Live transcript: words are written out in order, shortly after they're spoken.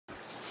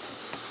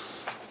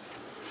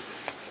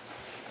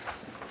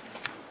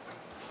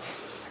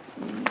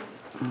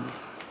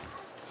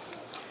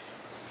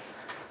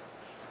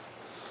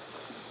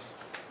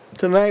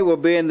Tonight we'll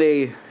be in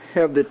the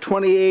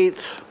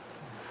 28th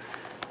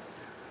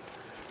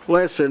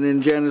lesson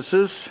in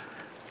Genesis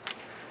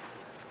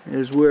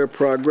as we're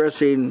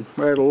progressing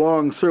right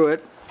along through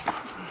it.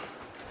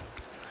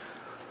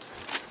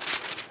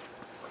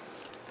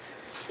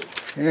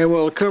 And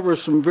we'll cover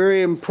some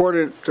very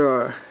important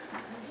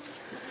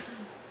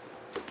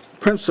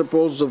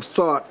principles of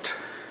thought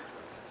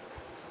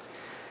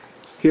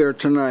here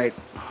tonight.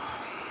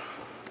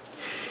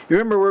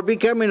 Remember, we're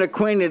becoming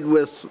acquainted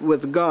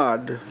with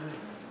God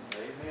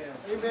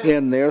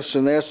in this,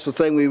 and that's the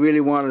thing we really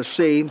want to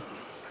see.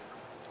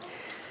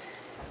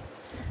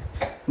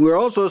 We're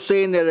also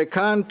seeing that a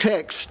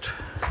context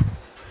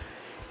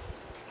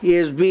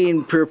is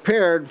being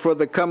prepared for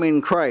the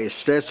coming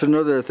Christ. That's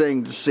another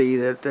thing to see.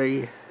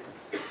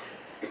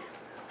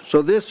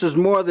 So this is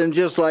more than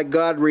just like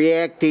God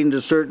reacting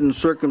to certain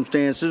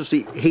circumstances.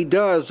 He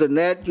does, and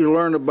that you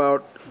learn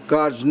about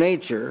God's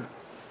nature.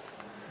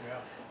 Yeah.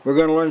 We're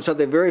going to learn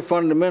something very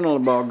fundamental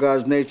about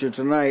God's nature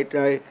tonight.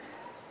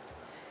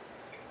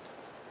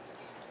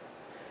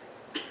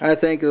 I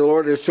think the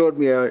Lord has showed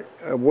me a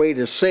way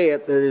to say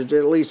it that is,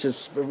 at least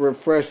it's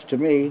refreshed to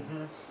me.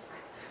 Mm-hmm.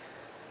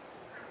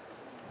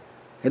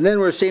 And then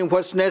we're seeing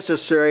what's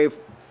necessary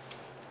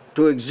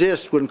to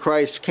exist when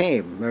Christ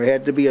came. There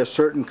had to be a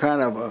certain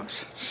kind of a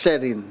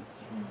setting.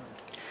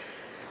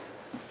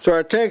 So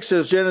our text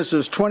is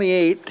Genesis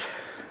 28,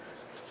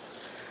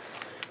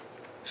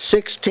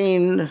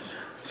 16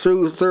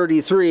 through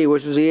 33,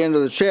 which is the end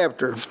of the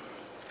chapter.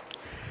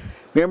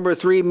 Remember,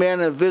 three men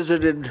have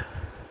visited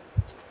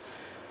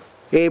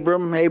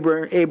Abraham.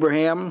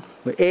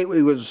 It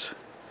was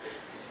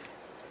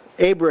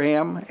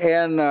Abraham,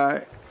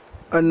 and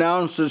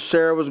announced that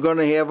Sarah was going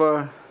to have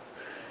a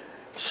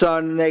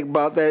son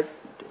about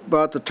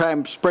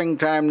the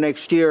springtime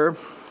next year.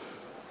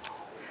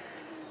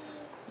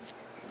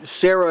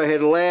 Sarah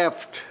had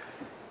laughed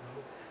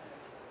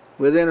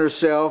within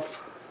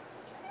herself.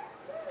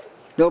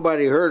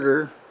 Nobody heard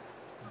her.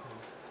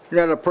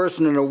 Not a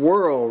person in the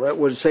world that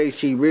would say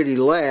she really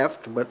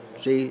laughed, but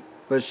she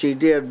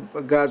did,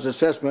 God's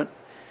assessment.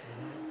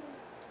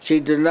 She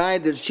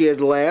denied that she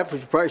had laughed.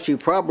 She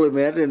probably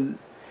meant, and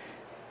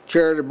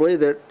charitably,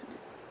 that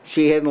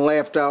she hadn't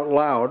laughed out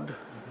loud.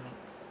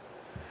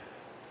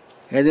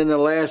 And then the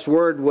last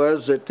word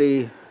was that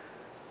the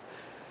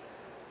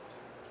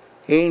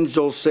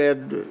angel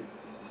said,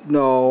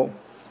 "No,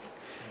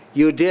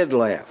 you did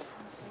laugh."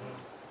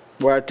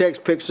 Well, our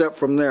text picks up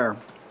from there.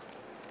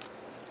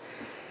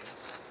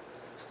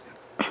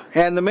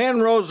 And the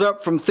men rose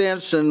up from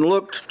thence and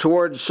looked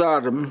towards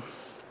Sodom.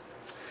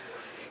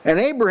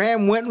 And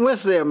Abraham went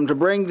with them to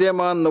bring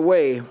them on the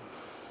way.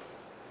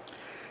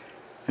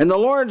 And the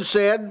Lord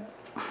said,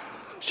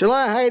 "Shall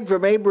I hide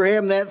from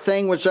Abraham that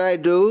thing which I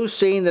do,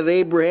 seeing that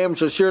Abraham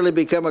shall surely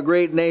become a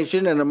great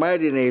nation and a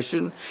mighty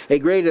nation, a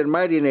great and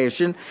mighty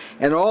nation,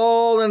 and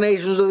all the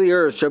nations of the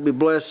earth shall be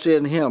blessed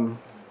in him?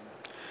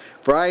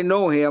 For I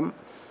know him,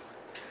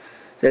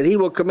 that he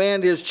will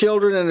command his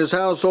children and his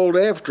household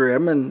after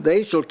him, and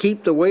they shall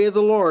keep the way of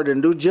the Lord,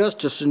 and do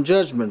justice and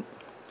judgment,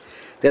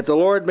 that the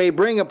Lord may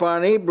bring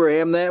upon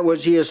Abraham that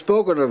which he has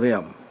spoken of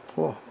him."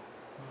 Oh,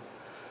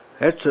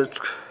 that's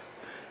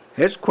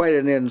quite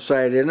an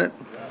insight, isn't it?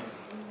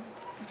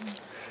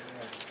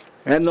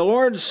 And the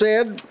Lord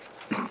said,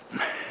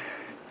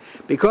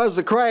 "Because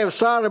the cry of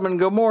Sodom and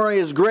Gomorrah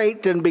is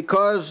great, and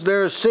because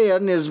their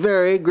sin is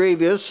very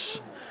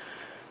grievous,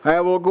 I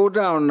will go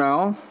down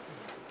now,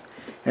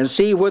 and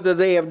see whether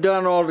they have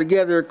done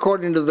altogether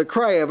according to the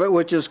cry of it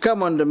which is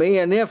come unto me,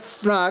 and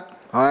if not,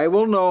 I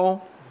will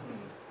know."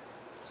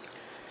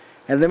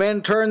 And the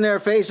men turned their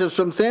faces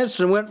from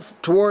thence and went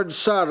towards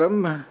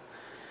Sodom,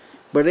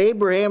 but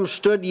Abraham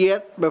stood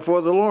yet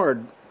before the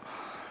Lord.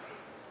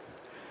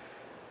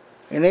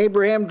 And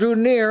Abraham drew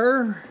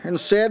near and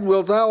said,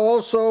 "Wilt thou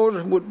also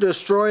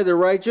destroy the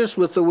righteous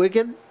with the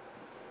wicked?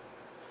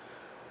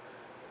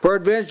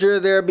 Peradventure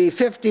there be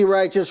 50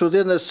 righteous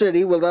within the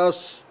city. Wilt thou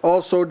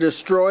also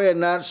destroy and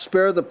not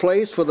spare the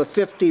place for the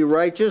 50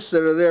 righteous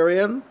that are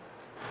therein?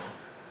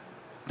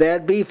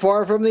 That be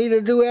far from thee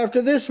to do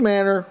after this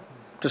manner,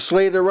 to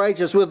slay the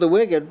righteous with the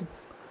wicked,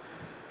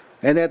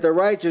 and that the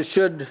righteous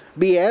should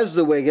be as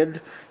the wicked,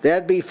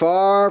 that be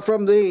far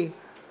from thee.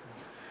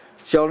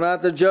 Shall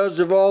not the judge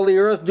of all the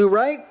earth do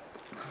right?"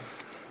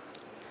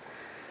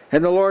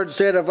 And the Lord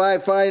said, "If I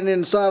find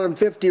in Sodom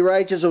 50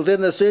 righteous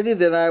within the city,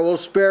 then I will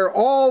spare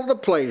all the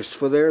place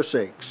for their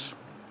sakes."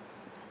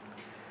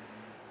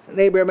 And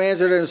Abraham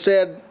answered and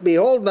said,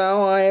 "Behold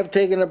now, I have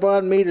taken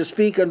upon me to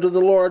speak unto the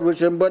Lord,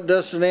 which am but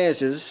dust and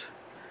ashes.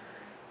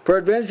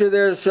 Peradventure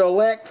there shall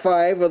lack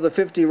 5 of the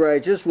 50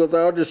 righteous. Wilt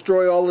thou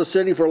destroy all the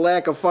city for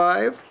lack of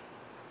 5?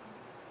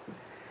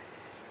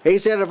 He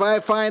said, "If I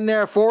find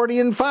there 40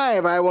 and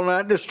 5, I will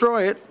not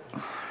destroy it."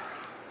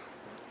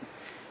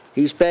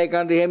 He spake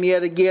unto him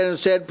yet again and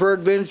said,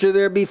 "Peradventure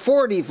there be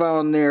 40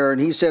 found there." And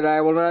he said, "I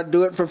will not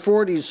do it for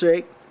 40's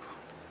sake."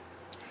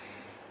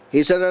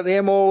 He said unto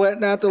him, "Oh,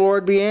 let not the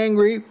Lord be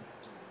angry,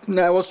 and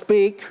I will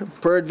speak.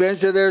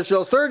 Peradventure there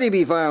shall 30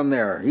 be found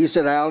there. He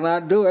said, I'll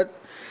not do it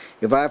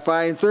if I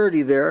find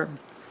 30 there.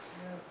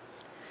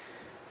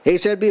 He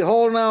said,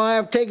 behold, now I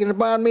have taken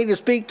upon me to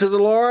speak to the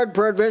Lord.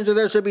 Peradventure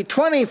there shall be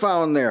 20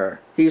 found there.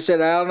 He said,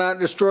 I'll not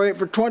destroy it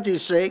for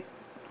 20's sake.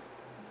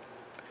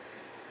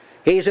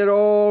 He said,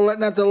 oh, let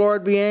not the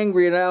Lord be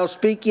angry, and I'll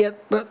speak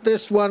yet but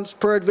this once.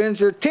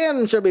 Peradventure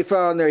 10 shall be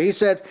found there. He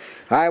said,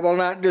 I will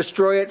not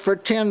destroy it for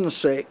 10's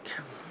sake.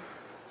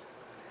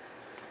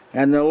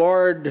 And the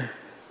Lord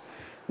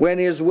went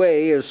his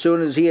way as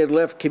soon as he had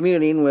left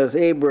communing with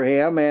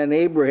Abraham, and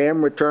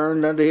Abraham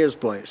returned unto his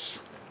place.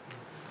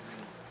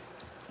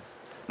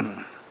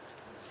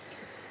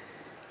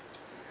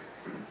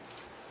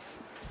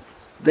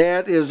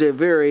 That is a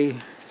very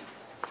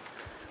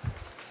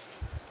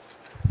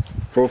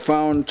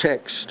profound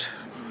text.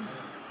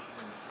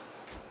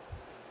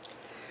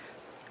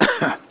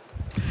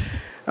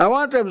 I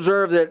want to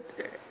observe that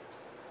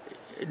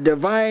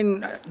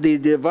the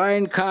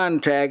divine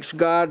contacts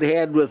God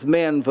had with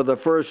men for the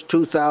first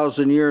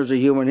 2,000 years of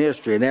human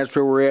history, and that's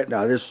where we're at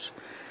now. This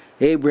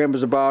Abraham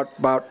is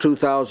about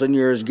 2,000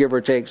 years, give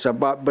or take,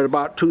 but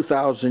about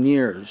 2,000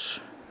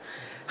 years.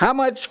 How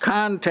much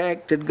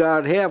contact did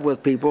God have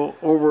with people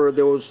over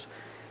those,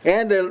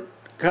 and to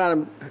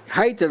kind of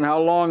heighten how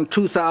long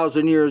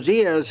 2,000 years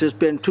is, has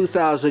been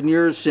 2,000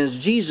 years since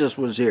Jesus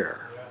was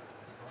here.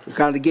 To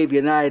kind of give you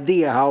an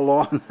idea how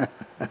long.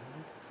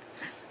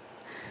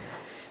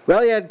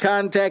 Well, he had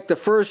contact the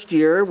first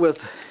year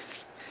with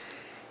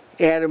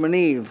Adam and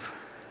Eve.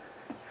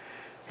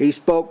 He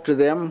spoke to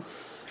them.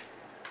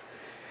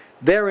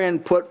 Their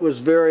input was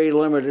very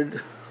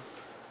limited.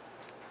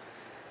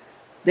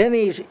 Then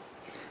he's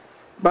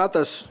about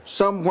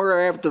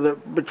somewhere after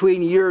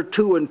between year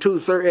 2 and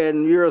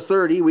year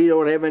 30, we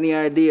don't have any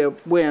idea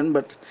when,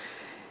 but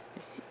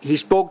he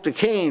spoke to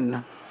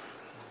Cain.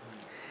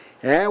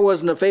 And that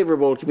wasn't a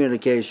favorable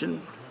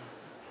communication.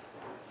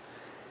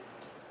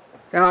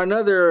 Now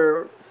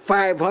another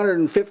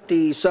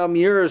 550 some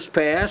years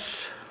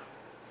pass,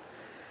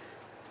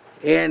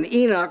 and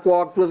Enoch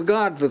walked with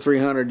God for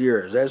 300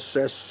 years.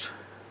 That's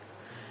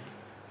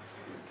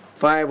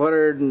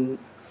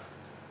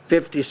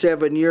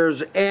 557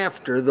 years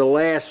after the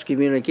last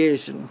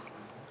communication.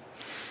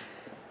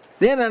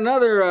 Then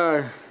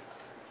another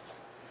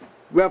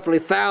roughly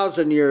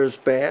 1,000 years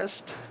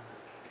passed.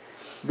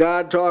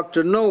 God talked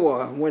to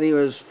Noah when he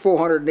was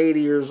 480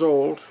 years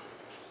old.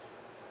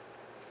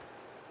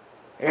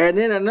 And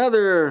then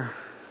another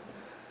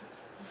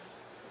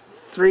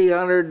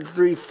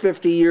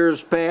 350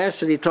 years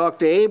passed, and he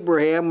talked to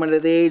Abraham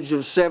at the age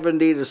of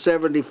 70 to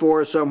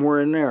 74,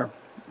 somewhere in there.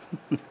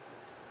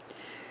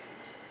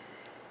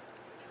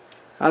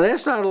 Now,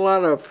 that's not a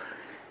lot of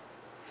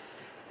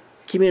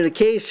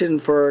communication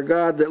for a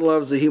God that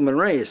loves the human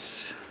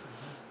race.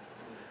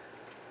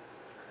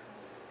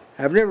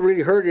 I've never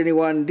really heard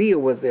anyone deal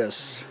with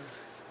this.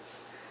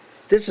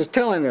 This is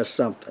telling us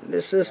something.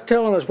 This is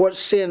telling us what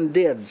sin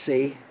did,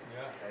 see? Yeah.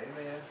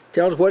 Amen.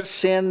 Tells us what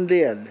sin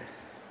did.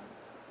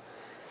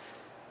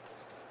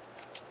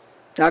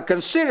 Now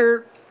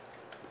consider,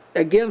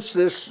 against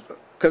this,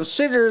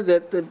 consider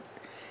that the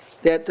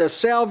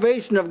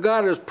salvation of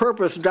God is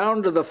purposed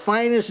down to the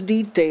finest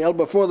detail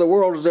before the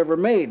world was ever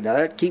made.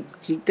 Now keep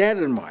that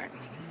in mind.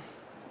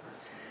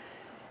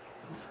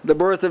 The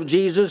birth of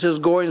Jesus, his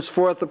goings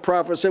forth, the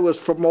prophet said, was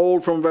from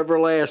old, from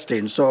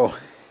everlasting. So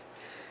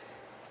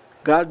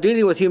God's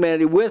dealing with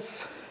humanity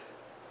with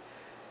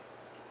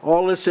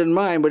all this in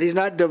mind, but he's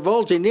not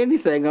divulging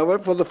anything of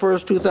it for the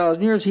first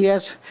 2,000 years. He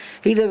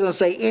doesn't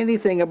say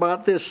anything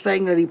about this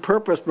thing that he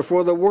purposed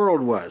before the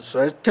world was. So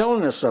that's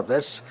telling us something.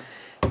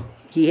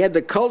 He had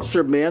the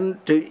culture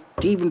men to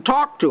even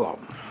talk to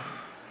them.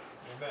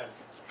 Amen.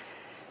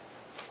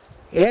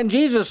 And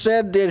Jesus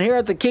said,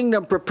 inherit the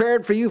kingdom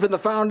prepared for you from the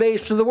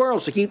foundation of the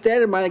world. So keep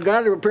that in mind.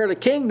 God had prepared a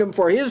kingdom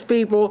for his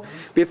people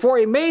before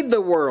he made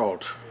the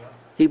world.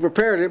 He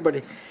prepared it,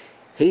 but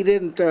he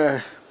didn't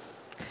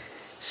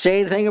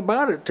say anything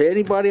about it to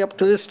anybody up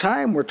to this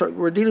time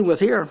we're dealing with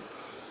here.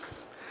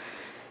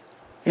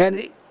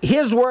 And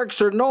his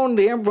works are known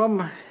to him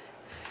from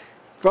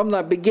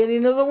the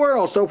beginning of the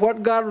world. So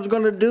what God was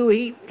going to do,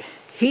 he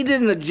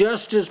didn't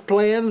adjust his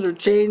plans or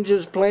change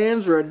his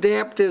plans or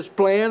adapt his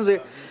plans,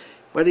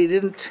 but he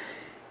didn't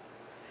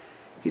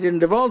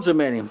divulge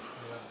them any.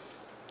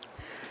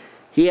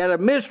 He had a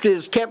mystery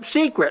that's kept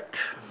secret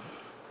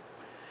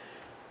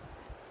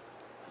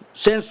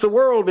since the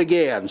world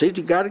began. See,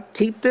 you got to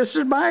keep this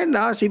in mind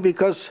now, see,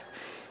 because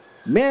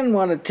men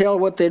want to tell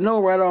what they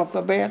know right off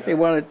the bat. They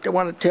want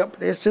to tell.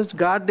 This says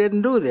God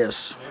didn't do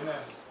this. Amen.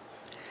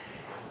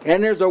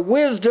 And there's a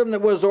wisdom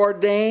that was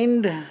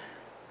ordained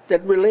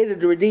that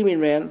related to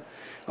redeeming men.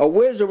 A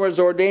wisdom was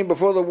ordained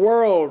before the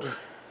world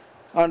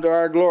unto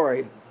our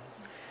glory.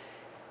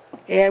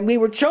 And we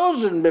were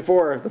chosen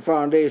before the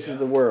foundation of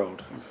the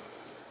world.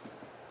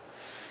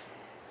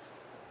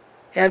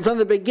 And from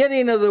the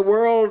beginning of the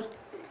world,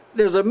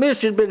 there's a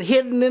mystery that's been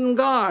hidden in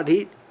God.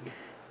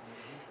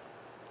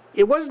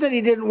 it wasn't that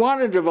he didn't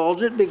want to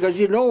divulge it, because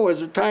you know as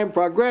the time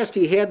progressed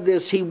he had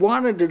this, he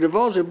wanted to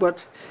divulge it,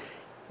 but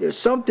there's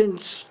something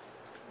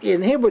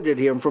inhibited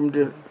him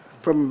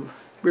from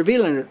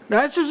revealing it.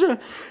 Now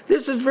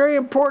this is very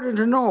important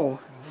to know,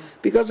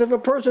 because if a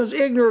person is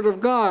ignorant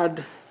of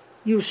God,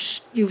 you've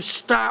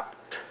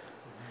stopped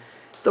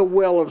the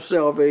well of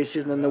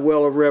salvation and the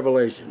well of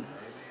revelation.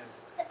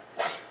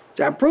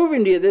 So I'm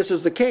proving to you this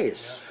is the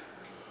case.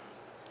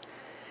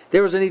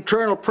 There was an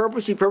eternal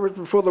purpose. He purposed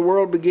before the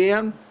world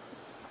began.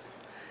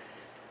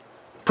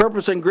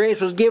 Purpose and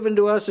grace was given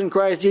to us in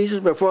Christ Jesus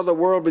before the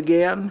world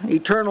began.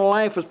 Eternal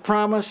life was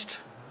promised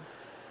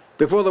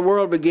before the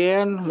world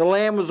began. The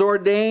Lamb was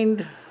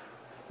ordained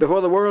before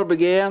the world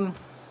began,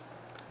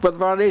 before the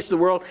foundation of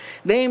the world.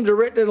 Names are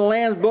written in the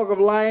Lamb's book of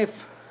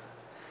life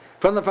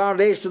from the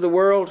foundation of the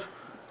world.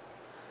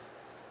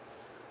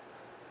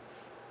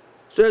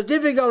 So it's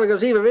difficult to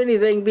conceive of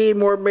anything being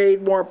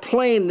made more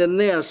plain than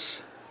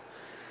this,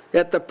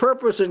 that the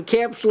purpose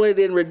encapsulated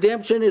in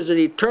redemption is an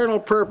eternal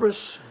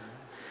purpose.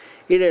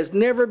 It has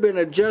never been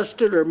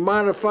adjusted or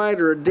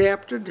modified or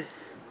adapted.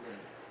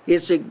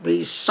 It's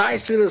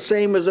precisely the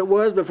same as it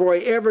was before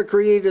he ever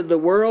created the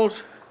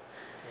world.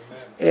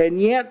 Amen. And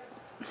yet,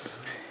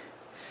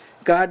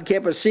 God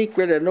kept a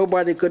secret and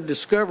nobody could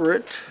discover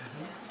it.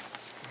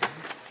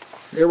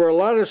 There were a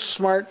lot of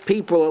smart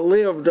people that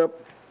lived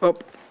up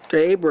to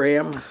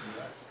Abraham. In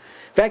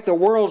fact, the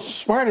world's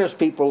smartest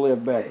people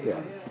lived back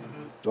then.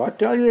 So I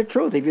tell you the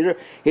truth.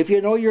 If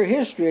you know your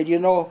history and you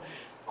know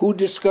who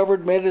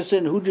discovered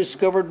medicine, who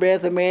discovered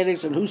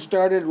mathematics, and who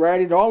started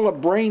writing, all the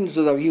brains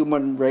of the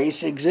human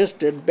race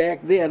existed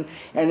back then,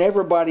 and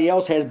everybody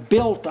else has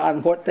built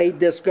on what they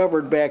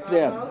discovered back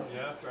then.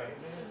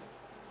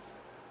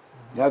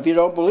 Now, if you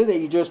don't believe that,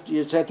 you just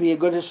have to be a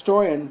good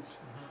historian.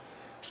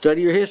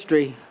 Study your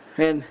history.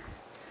 And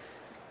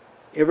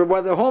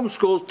everybody that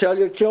homeschools, tell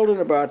your children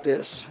about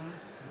this.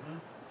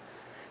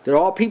 That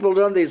all people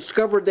done, they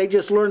discovered, they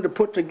just learned to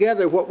put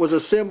together what was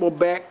assembled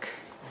back,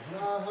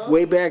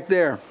 way back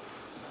there.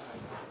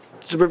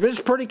 So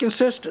it's pretty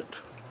consistent. I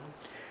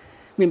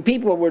mean,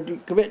 people were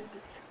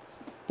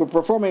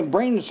performing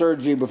brain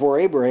surgery before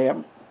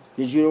Abraham.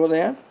 Did you know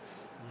that?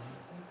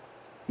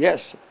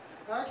 Yes.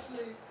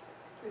 Actually,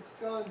 it's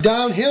gone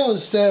downhill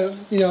instead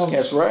of,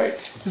 That's right.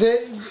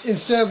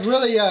 Instead of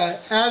really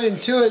adding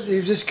to it,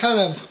 you've just kind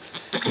of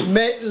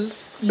made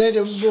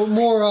it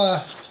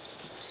more,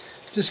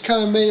 just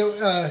kind of made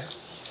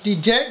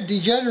it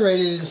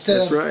degenerated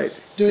instead of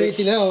doing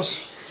anything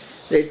else.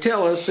 They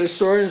tell us,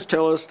 historians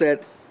tell us,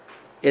 that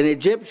an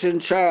Egyptian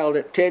child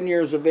at 10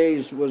 years of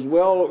age was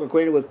well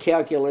acquainted with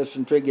calculus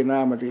and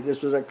trigonometry.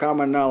 This was a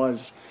common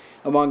knowledge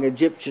among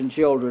Egyptian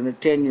children at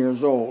 10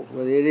 years old.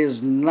 But it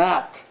is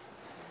not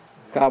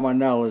common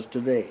knowledge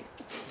today.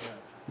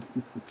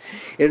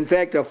 In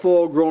fact, a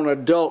full-grown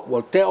adult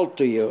will tell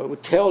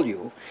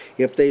you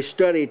if they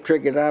study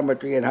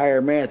trigonometry and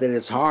higher math that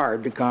it's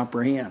hard to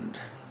comprehend.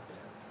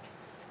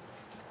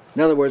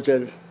 In other words,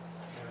 that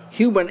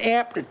human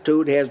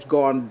aptitude has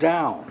gone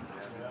down.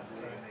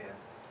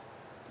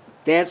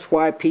 That's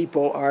why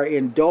people are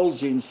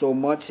indulging so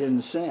much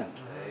in sin.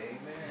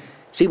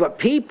 See, but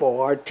people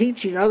are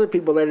teaching other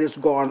people that it's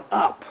gone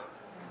up.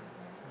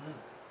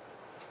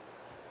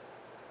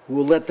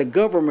 We'll let the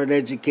government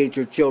educate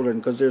your children,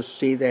 because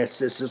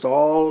this is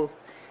all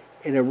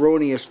an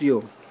erroneous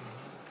view.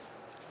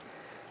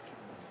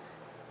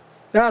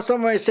 Now,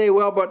 somebody say,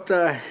 well, but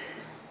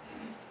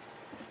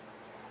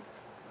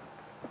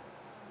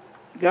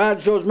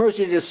God shows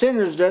mercy to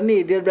sinners, doesn't he?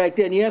 He did back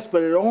then, yes,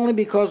 but it's only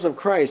because of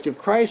Christ. If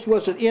Christ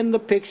wasn't in the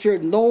picture,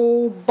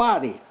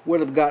 nobody would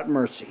have got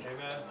mercy.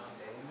 Amen.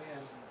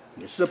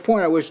 This is the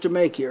point I wish to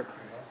make here.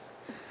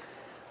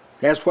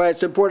 That's why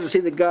it's important to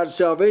see that God's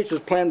salvation was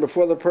planned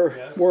before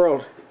the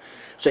world.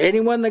 So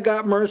anyone that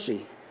got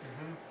mercy,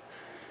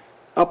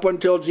 up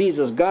until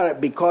Jesus, got it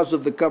because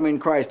of the coming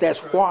Christ. That's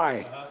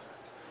why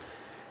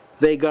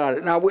they got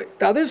it. Now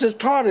this is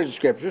taught in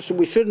Scripture, so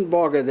we shouldn't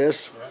boggle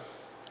this.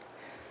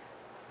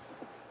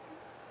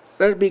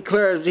 Let it be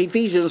clear, as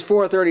Ephesians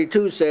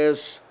 4:32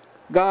 says,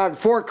 God,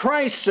 for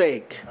Christ's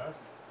sake,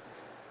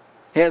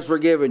 has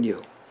forgiven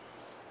you.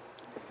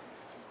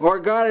 Or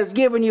God has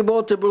given you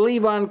both to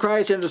believe on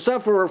Christ and to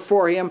suffer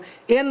for him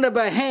in the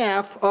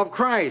behalf of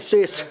Christ.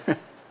 See,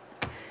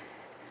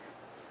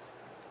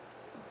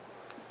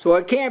 so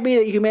it can't be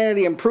that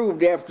humanity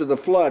improved after the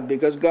flood,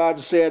 because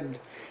God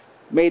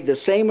made the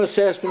same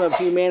assessment of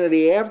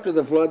humanity after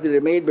the flood that he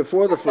made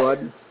before the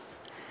flood.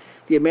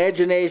 The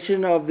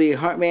imagination of the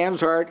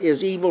man's heart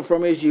is evil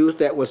from his youth.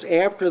 That was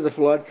after the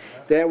flood.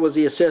 That was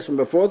the assessment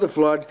before the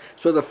flood.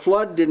 So the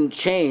flood didn't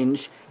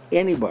change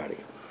anybody.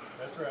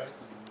 That's right.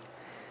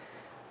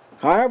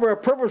 However, a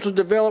purpose was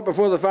developed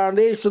before the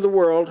foundation of the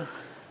world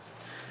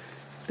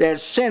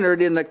that's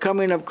centered in the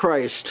coming of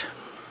Christ.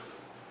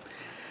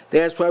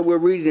 That's why we're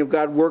reading of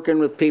God working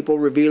with people,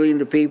 revealing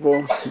to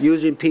people,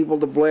 using people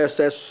to bless.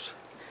 It's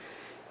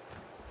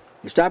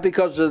not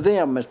because of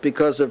them, it's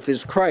because of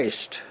his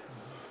Christ.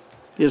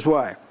 Is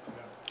why.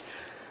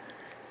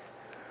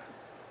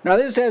 Now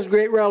this has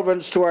great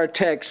relevance to our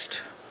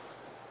text,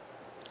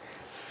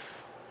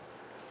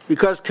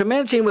 because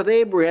commencing with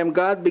Abraham,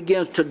 God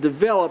begins to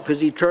develop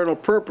his eternal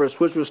purpose,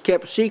 which was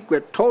kept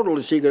secret,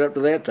 totally secret up to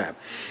that time.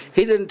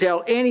 He didn't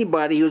tell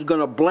anybody he was going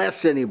to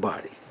bless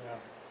anybody. Yeah.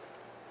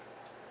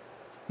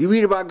 You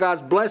read about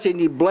God's blessing.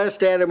 He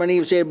blessed Adam and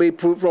Eve, saying, be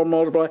fruitful and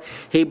multiply.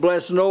 He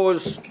blessed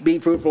Noah's, be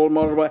fruitful and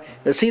multiply.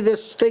 Now see,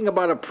 this thing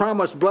about a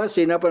promised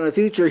blessing up in the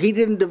future, he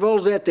didn't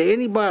divulge that to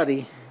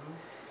anybody.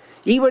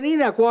 Even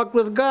Enoch walked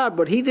with God,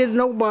 but he didn't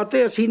know about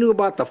this. He knew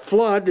about the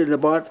flood and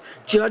about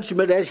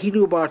judgment, as he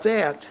knew about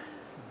that.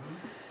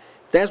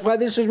 That's why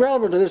this is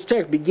relevant to this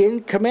text.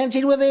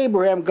 Commencing with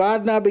Abraham,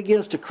 God now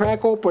begins to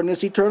crack open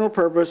this eternal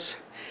purpose.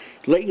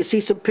 Let you see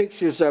some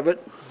pictures of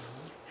it.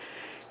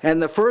 And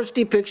the first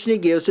depiction he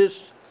gives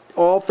is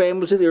all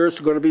families of the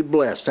earth are going to be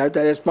blessed.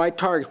 That's my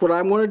target. What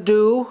I'm going to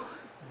do,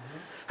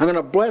 I'm going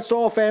to bless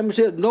all families.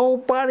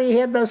 Nobody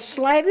had the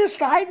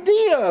slightest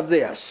idea of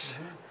this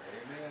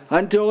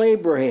until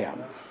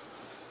Abraham.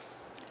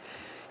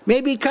 It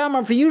may be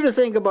common for you to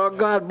think about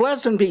God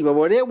blessing people,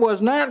 but it was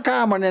not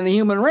common in the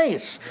human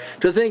race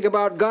to think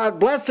about God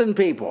blessing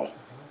people.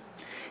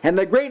 And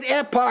the great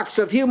epochs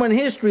of human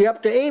history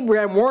up to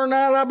Abraham were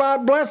not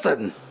about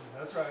blessing.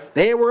 That's right.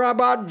 They were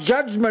about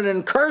judgment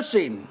and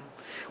cursing.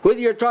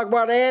 Whether you're talking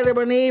about Adam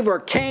and Eve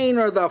or Cain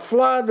or the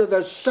flood or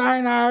the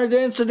Sinai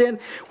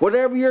incident,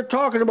 whatever you're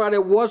talking about,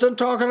 it wasn't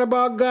talking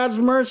about God's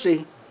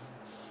mercy.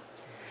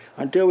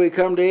 Until we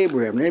come to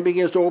Abraham. Then he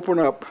begins to open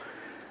up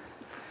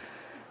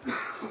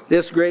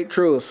this great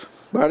truth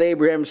about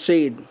Abraham's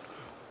seed.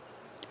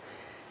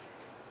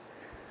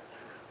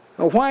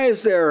 Now, why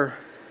is there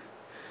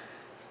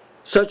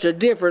such a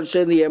difference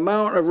in the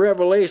amount of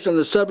revelation on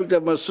the subject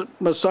of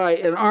Messiah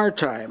in our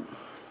time,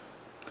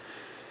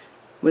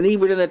 when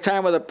even in the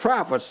time of the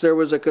prophets there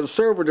was a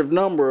conservative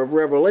number of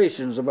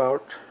revelations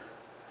about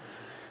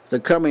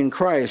the coming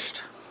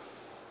Christ?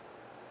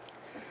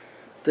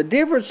 The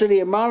difference in the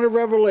amount of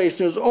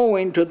revelation is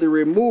owing to the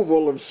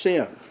removal of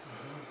sin.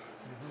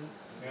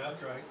 Yeah,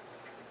 that's right.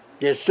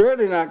 It's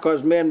certainly not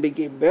because men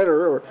became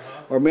better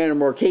or men are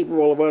more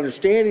capable of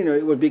understanding.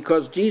 It was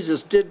because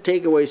Jesus did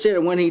take away sin.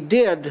 And when he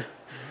did,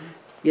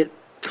 it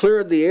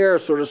cleared the air,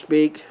 so to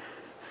speak,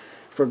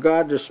 for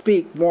God to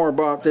speak more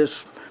about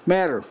this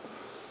matter.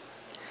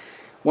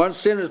 Once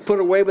sin is put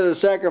away by the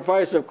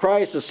sacrifice of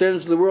Christ, the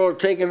sins of the world are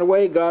taken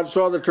away. God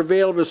saw the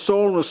travail of his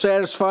soul and was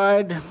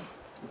satisfied.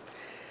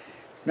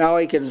 Now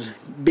he can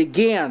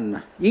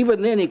begin.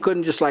 Even then he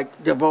couldn't just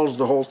like divulge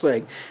the whole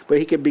thing. But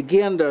he could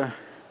begin to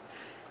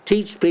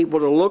teach people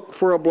to look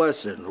for a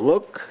blessing.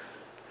 Look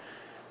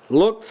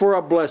for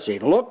a blessing.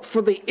 Look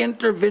for the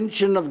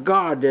intervention of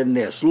God in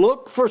this.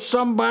 Look for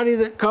somebody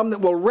that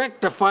will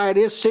rectify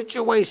this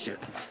situation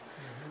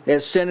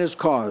as sin is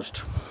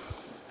caused.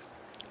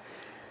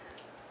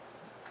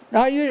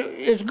 Now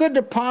it's good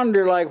to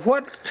ponder, like,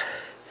 what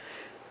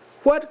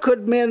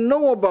could men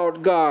know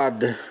about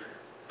God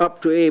up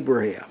to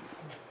Abraham?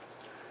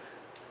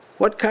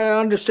 What kind of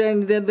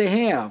understanding did they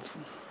have?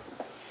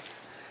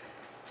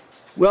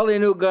 Well, they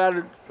knew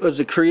God was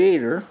the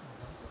creator.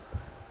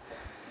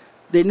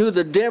 They knew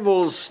the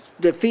devil's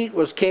defeat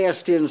was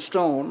cast in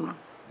stone.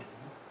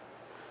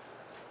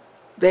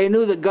 They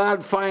knew that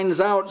God finds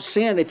out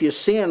sin. If you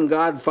sin,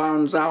 God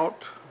finds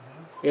out.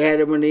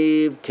 Adam and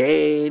Eve,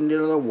 Cain,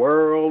 the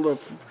world.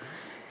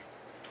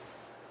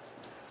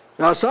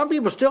 Now, some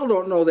people still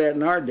don't know that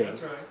in our day.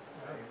 That's right.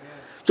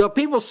 So if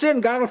people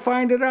sin, God will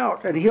find it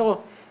out, and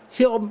he'll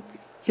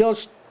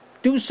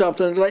do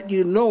something to let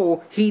you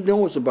know he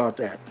knows about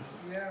that.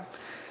 Yeah.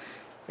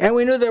 And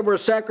we knew there were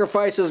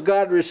sacrifices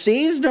God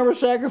receives, and there were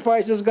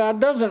sacrifices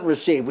God doesn't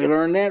receive. We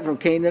learned that from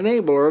Cain and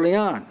Abel early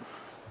on.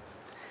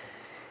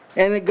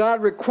 And that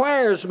God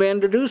requires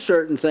men to do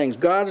certain things.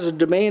 God is a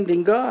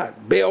demanding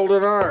God. Build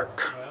an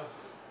ark.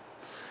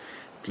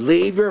 Yeah.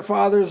 Leave your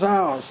father's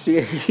house.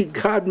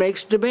 God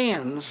makes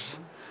demands.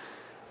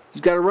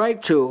 He's got a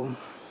right to.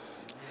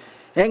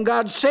 And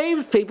God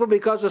saves people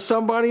because of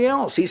somebody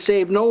else. He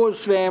saved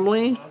Noah's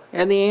family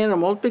and the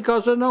animals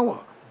because of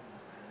Noah.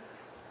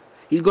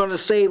 He's going to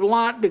save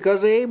Lot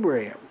because of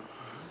Abraham.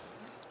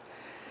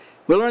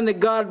 We learn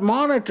that God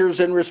monitors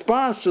in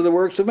response to the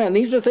works of men.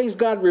 These are things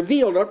God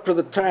revealed up to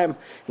the time.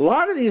 A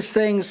lot of these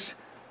things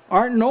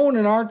aren't known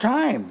in our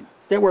time,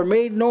 that were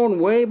made known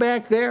way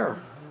back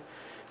there.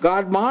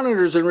 God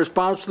monitors in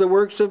response to the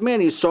works of men.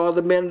 He saw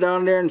the men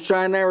down there in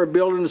Sinai were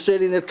building the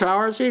city and the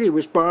towers. He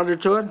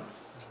responded to it.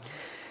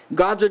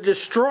 God's a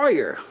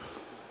destroyer.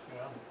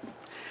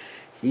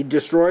 He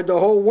destroyed the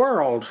whole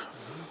world.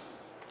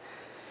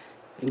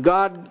 And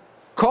God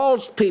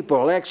calls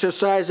people,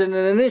 exercising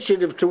an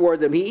initiative toward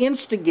them. He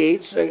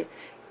instigates,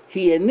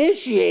 he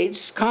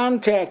initiates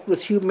contact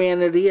with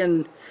humanity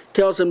and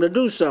tells them to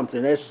do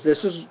something.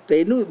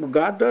 They knew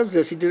God does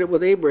this. He did it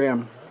with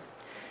Abraham.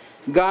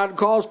 God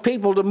calls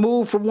people to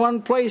move from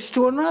one place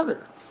to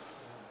another.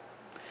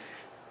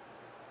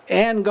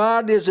 And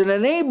God is an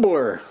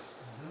enabler.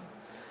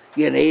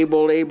 He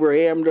enabled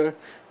Abraham to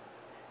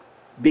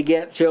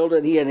beget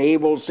children. He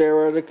enabled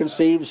Sarah to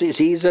conceive.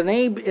 He's an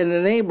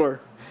enabler.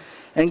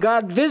 And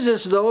God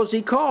visits those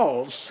he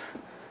calls,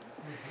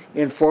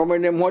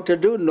 informing them what to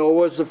do.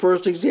 Noah's the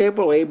first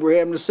example,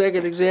 Abraham the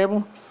second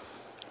example.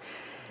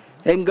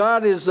 And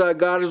God is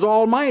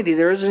almighty.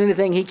 There isn't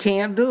anything he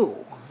can't do.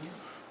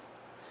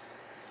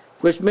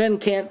 Which men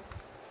can't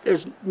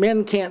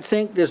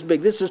think this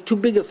big. This is too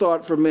big a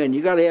thought for men.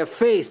 You got to have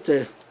faith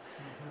to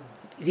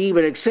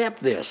even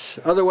accept this.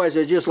 Otherwise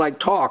it's just like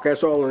talk,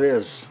 that's all it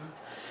is.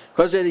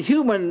 Because in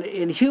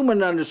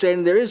human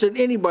understanding, there isn't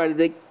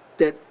anybody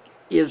that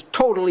is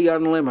totally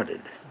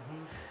unlimited.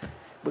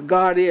 But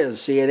God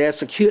is. See, and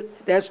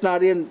that's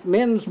not in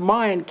men's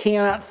mind.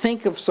 Cannot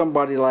think of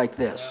somebody like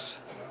this.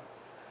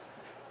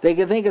 They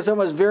can think of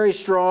someone who's very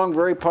strong,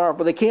 very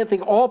powerful. They can't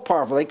think all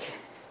powerful.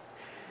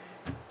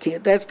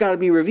 That's got to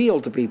be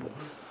revealed to people.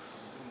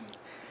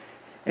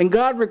 And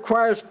God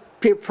requires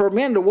for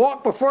men to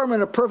walk before him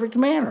in a perfect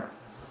manner.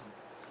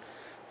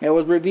 It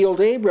was revealed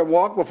to Abraham,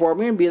 walk before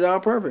me and be thou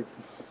perfect.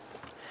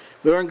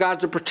 We learn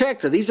God's a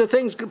protector. These are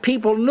things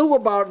people knew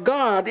about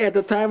God at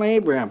the time of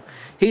Abraham.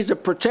 He's a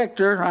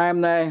protector, I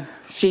am thy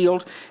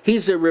shield.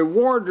 He's a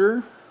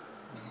rewarder.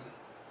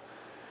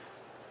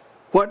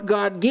 What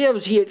God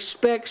gives, he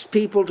expects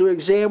people to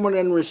examine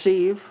and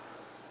receive.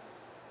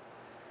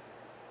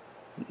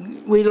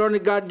 We learn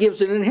that God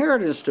gives an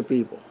inheritance to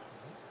people.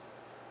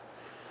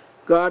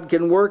 God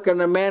can work in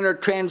a manner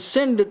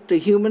transcendent to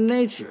human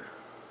nature.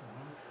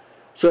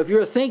 So if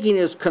your thinking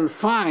is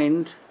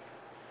confined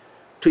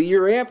to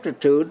your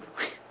aptitude,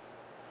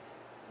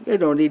 you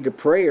don't need to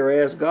pray or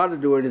ask God to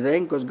do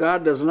anything, because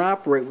God doesn't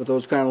operate with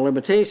those kind of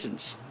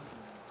limitations.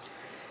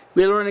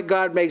 We learn that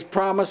God makes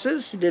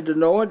promises. He did to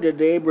Noah, did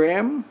to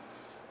Abraham.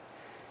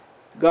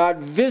 God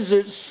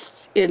visits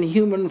in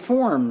human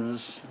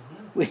forms.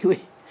 We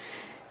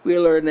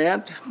learn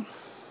that.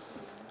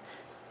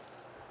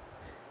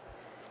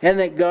 And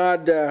that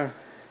God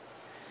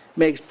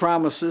makes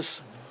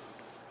promises.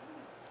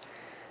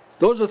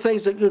 Those are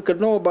things that you could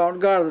know about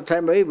God at the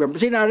time of Abraham. But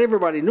see, not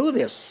everybody knew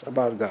this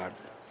about God.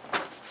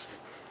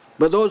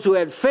 But those who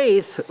had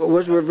faith,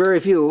 which were very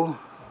few,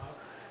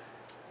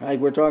 like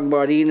we're talking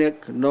about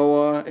Enoch,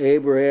 Noah,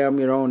 Abraham,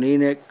 and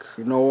Enoch,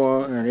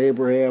 Noah, and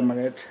Abraham, and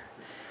it.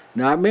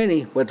 Not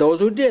many, but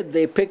those who did,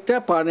 they picked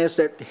up on this.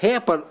 That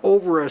happened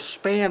over a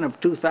span of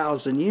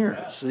 2,000 years.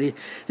 Yeah. See,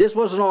 this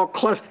wasn't all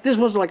this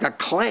wasn't like a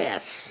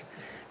class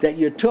that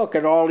you took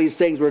and all these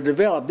things were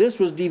developed. This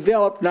was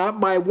developed not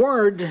by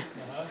word,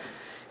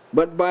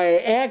 but by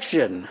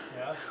action,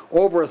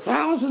 over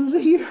thousands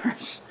of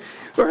years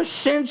or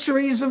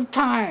centuries of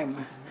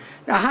time.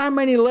 Now, how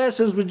many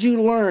lessons would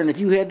you learn if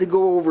you had to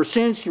go over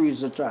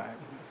centuries of time?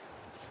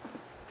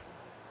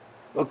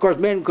 Of course,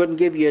 men couldn't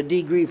give you a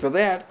degree for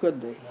that,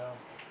 could they? No.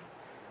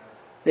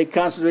 They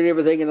concentrated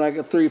everything in like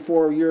a 3,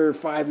 4 year,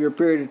 5 year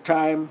period of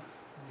time.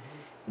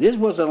 This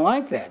wasn't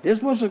like that.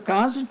 This wasn't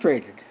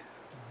concentrated.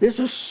 This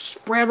was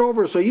spread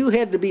over. So you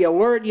had to be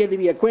alert. You had to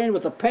be acquainted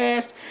with the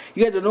past.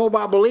 You had to know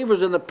about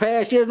believers in the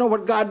past. You had to know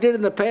what God did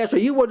in the past, or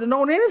you wouldn't have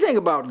known anything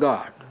about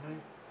God.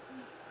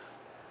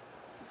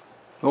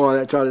 Oh,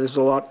 I tell you, there's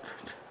a lot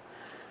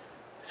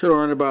to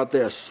learn about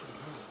this.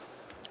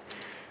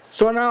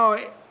 So now,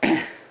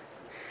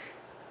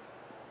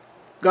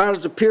 God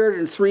has appeared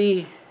in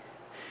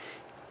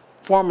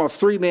form of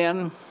three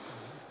men.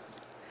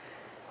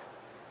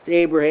 To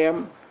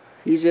Abraham,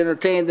 he's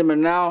entertained them,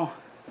 and now,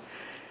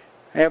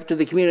 after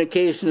the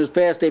communication is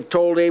passed, they've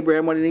told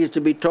Abraham what he needs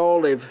to be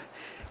told. They've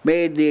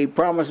made the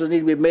promises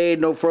need to be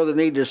made. No further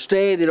need to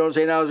stay. They don't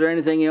say, now, is there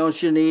anything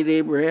else you need,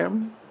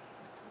 Abraham?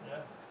 Yeah.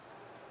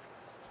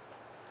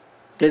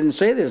 They didn't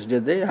say this,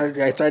 did they?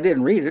 I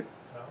didn't read it.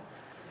 No.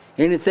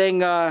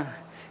 Anything, have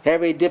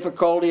any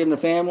difficulty in the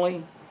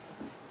family?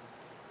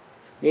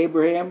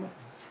 Abraham?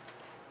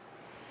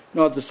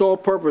 No, the sole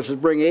purpose is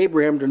bring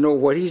Abraham to know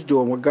what he's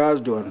doing, what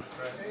God's doing.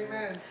 Right.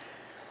 Amen.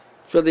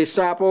 So they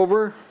stop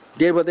over,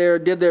 did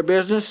their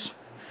business,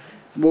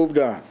 moved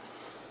on.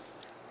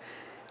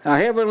 Now,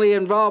 heavenly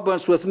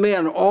involvements with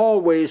men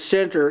always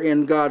center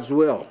in God's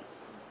will.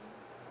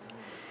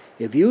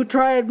 If you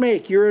try and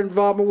make your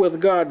involvement with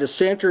God to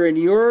center in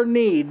your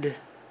need,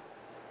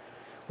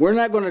 we're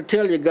not going to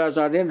tell you God's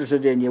not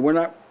interested in you. We're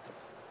not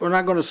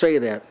going to say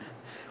that.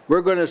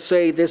 We're going to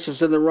say this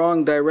is in the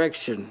wrong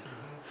direction.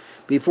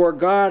 Before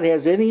God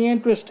has any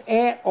interest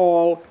at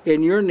all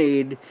in your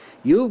need,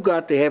 you've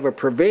got to have a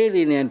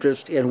prevailing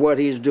interest in what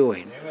he's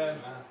doing. Amen.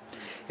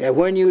 And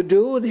when you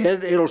do,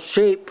 then it'll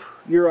shape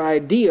your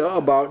idea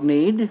about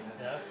need,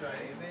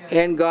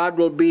 and God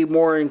will be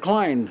more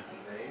inclined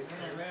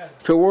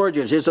towards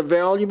you. It's a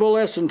valuable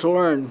lesson to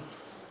learn.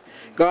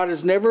 God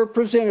is never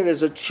presented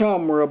as a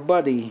chum or a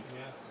buddy.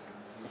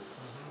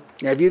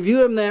 Now, if you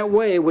view him that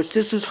way, which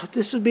this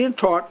is being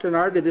taught in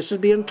our day, this is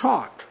being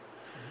taught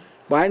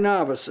by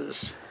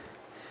novices,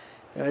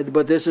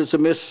 but this is a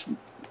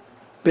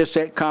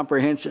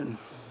miscomprehension.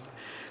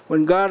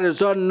 When God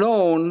is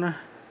unknown,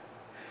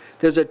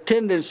 there's a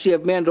tendency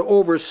of men to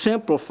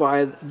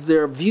oversimplify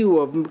their view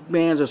of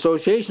man's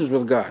associations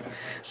with God.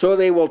 So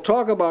they will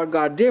talk about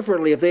God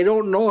differently. If they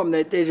don't know him,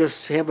 they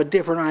just have a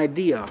different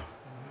idea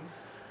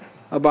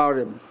about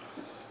him.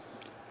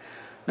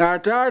 Now,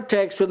 to our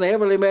text, when the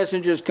heavenly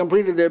messengers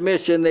completed their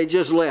mission, they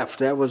just left.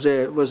 That was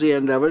the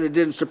end of it. It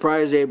didn't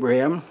surprise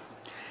Abraham.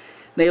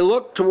 They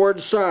looked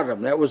towards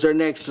Sodom. That was their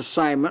next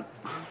assignment.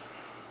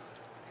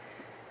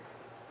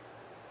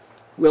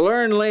 We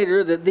learn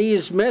later that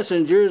these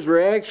messengers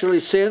were actually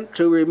sent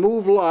to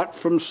remove Lot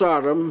from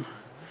Sodom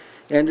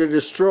and to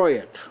destroy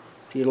it.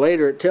 See,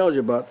 later it tells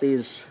you about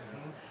these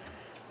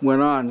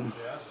went on.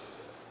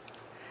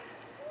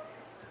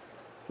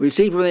 We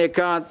see from the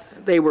account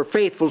they were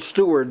faithful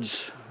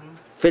stewards.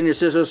 Finish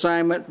this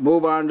assignment,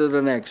 move on to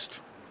the next.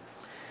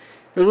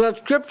 There's what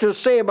scriptures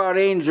say about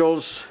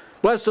angels.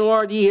 Bless the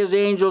Lord, ye his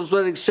angels,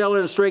 that excel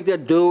in strength,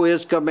 that do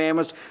his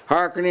commandments,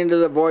 hearkening to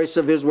the voice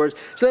of his words.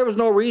 So there was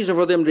no reason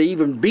for them to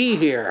even be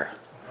here,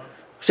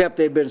 except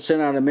they'd been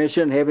sent on a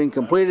mission. Having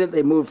completed it,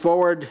 they moved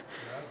forward.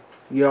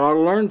 You ought to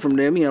learn from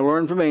them. You ought to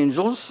learn from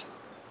angels.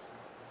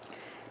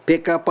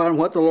 Pick up on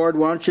what the Lord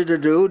wants you to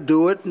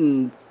do it,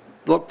 and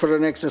look for the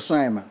next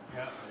assignment.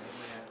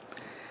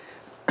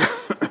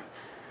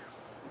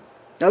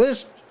 Now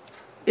this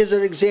is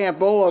an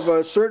example of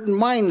a certain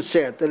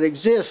mindset that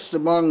exists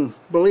among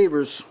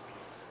believers.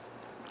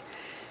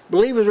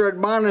 Believers are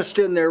admonished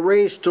in their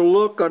race to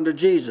look unto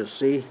Jesus,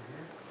 see?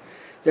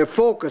 Their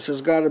focus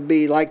has got to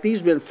be, like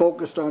these men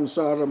focused on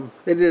Sodom.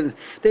 They didn't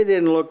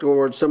look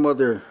towards some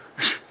other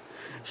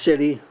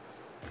city,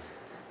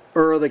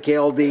 Ur of the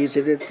Chaldees.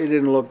 They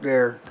didn't look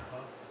there.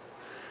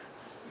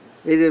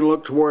 They didn't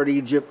look toward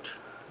Egypt,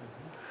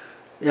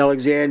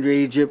 Alexandria,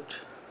 Egypt,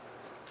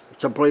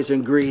 someplace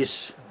in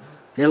Greece.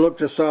 They looked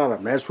to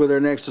Sodom. That's where their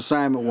next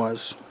assignment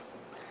was.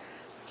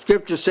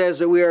 Scripture says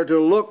that we are to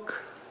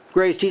look,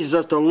 grace teaches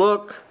us to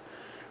look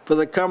for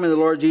the coming of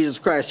the Lord Jesus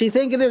Christ. See,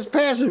 think of this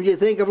passage, you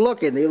think of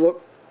looking. They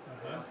look.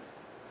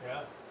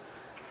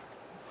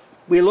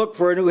 We look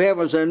for a new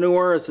heavens and a new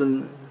earth,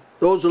 and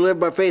those who live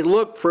by faith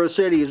look for a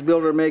city whose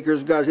builder,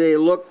 makers, God. They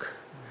look,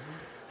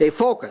 they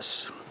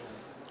focus.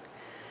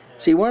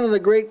 See, one of the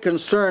great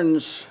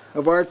concerns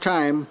of our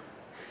time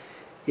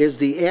is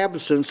the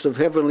absence of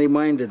heavenly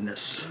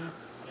mindedness.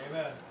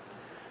 Amen.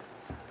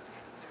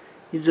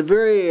 It's a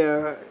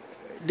very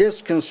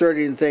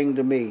disconcerting thing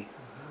to me.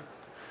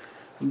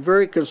 I'm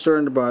very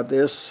concerned about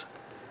this.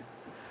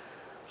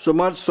 So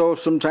much so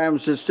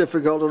sometimes it's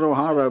difficult to know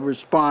how to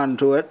respond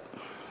to it.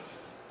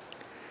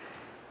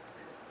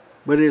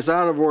 But it's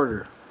out of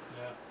order.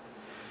 Yeah.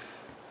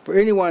 For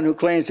anyone who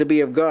claims to be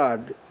of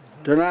God,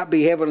 to not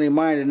be heavenly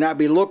minded, not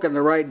be looking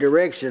the right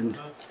direction,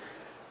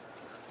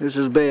 this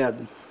is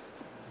bad.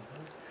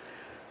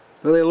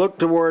 Well, they looked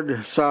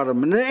toward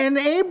Sodom, and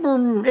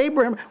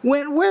Abraham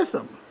went with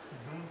them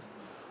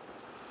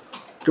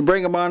to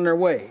bring them on their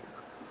way.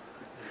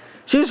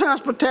 See, his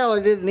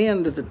hospitality didn't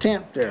end at the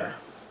tent there.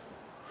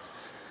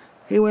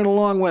 He went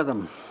along with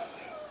them.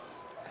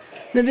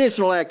 An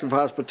additional act of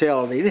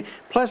hospitality.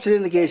 Plus, it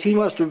indicates he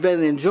must have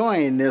been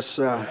enjoying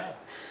this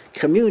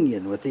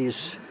communion with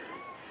these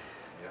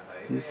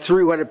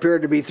what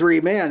appeared to be three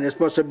men. This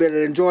must have been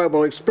an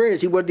enjoyable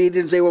experience. He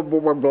didn't say, well,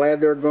 we're glad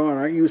they're gone.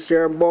 Aren't you,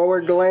 Sarah? Boy,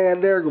 we're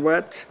glad they're gone.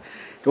 What?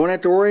 Don't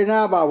have to worry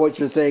now about what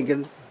you're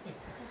thinking.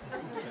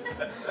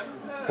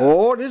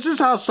 Oh, this is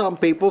how some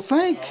people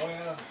think.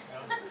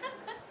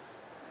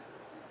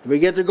 We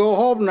get to go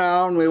home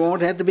now, and we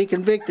won't have to be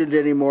convicted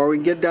anymore. We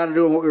can get down to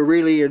doing what we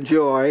really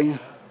enjoy.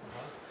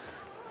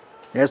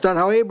 That's not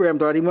how Abraham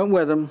thought. He went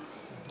with them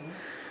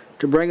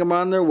to bring them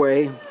on their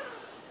way.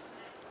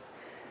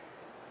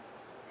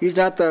 He's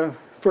not the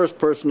first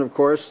person, of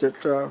course,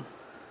 that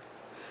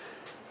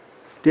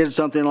did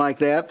something like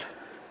that.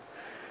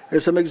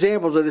 There's some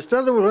examples of this. In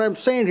other words, what I'm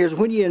saying here is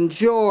when you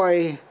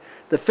enjoy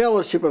the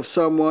fellowship of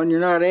someone, you're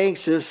not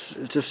anxious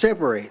to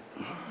separate.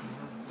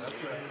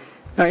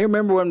 Now, you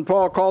remember when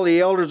Paul called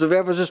the elders of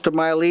Ephesus to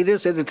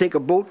Miletus, they had to take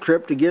a boat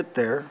trip to get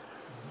there.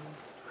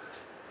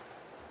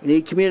 And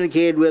he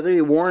communicated with them,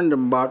 he warned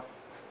them about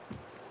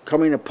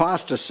coming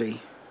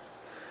apostasy.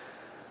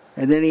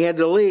 And then he had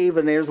to leave,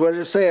 and there's what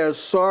it says,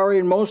 sorry,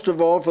 and most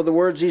of all, for the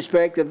words he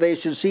spake, that they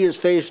should see his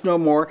face no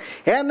more.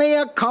 And they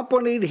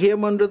accompanied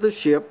him unto the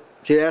ship.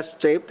 See,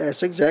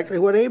 that's exactly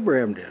what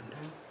Abraham did.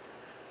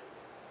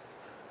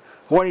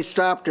 When he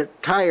stopped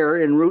at Tyre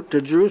en route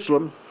to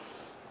Jerusalem,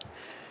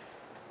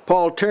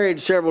 Paul tarried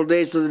several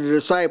days with the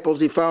disciples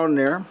he found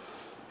there.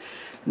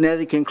 And at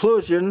the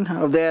conclusion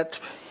of that,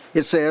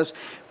 it says,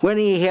 when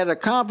he had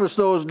accomplished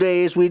those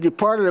days, we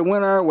departed and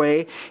went our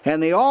way,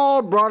 and they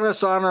all brought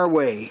us on our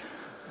way,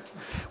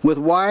 with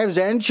wives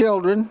and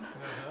children,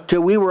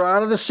 till we were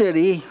out of the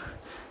city,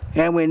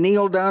 and we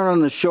kneeled down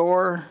on the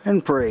shore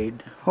and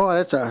prayed. Oh,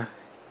 that's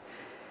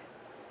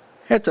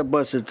a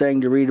blessed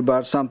thing to read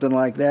about something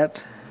like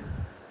that.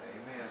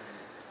 Amen.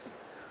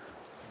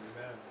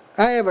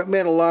 I haven't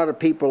met a lot of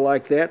people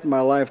like that in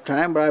my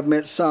lifetime, but I've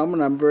met some,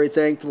 and I'm very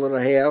thankful that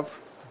I have.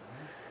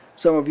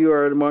 Some of you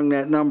are among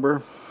that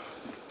number.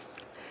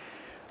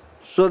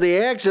 So the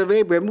acts of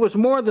Abraham was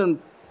more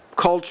than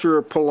culture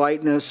or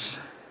politeness.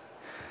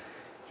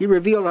 He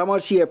revealed how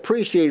much he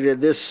appreciated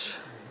this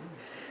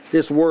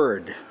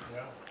word.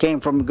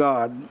 Came from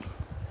God.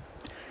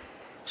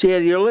 See,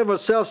 if you live a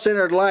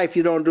self-centered life,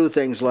 you don't do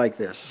things like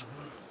this.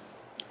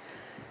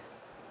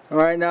 All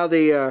right, now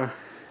the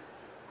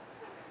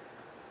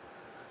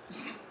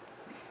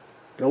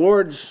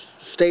Lord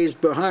stays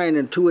behind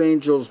and two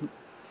angels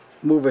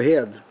move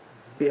ahead.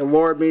 The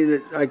Lord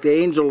meaning like the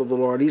angel of the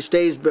Lord. He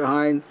stays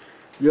behind,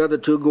 the other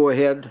two go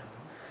ahead.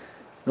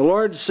 The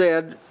Lord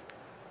said,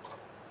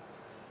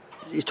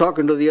 he's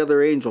talking to the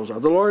other angels. The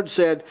Lord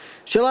said,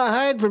 "Shall I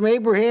hide from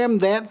Abraham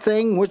that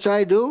thing which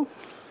I do?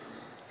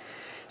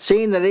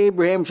 Seeing that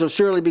Abraham shall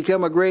surely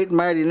become a great and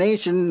mighty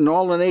nation, and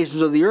all the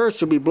nations of the earth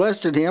shall be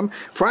blessed in him.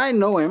 For I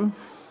know him,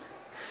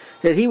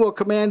 that he will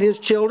command his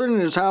children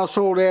and his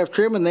household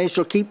after him, and they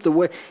shall keep the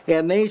way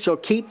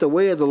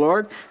of the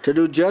Lord, to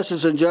do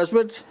justice and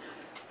judgment,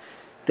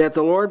 that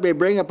the Lord may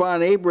bring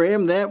upon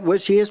Abraham that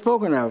which he has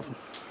spoken of."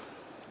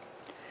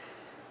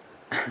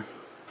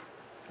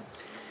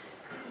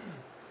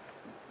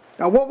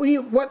 Now,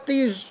 what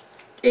these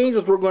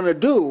angels were going to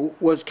do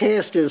was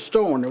cast in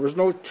stone. There was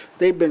no.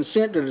 They'd been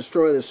sent to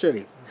destroy the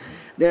city.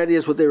 That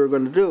is what they were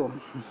going to do.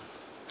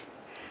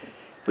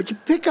 But you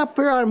pick up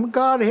here on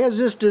God has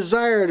this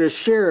desire to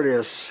share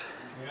this.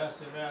 Yes,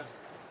 amen.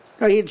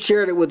 Now, he'd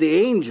shared it with the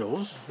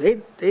angels.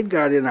 They'd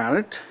got in on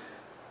it.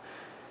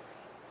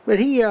 But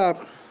he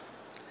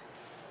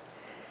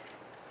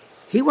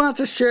wants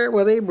to share it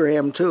with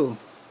Abraham too.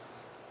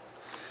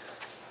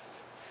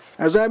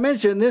 As I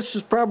mentioned, this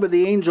is probably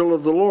the angel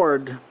of the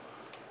Lord. And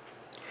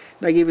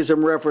I give you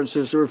some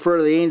references to refer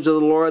to the angel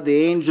of the Lord,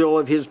 the angel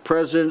of his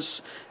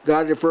presence.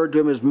 God referred to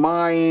him as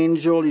my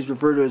angel. He's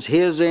referred to as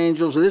his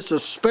angel. So this is a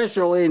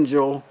special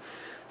angel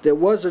that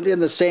wasn't in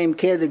the same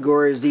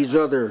category as these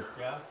other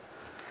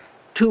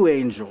two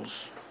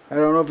angels. I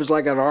don't know if it's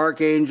like an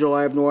archangel.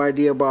 I have no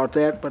idea about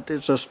that, but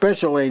it's a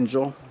special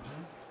angel.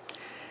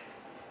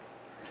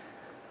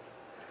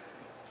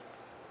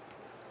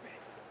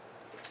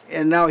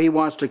 And now he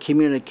wants to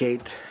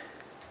communicate.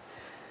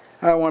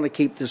 I want to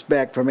keep this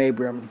back from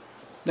Abram.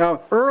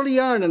 Now, early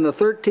on in the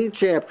 13th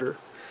chapter,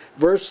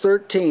 verse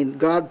 13,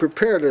 God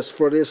prepared us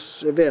for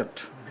this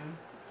event.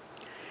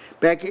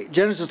 Back in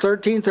Genesis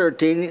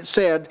 13:13, it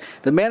said,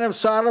 "The men of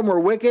Sodom were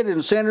wicked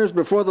and sinners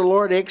before the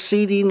Lord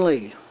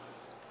exceedingly."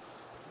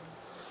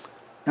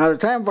 Now, the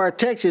time of our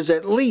text is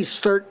at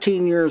least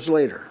 13 years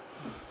later.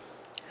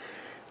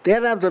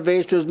 That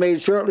observation was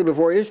made shortly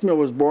before Ishmael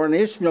was born.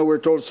 Ishmael, we're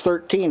told, is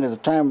 13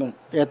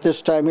 at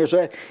this time here.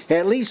 So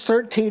at least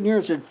 13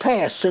 years had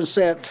passed since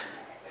that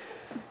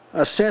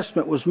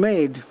assessment was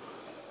made,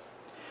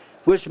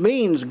 which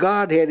means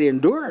God had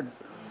endured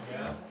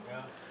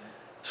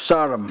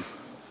Sodom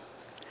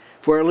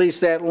for at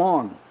least that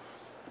long.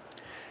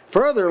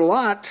 Further,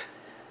 Lot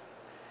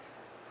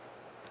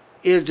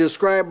is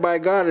described by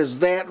God as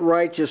that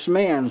righteous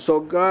man. So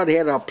God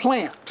had a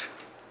plant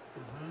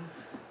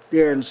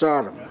there in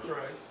Sodom. That's right.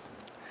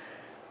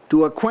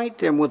 To acquaint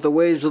them with the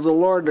ways of the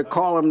Lord, to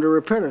call them to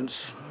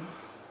repentance.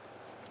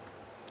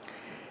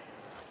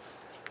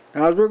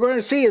 Now, as we're going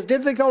to see, as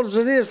difficult as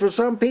it is for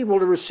some people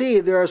to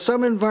receive, there are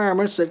some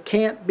environments that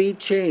can't be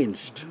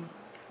changed.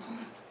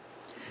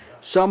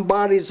 Some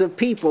bodies of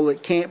people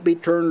that can't be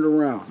turned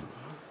around.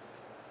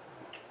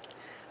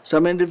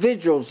 Some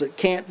individuals that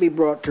can't be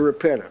brought to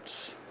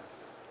repentance.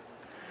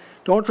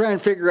 Don't try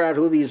and figure out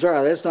who these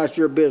are. That's not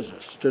your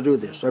business to do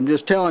this. I'm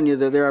just telling you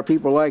that there are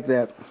people like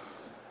that.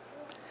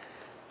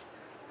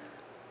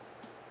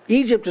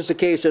 Egypt is a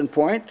case in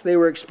point. They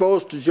were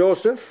exposed to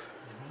Joseph.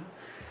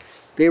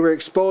 They were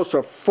exposed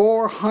for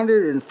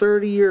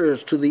 430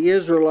 years to the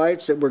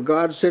Israelites that were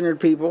God-centered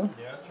people.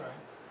 Yeah, that's right.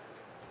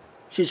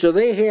 See, so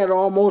they had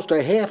almost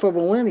a half a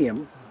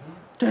millennium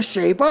to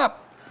shape up.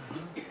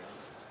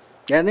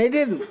 And they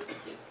didn't.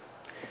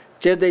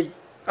 Instead, they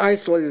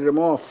isolated them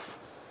off.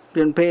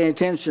 Didn't pay any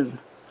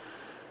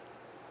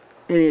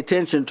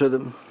attention to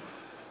them.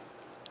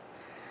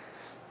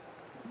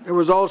 There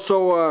was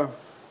also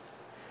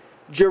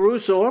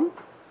Jerusalem,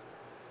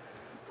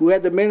 who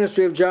had the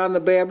ministry of John the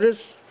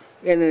Baptist,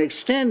 and an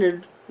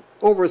extended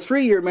over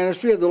 3-year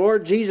ministry of the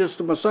Lord Jesus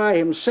the Messiah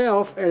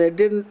himself, and it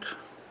didn't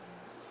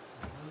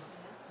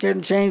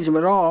change them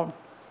at all.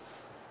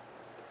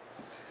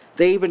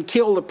 They even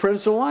killed the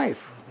Prince of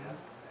Life.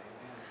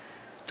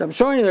 So I'm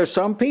showing you there's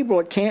some people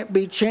that can't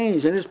be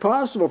changed, and it's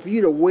possible for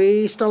you to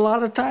waste a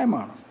lot of time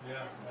on them.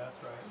 Yeah,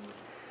 that's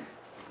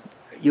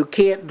right. You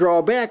can't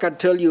draw back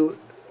until you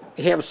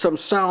have some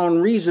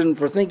sound reason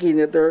for thinking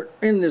that they're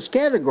in this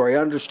category,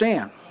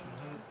 understand?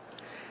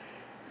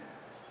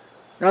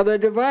 Now, the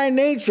divine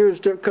nature is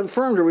to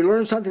confirm that we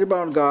learn something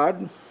about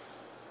God,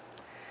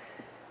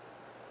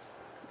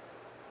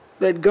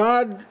 that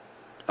God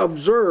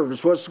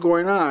observes what's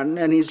going on,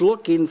 and he's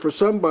looking for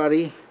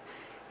somebody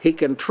he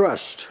can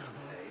trust.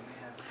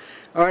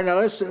 All right,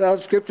 now the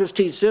scriptures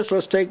teach this.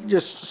 Let's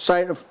just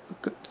cite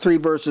 3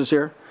 verses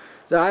here.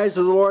 The eyes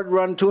of the Lord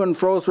run to and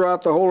fro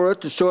throughout the whole earth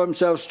to show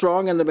himself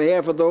strong in the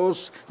behalf of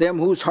them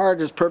whose heart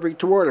is perfect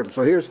toward him.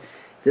 So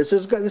this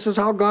is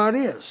how God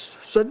is.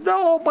 So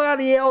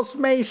nobody else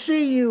may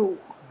see you.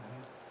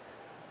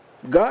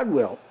 God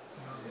will.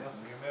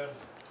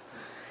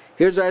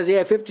 Here's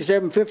Isaiah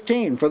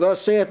 57:15. For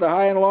thus saith the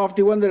high and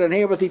lofty one that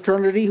inhabiteth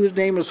eternity, whose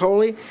name is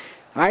holy.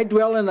 I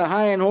dwell in the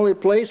high and holy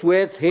place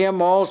with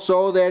him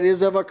also that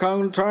is of a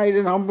contrite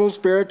and humble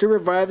spirit, to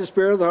revive the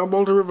spirit of the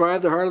humble, to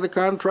revive the heart of the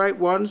contrite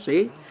one.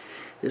 See?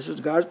 This is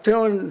God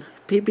telling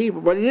people.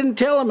 But he didn't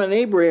tell them in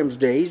Abraham's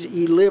days.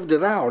 He lived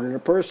it out in a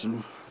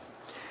person.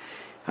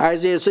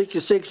 Isaiah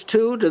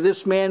 66:2. To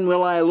this man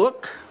will I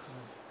look,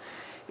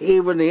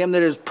 even to him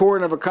that is poor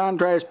and of a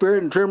contrite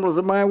spirit, and trembleth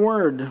at my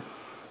word.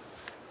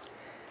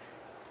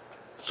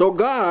 So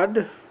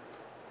God,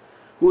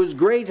 who is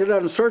great and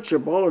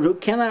unsearchable, and who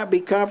cannot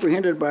be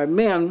comprehended by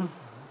men,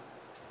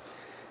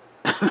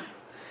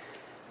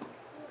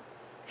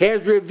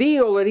 has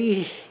revealed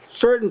that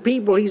certain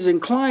people he's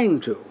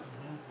inclined to.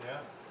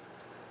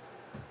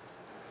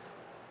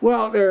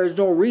 Well, there is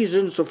no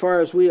reason, so far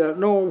as we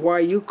know, why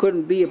you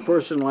couldn't be a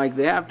person like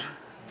that.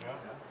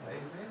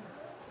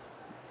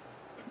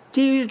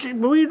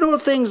 We know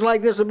things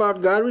like this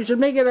about God. We should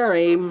make it our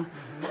aim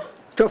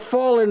to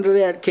fall into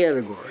that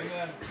category.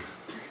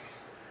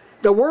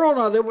 The world,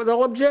 now,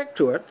 they'll object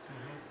to it.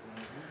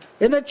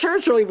 And the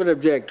church will even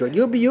object to it.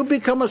 You'll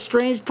become a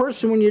strange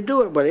person when you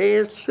do it, but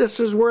hey,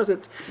 this is worth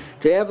it.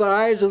 To have the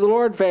eyes of the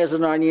Lord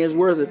fastened on you is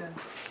worth it.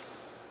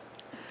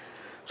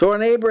 So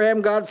in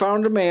Abraham, God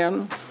found a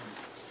man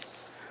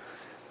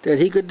that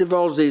he could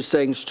divulge these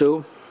things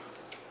to.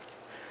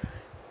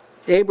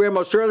 Abraham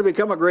will surely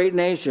become a great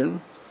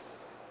nation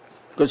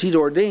because he's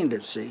ordained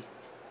it, see.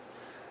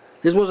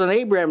 This wasn't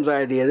Abraham's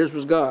idea, this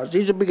was God's.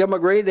 He should become a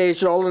great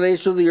nation, all the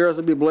nations of the earth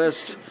will be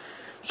blessed.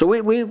 So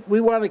we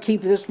want to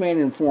keep this man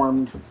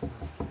informed.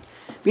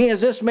 Being as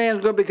this man's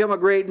going to become a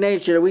great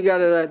nation, and we got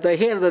the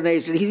head of the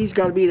nation, he's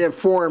got to be an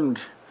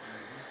informed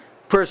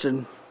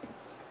person.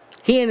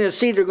 He and his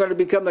seed are going to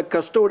become the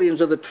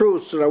custodians of the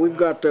truth, so we've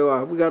got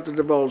to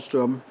divulge to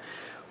them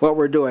what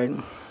we're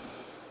doing.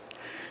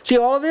 See,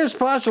 all this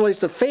postulates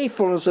the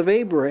faithfulness of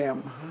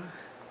Abraham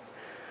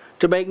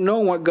to make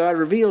known what God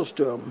reveals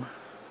to him.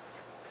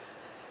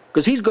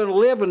 Because he's going to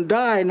live and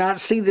die and not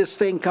see this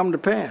thing come to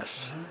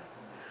pass.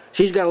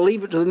 So he's got to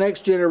leave it to the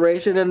next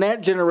generation, and that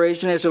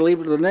generation has to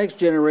leave it to the next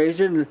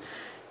generation.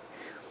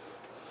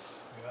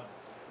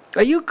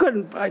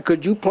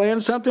 Could you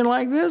plan something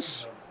like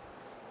this?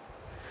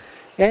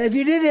 And if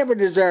you did have a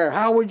desire,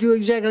 how would you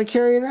exactly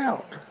carry it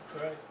out?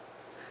 Right.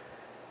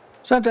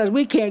 Sometimes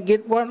we can't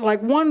get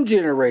one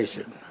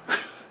generation.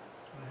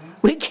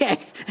 We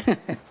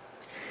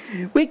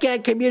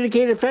can't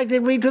communicate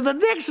effectively to the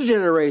next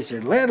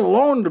generation, let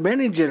alone to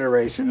many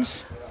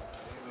generations.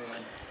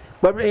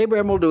 But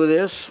Abraham will do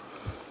this.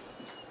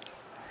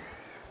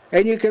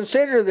 And you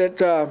consider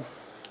that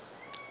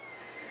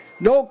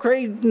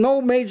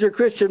no major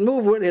Christian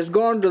movement has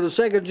gone to the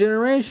second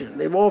generation.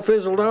 They've all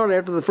fizzled out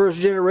after the first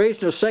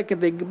generation. The second,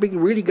 they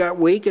really got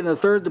weak, and the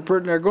third,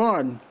 they're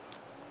gone.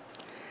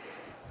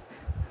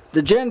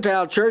 The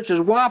Gentile church has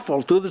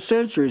waffled through the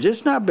centuries.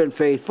 It's not been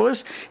faithful.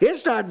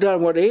 It's not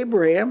done what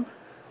Abraham.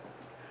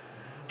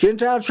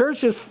 Gentile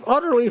church has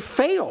utterly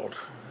failed.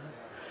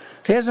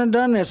 It hasn't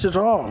done this at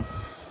all.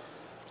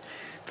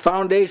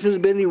 Foundation has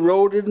been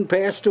eroded and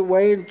passed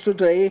away, and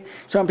today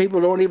some people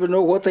don't even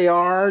know what they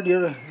are.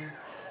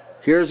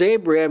 Here's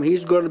Abraham.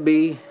 He's going to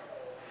be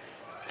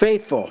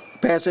faithful.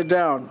 Pass it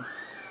down.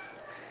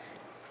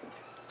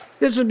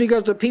 This is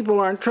because the people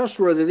aren't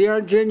trustworthy. They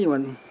aren't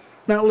genuine.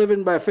 Not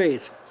living by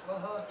faith.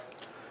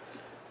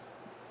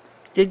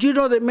 Did you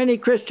know that many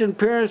Christian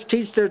parents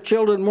teach their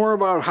children more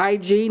about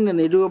hygiene than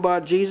they do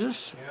about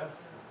Jesus?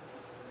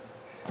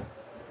 Yeah.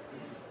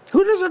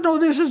 Who doesn't know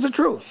this is the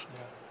truth?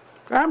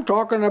 Yeah. I'm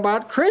talking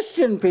about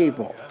Christian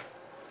people. Yeah.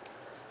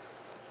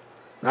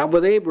 Not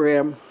with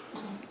Abraham.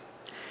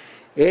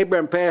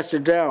 Abraham passed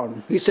it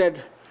down. He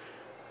said,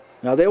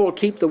 now they will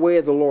keep the way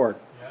of the Lord.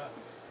 Yeah.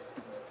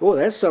 Oh,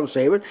 that's some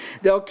saving.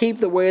 They'll keep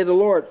the way of the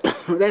Lord.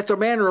 That's a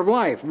manner of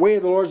life. Way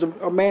of the Lord is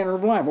a manner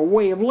of life, a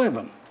way of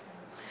living.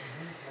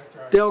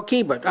 They'll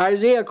keep it.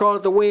 Isaiah called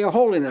it the way of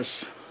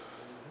holiness.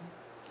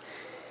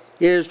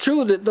 It is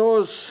true that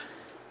those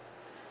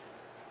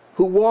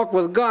who walk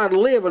with God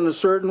live in a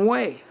certain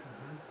way.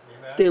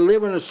 They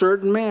live in a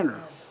certain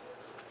manner.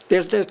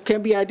 That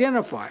can be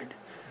identified.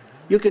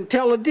 You can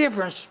tell the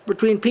difference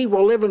between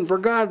people living for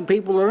God and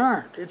people that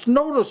aren't. It's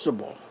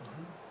noticeable.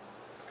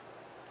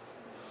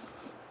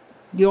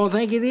 You don't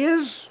think it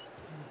is?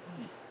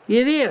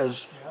 It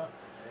is.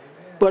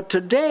 But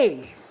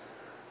today,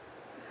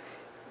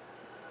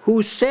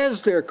 who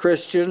says they're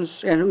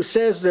Christians and who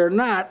says they're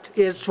not,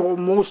 it's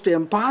almost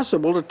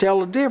impossible to tell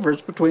the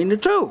difference between the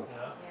two.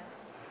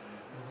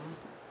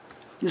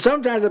 Yeah.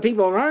 Sometimes the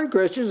people that aren't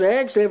Christians, they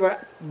actually have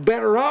a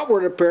better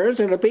outward appearance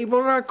than the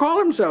people that call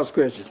themselves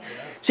Christians. Yeah.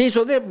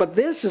 See, but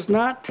this is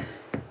not,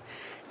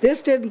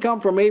 this didn't come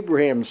from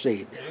Abraham's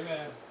seed.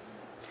 Amen.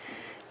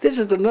 This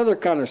is another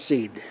kind of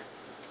seed.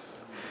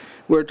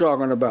 we're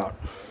talking about.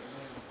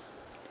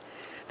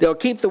 They'll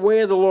keep the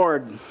way of the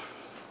Lord.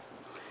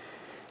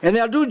 And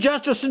they'll do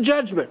justice and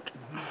judgment.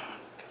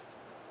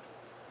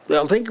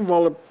 They'll think of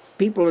all the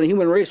people in the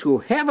human race who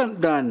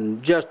haven't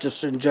done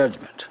justice and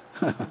judgment.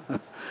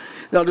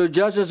 They'll do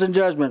justice and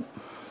judgment.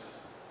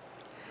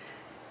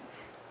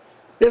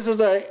 This is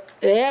the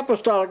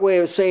apostolic way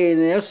of saying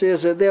this,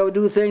 is that they'll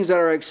do things that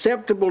are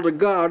acceptable to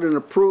God and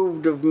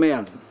approved of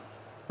men.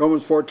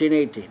 Romans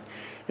 14:18.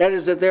 That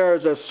is, that there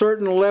is a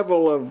certain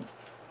level of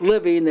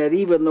living that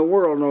even the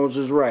world knows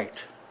is right,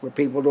 where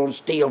people don't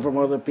steal from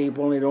other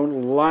people and they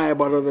don't lie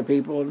about other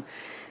people. And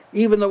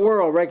even the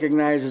world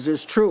recognizes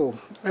it's true.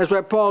 That's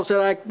why Paul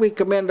said, we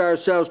commend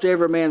ourselves to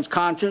every man's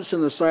conscience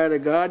in the sight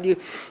of God.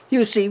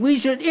 You see,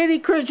 any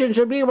Christian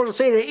should be able to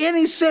say to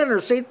any sinner,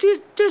 say,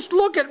 just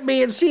look at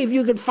me and see if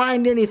you can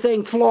find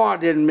anything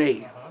flawed in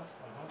me.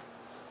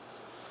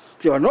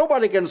 So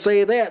nobody can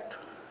say that.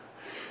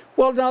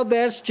 Well, now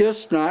that's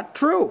just not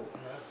true.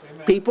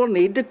 Yes, people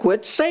need to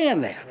quit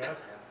saying that. Yes.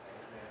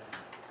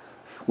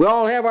 We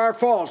all have our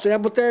faults,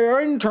 but they're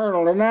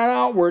internal, they're not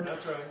outward.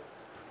 That's right.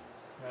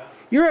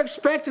 You're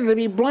expected to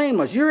be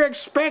blameless. You're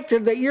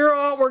expected that your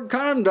outward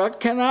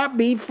conduct cannot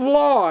be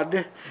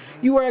flawed.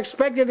 You are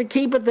expected to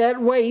keep it that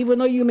way, even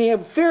though you may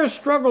have fierce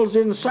struggles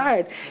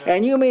inside,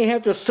 and you may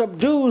have to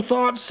subdue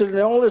thoughts and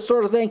all this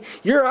sort of thing.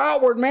 Your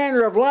outward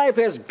manner of life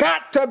has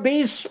got to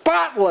be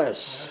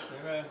spotless.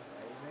 Amen.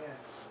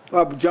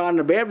 Well, John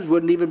the Baptist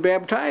wouldn't even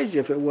baptize you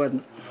if it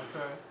wasn't. That's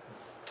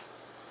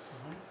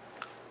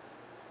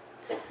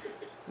right.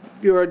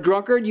 If you're a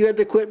drunkard, you had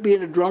to quit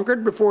being a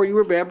drunkard before you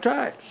were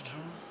baptized.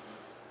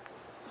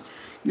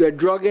 You're a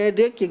drug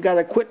addict, you got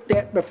to quit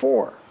that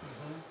before.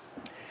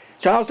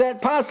 So how's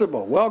that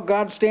possible? Well,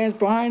 God stands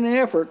behind the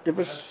effort if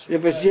it's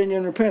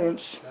genuine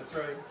repentance. That's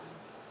right.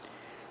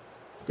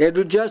 They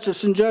do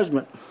justice and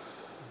judgment.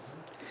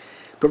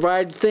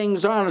 Provide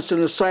things honest in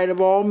the sight of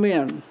all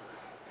men.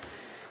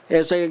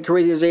 As 2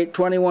 Corinthians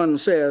 8:21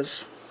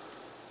 says.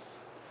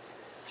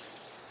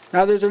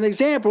 Now there's an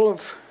example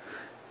of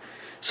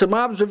an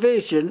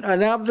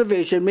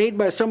observation made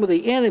by some of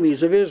the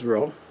enemies of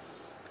Israel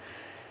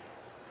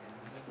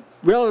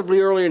relatively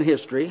early in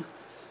history,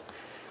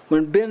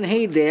 when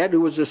Ben-Hadad,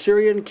 who was a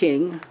Syrian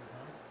king,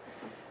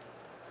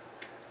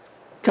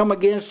 come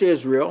against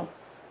Israel,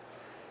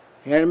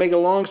 and to make a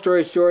long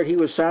story short, he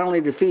was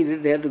soundly defeated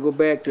and had to go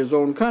back to his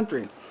own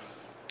country.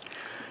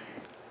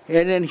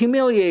 And in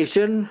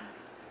humiliation,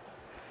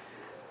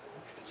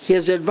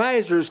 his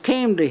advisors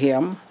came to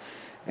him,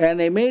 and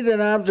they made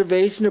an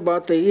observation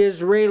about the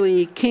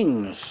Israeli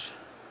kings.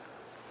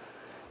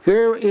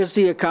 Here is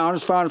the account,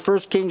 it's found in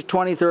 1 Kings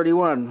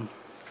 20:31.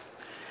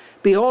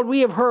 Behold, we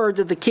have heard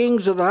that the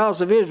kings of the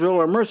house of Israel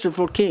are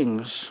merciful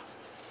kings.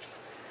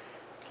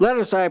 Let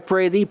us, I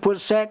pray thee, put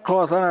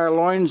sackcloth on our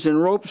loins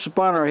and ropes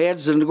upon our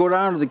heads, and go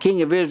down to the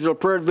king of Israel.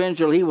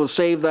 Peradventure he will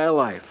save thy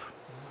life.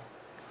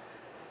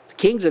 The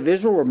kings of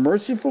Israel were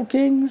merciful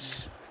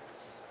kings.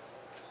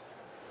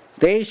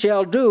 They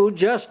shall do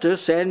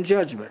justice and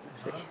judgment.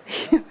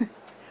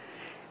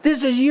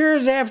 This is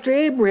years after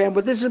Abraham,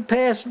 but this is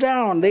passed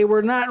down. They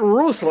were not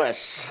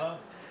ruthless.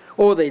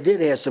 Oh, they did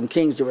have some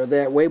kings that were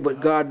that way, but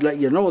God let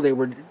you know they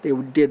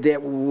did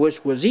that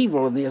which was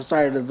evil in the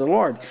sight of the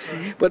Lord.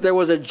 But there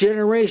was a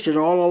generation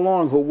all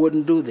along who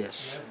wouldn't do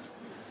this.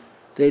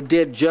 They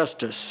did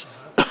justice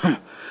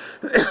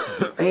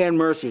and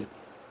mercy.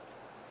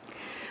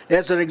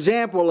 That's an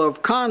example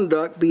of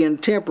conduct being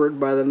tempered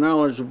by the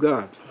knowledge of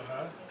God.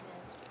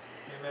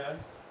 Amen.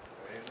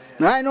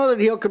 Now I know that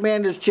he'll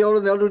command his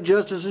children, they'll do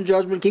justice and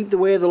judgment, keep the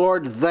way of the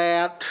Lord,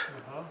 that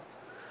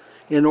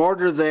in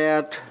order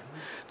that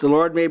the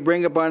Lord may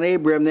bring upon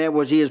Abraham that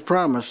which he has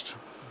promised.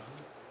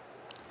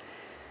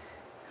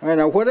 All right,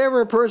 now whatever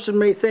a person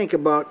may think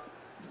about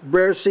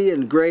mercy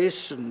and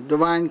grace and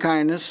divine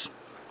kindness,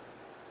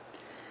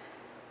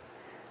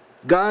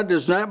 God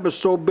does not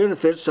bestow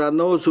benefits on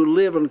those who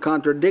live in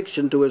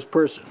contradiction to his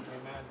person.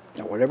 Amen.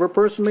 Now whatever a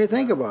person may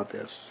think about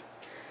this,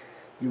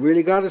 you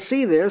really got to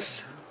see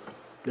this.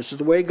 This is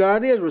the way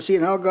God is. We're seeing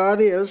how God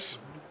is.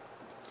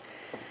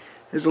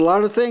 There's a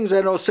lot of things I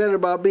know said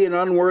about being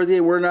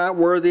unworthy, we're not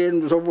worthy,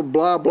 and so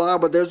blah, blah,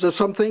 but there's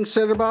some things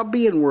said about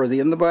being worthy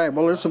in the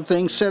Bible. There's some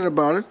things said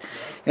about it,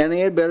 and they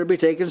had better be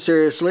taken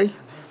seriously.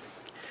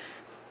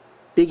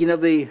 Speaking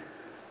of the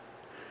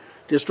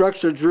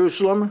destruction of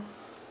Jerusalem,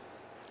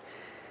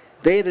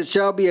 they that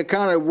shall be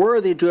accounted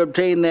worthy to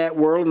obtain that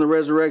world and the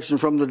resurrection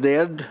from the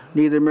dead,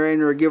 neither marry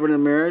nor given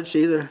in marriage,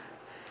 either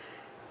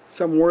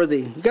some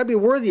worthy. You got to be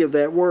worthy of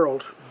that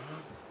world.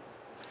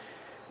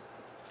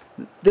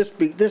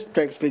 This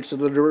text speaks of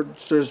the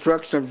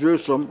destruction of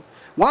Jerusalem.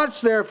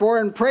 Watch therefore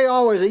and pray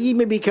always that ye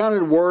may be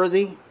counted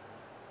worthy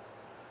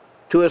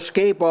to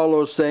escape all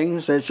those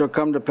things that shall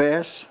come to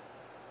pass.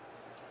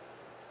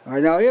 All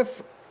right, now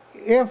if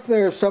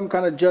there's some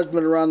kind of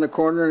judgment around the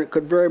corner, and it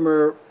could very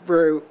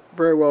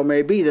well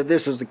may be that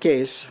this is the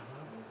case,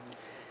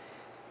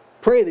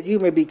 pray that you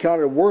may be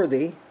counted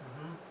worthy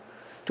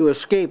to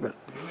escape it.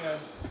 Amen.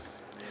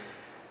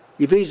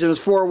 Ephesians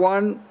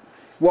 4:1,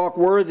 walk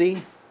worthy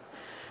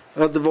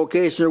of the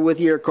vocation with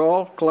your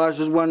call,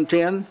 Colossians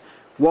 1:10.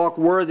 Walk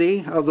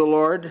worthy of the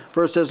Lord,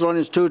 1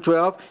 Thessalonians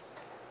 2:12.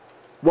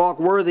 Walk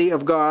worthy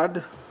of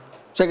God,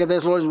 2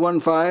 Thessalonians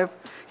 1:5.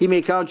 He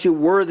may count you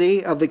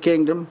worthy of the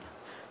kingdom,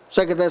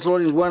 2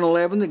 Thessalonians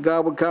 1:11, that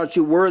God would count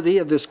you worthy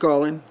of this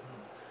calling.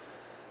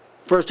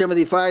 1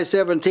 Timothy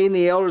 5:17,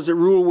 the elders that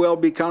rule well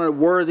be counted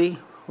worthy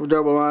of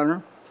double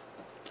honor.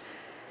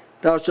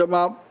 Thou shalt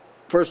not,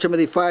 1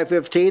 Timothy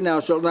 5:15, thou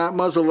shalt not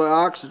muzzle the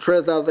ox that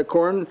treadeth out the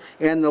corn,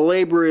 and the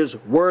laborer is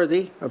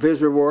worthy of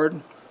his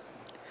reward.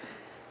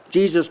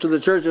 Jesus to the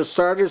church of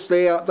Sardis,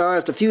 thou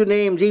hast a few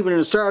names even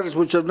in Sardis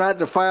which have not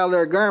defiled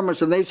their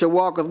garments, and they shall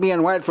walk with me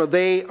in white, for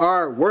they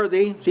are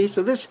worthy. See,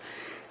 so there's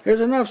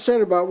enough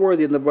said about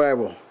worthy in the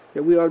Bible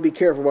that we ought to be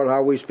careful about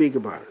how we speak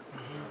about it.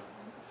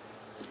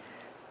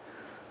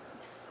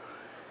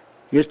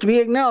 It's to be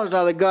acknowledged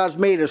now that God's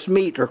made us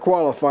meet or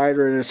qualified,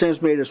 or in a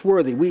sense made us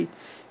worthy.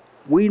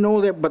 We know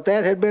that, but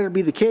that had better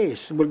be the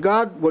case. What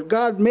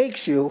God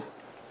makes you,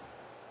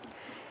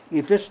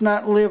 if it's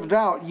not lived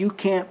out, you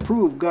can't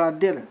prove God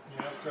did it.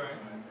 Yeah, that's right.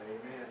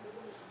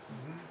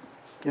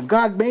 If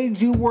God made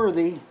you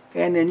worthy,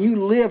 and then you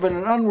live in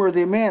an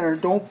unworthy manner,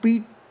 don't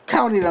be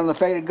counting on the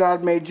fact that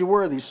God made you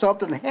worthy.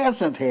 Something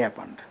hasn't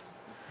happened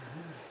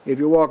if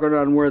you're walking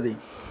unworthy.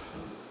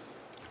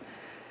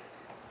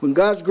 When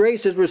God's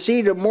grace is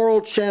received, a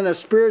moral and a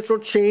spiritual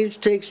change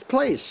takes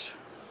place.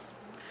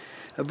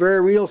 A very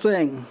real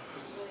thing.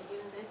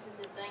 This is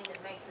the thing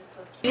that makes us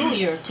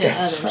peculiar to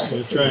others.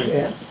 That's right.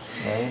 Yeah.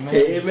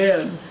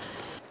 Amen.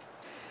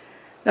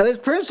 Now this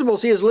principle,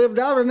 see, is lived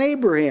out in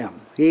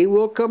Abraham. He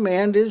will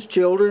command his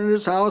children and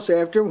his house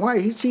after him. Why?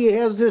 He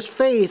has this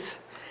faith.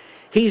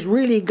 He's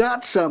really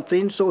got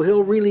something, so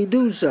he'll really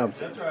do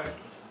something. That's right.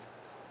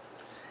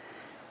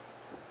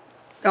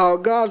 Now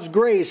God's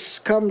grace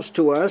comes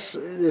to us,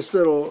 this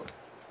little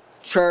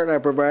chart I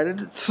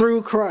provided,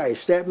 through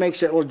Christ. That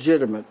makes it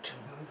legitimate.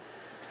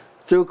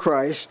 Through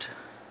Christ.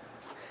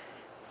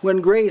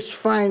 When grace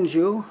finds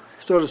you,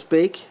 so to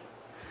speak,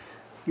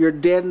 you're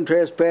dead in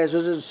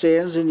trespasses and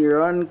sins, and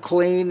you're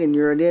unclean, and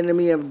you're an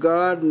enemy of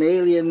God, and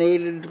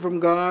alienated from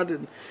God,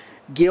 and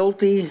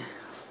guilty.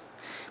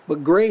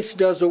 But grace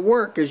does a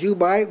work as you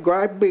by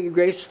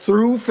grace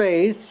through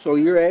faith. So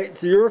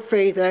your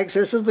faith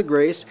accesses the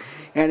grace,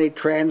 and a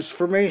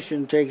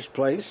transformation takes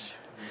place.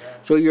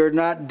 So you're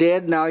not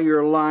dead, now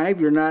you're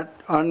alive. You're not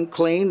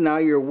unclean, now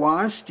you're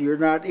washed. You're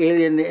not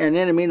an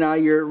enemy, now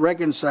you're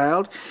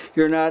reconciled.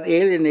 You're not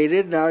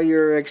alienated, now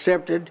you're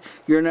accepted.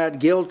 You're not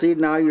guilty,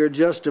 now you're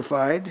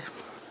justified.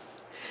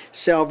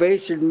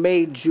 Salvation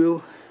made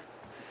you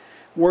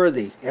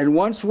worthy. And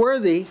once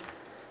worthy,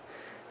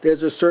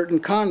 there's a certain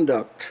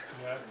conduct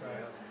Yeah, that's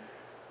right.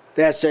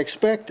 that's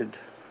expected.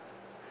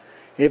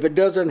 If it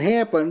doesn't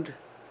happen,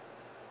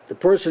 the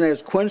person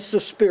has quenched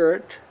the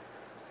Spirit.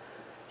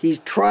 He's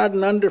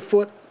trodden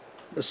underfoot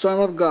the Son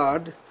of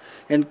God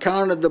and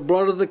counted the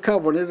blood of the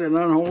covenant an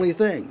unholy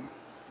thing.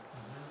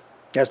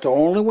 That's the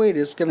only way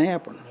this can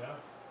happen. Yeah.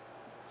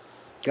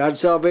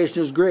 God's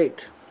salvation is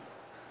great.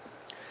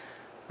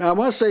 Now I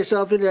must say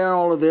something in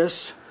all of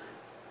this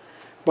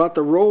about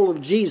the role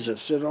of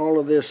Jesus in all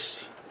of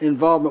this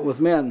involvement with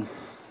men.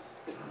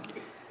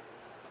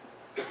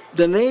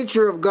 The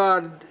nature of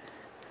God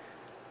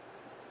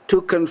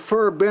to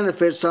confer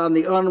benefits on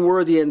the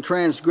unworthy and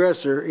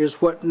transgressor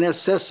is what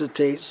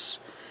necessitates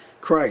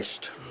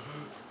Christ.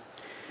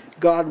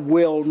 God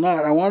will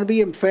not, I want to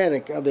be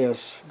emphatic of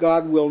this,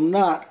 God will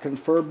not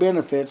confer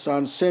benefits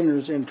on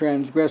sinners and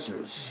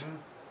transgressors.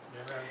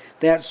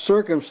 That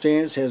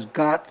circumstance has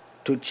got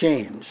to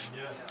change.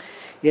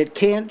 It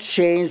can't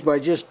change by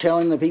just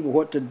telling the people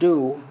what to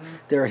do.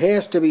 There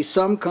has to be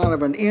some kind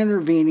of an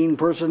intervening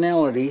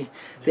personality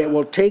that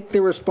will take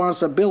the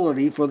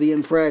responsibility for the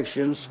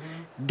infractions,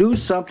 do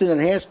something that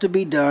has to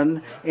be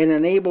done, and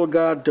enable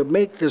God to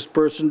make this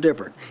person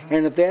different.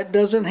 And if that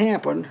doesn't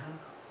happen,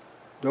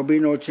 there'll be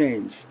no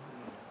change.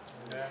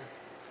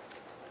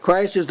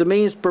 Christ is the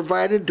means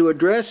provided to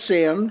address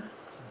sin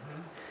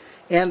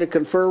and to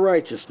confer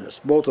righteousness,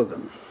 both of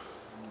them.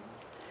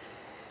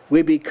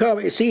 We become,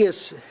 you see,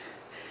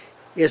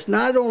 it's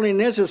not only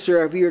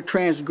necessary for your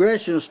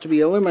transgressions to be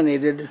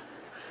eliminated,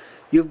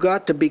 you've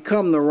got to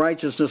become the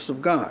righteousness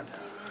of God.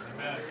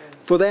 Amen.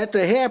 For that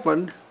to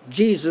happen,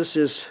 Jesus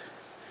is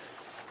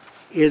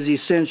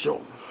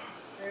essential.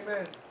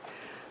 Amen.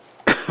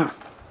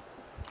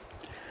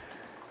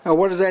 Now,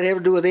 what does that have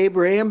to do with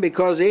Abraham?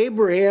 Because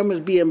Abraham is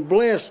being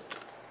blessed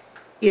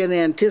in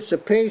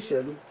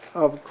anticipation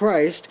of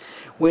Christ.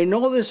 We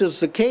know this is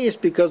the case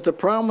because the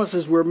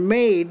promises were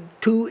made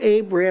to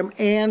Abraham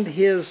and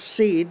his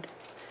seed,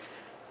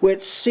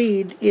 which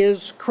seed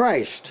is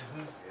Christ.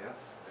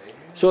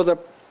 So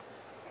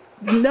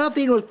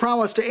nothing was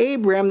promised to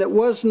Abraham that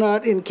was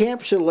not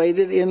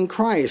encapsulated in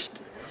Christ.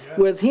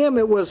 With him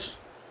it was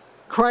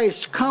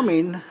Christ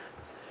coming.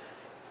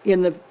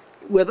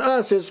 With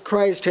us as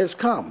Christ has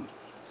come.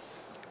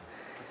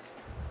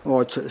 Oh,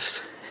 it's a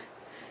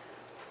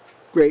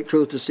great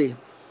truth to see.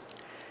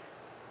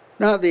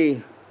 Now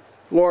the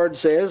Lord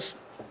says,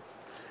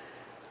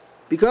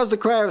 Because the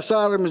cry of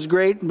Sodom is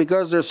great, and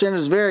because their sin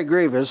is very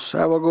grievous,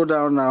 I will go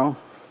down now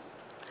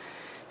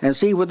and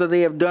see whether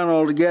they have done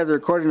altogether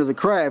according to the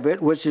cry of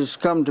it, which is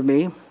come to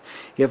me.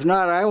 If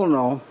not, I will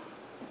know.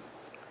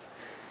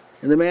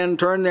 And the men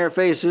turned their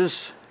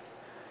faces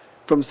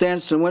from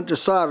thence and went to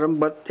Sodom,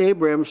 but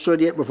Abraham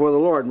stood yet before the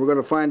Lord. And we're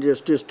going to find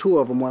just two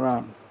of them went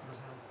on.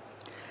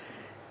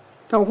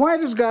 Now, why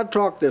does God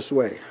talk this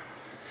way?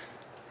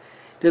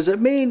 Does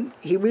it mean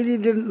he really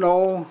didn't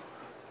know?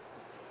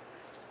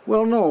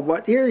 Well, no,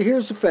 but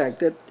here's the fact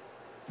that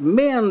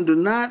men do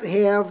not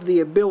have the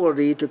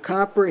ability to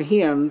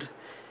comprehend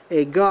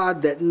a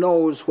God that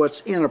knows what's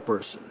in a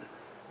person.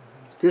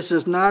 This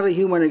is not a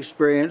human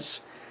experience.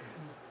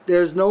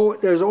 Men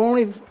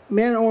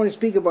only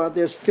speak about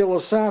this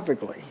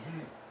philosophically.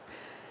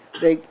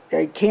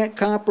 They can't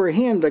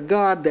comprehend a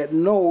God that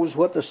knows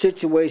what the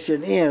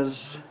situation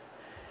is.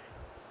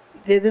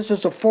 This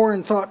is a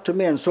foreign thought to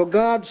men. So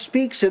God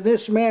speaks in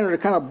this manner to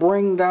kind of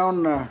bring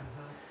down the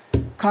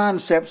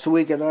concepts so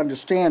we can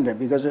understand it,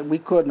 because we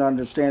couldn't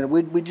understand it.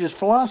 We just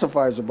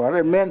philosophize about it,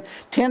 and men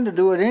tend to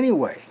do it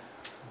anyway.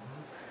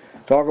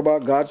 Talk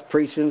about God's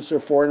prescience or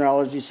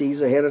foreknowledge. He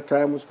sees ahead of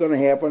time what's going to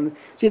happen.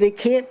 See, they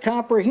can't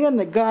comprehend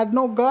that God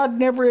knows.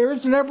 There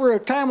is never a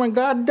time when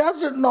God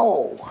doesn't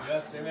know.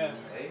 Yes, amen.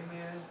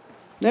 Amen.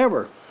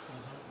 Never.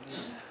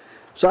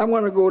 So I'm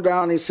going to go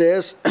down, he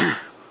says.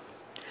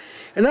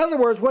 In other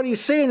words, what he's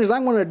saying is,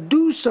 I'm going to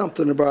do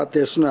something about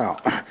this now.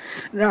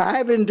 Now,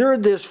 I've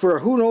endured this for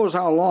who knows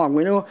how long.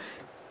 We know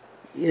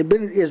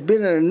it's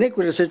been an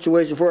iniquitous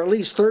situation for at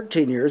least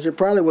 13 years. It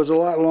probably was a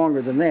lot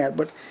longer than that.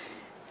 But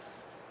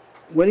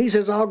when he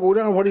says, I'll go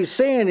down, what he's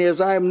saying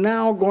is, I'm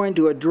now going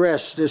to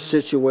address this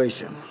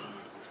situation.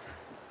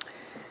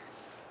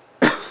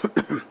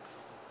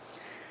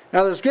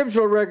 Now, the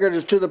scriptural record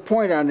is to the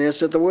point on this,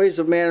 that the ways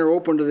of man are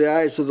open to the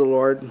eyes of the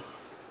Lord.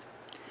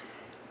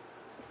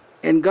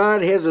 And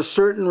God has a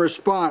certain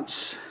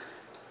response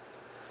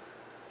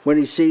when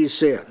he sees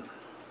sin.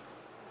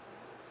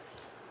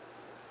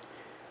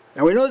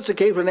 Now we know it's the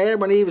case when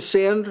Adam and Eve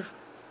sinned,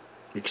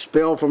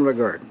 expelled from the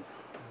garden.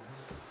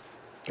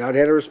 God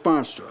had a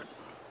response to it.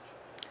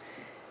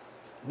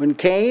 When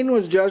Cain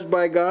was judged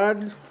by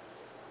God,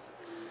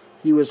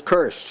 he was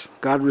cursed.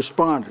 God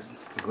responded.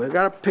 We've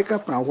got to pick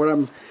up now what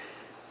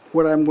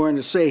I'm going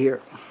to say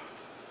here.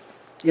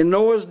 In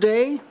Noah's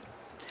day,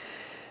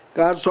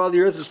 God saw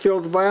the earth was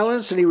filled with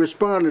violence, and he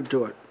responded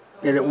to it.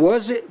 And it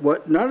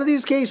wasn't none of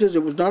these cases.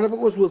 None of it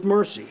was with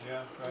mercy.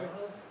 Yeah, right.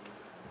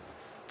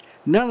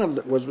 None of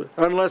it was,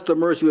 unless the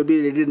mercy would be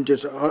they didn't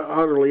just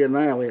utterly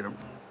annihilate them.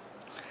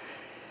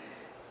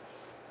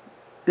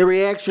 The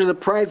reaction to the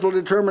prideful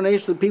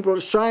determination of the people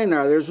of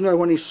Shinar. There's another.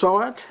 When he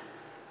saw it,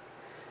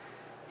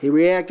 he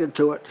reacted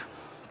to it,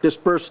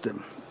 dispersed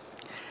them.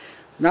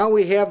 Now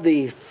we have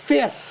the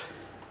fifth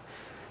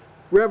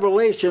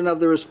revelation of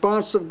the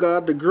response of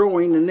God to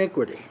growing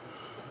iniquity.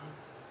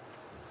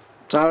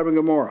 Sodom and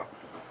Gomorrah.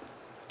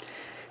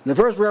 In the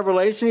first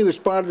revelation, he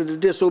responded to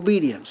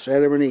disobedience,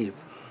 Adam and Eve.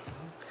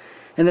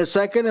 In the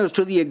second, it was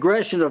to the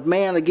aggression of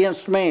man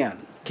against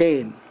man,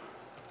 Cain.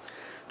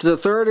 To the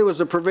third, it was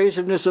the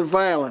pervasiveness of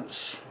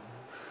violence,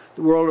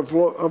 the world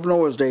of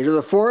Noah's day. To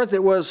the fourth,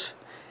 it was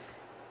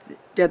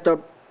that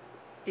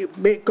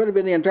it could have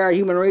been the entire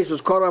human race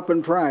was caught up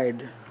in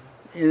pride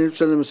in it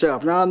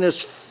themselves. Now, in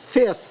this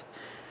fifth,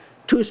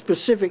 two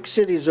specific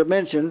cities are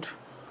mentioned,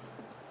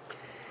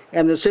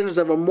 and the sin is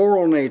of a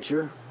moral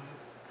nature,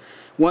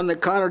 one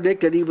that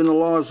contradicted even the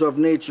laws of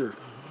nature.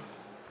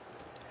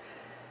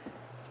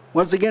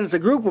 Once again, it's a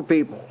group of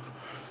people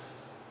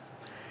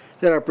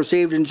that are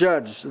perceived and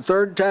judged. The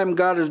third time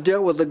God has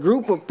dealt with a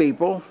group of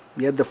people,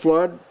 you had the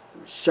flood,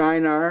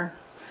 Shinar,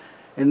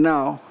 and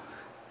now.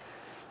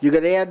 You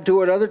could add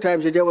to it other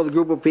times he dealt with a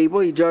group of people.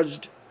 He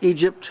judged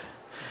Egypt.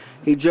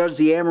 He judged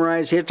the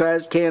Amorites,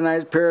 Hittites,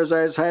 Canaanites,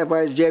 Perizzites,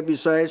 Hivites,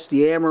 Jebusites,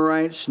 the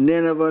Amorites,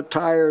 Nineveh,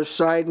 Tyre,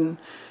 Sidon,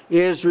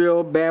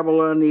 Israel,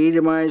 Babylon, the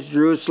Edomites,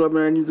 Jerusalem,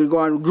 and you could go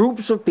on.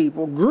 Groups of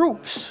people,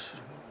 groups.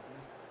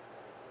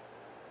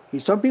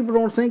 Some people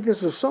don't think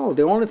this is so.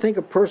 They only think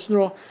of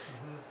personal,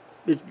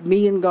 it's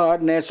me and God,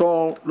 and that's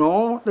all.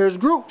 No, there's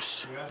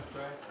groups. Yeah, right.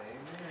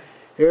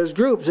 There's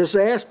groups. It's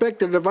an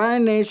aspect of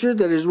divine nature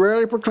that is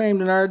rarely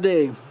proclaimed in our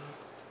day.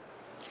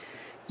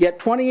 Yet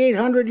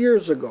 2,800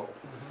 years ago,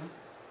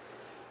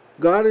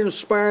 God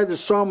inspired the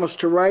psalmist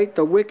to write,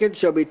 "The wicked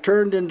shall be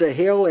turned into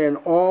hell, and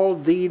all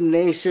the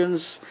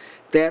nations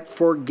that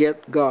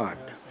forget God."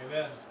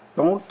 Amen.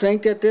 Don't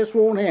think that this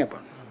won't happen.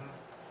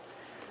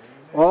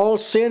 All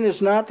sin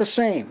is not the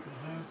same.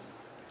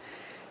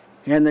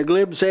 And the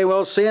glibs say,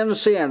 well, sin,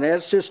 sin.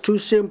 That's just too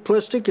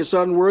simplistic. It's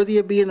unworthy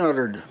of being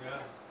uttered. Yeah.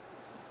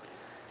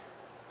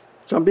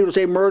 Some people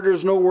say murder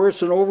is no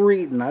worse than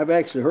overeating. I've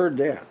actually heard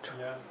that.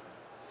 Yeah.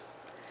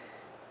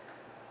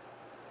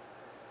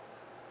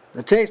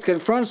 The text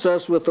confronts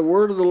us with the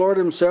word of the Lord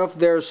himself.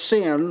 Their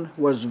sin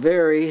was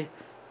very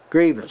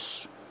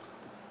grievous.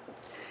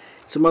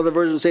 Some other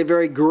versions say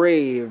very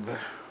grave,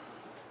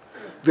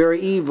 very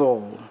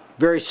evil,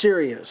 very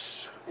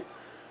serious.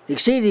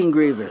 exceeding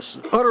grievous,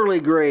 utterly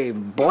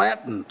grave,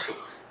 blatant,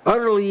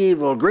 utterly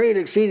evil, great,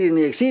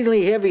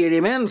 exceedingly heavy, and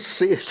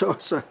immense.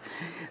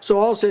 So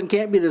all sin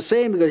can't be the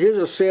same, because here's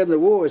a sin that,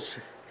 whoa, it's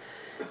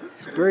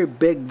very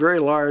big, very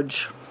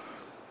large.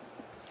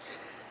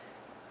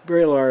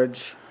 Very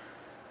large.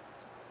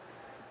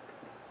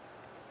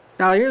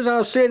 Now here's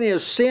how sin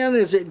is. Sin,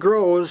 as it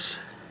grows,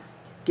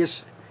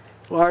 gets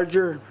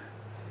larger.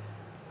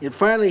 It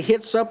finally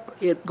hits up,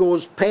 it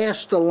goes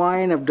past the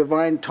line of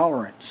divine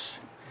tolerance.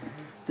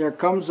 There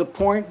comes a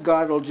point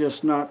God will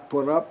just not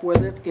put up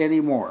with it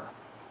anymore.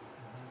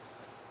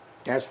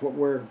 That's what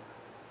we're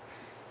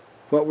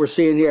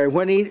seeing here.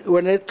 When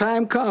that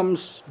time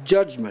comes,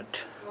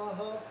 judgment.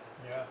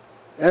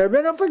 There have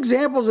been enough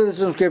examples of this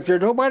in Scripture.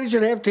 Nobody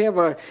should have to have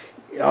a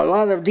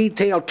lot of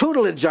detailed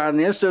tutelage on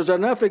this. There's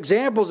enough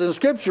examples in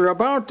Scripture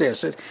about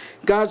this.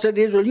 God said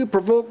to Israel, you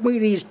provoked me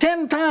these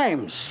 10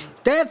 times.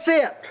 That's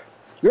it.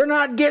 You're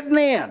not getting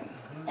in.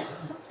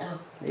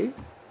 See?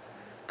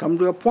 Come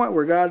to a point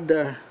where God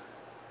is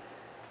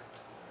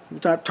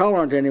not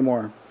tolerant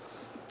anymore.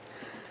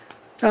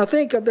 Now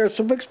think that there's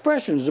some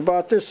expressions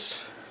about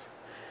this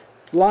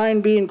line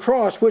being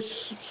crossed,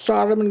 which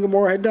Sodom and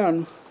Gomorrah had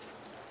done.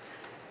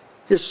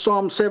 This is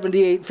Psalm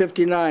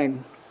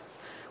 78:59.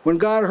 When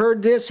God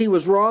heard this, he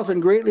was wroth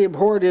and greatly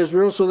abhorred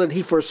Israel, so that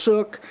he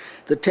forsook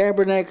the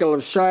tabernacle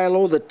of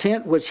Shiloh, the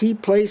tent which he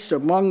placed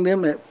among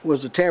them, that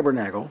was the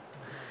tabernacle,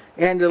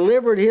 and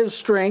delivered his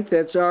strength,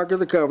 that's the Ark of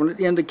the Covenant,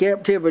 into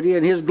captivity,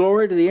 and his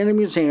glory to the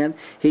enemy's hand.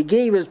 He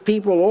gave his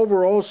people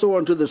over also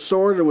unto the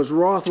sword, and was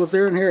wroth with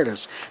their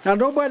inheritance. Now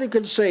nobody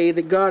could say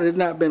that God had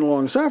not been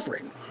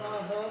long-suffering.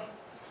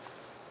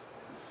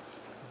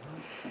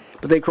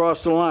 But they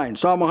crossed the line.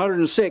 Psalm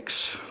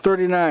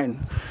 106:39.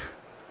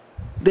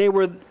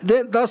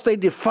 Thus they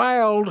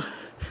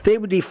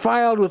were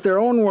defiled with their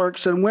own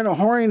works, and went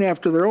a-whoring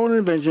after their own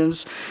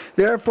inventions.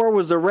 Therefore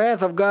was the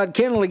wrath of God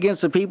kindled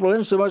against the people,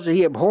 insomuch that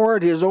he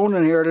abhorred his own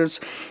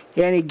inheritance,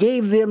 and he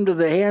gave them to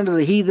the hand of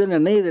the heathen,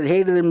 and they that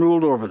hated them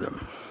ruled over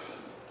them.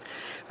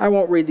 I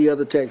won't read the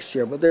other text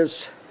here, but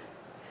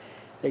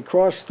they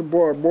crossed the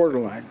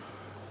borderline.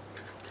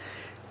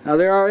 Now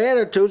there are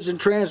attitudes and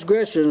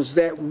transgressions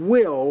that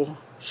will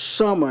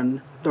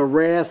summon the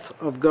wrath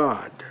of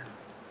God.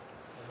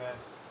 Amen.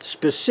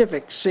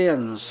 Specific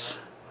sins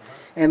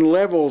and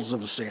levels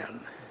of sin.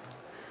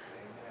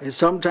 And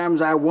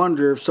sometimes I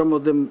wonder if some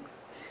of them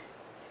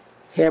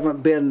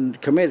haven't been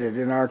committed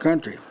in our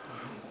country.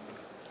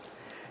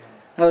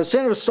 Now the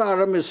sin of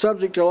Sodom is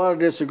subject to a lot of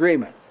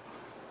disagreement.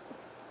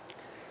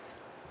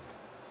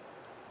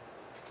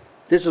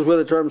 This is where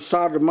the term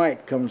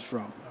sodomite comes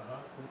from.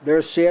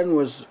 Their sin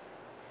was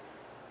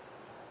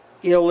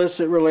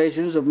illicit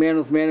relations of men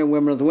with men and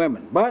women with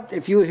women. But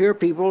if you hear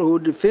people who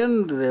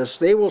defend this,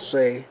 they will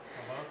say,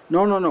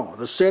 no,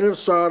 the sin of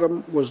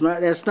Sodom was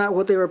not, that's not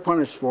what they were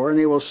punished for. And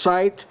they will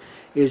cite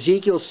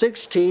Ezekiel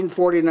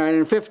 16:49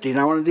 and 50. And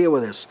I want to deal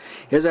with this.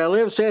 As I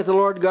live, saith the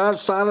Lord God,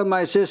 Sodom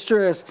my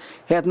sister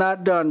hath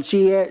not done,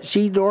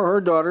 she nor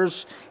her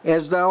daughters,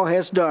 as thou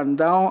hast done,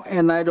 thou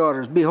and thy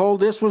daughters. Behold,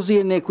 this was the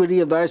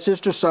iniquity of thy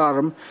sister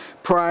Sodom,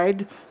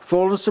 pride,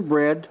 fullness of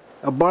bread,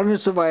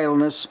 abundance of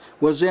idleness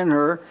was in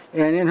her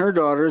and in her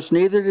daughters.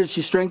 Neither did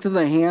she strengthen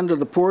the hand of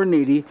the poor and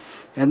needy,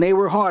 and they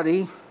were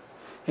haughty,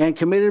 and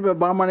committed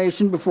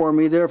abomination before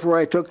me. Therefore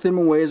I took them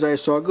away as I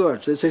saw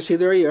good. So they say, see,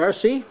 there you are,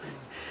 see?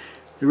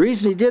 The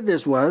reason he did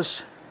this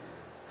was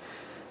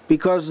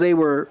because they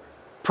were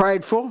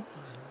prideful.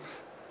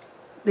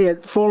 They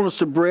had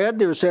fullness of bread.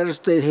 They were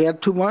satisfied. They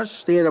had too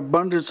much. They had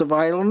abundance of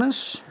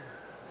idleness.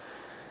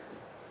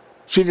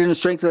 She didn't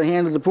strengthen the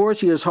hand of the poor.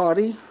 She was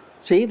haughty.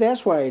 See,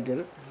 that's why he did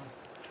it.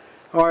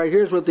 All right,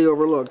 here's what they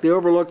overlooked. They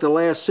overlooked the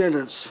last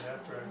sentence.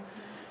 That's right.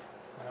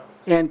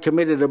 And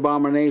committed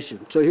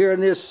abomination. So here in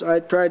this, I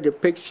tried to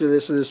picture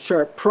this in this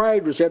chart.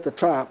 Pride was at the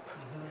top.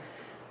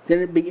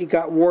 Then it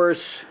got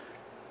worse.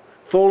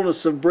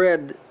 Fullness of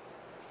bread,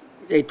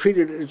 they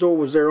treated it as though it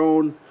was their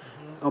own.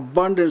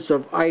 Abundance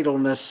of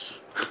idleness.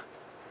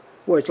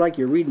 Boy, it's like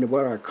you're reading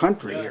about our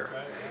country here.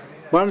 Right.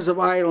 Abundance of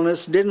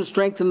idleness, didn't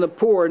strengthen the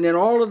poor, and then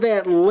all of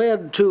that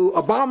led to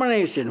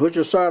abomination, which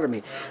is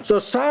sodomy. So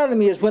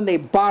sodomy is when they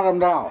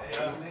bottomed out.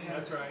 Yeah,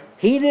 that's right.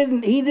 He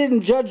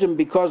didn't judge them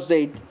because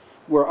they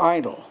were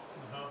idle.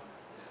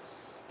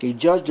 He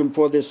judged them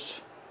for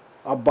this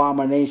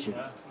abomination.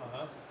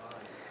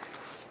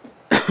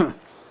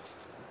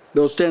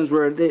 Those sins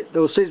were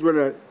in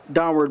a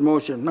downward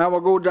motion. Now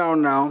we'll go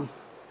down now,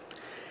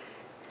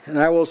 and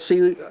I will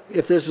see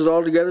if this is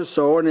altogether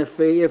so, and if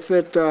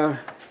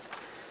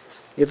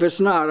it's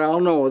not,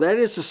 I'll know. That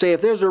is to say,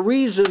 if there's a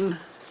reason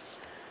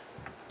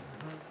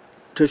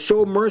to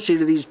show mercy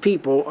to these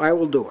people, I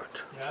will do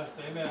it. Yes,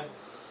 amen.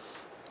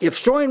 If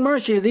showing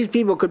mercy to these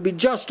people could be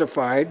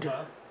justified,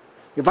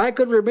 if I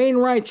could remain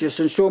righteous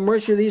and show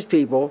mercy to these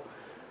people,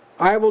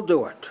 I will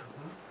do it.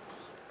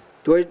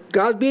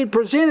 God's being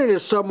presented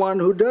as someone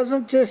who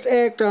doesn't just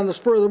act on the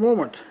spur of the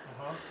moment.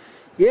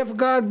 If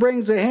God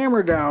brings the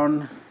hammer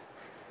down,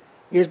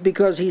 it's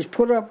because he's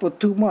put up with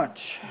too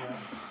much.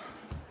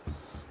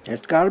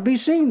 It's got to be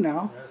seen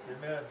now.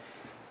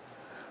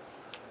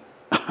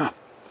 Yes, amen.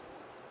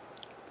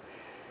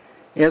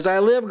 As I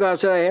live, God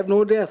said, I have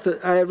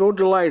no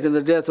delight in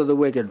the death of the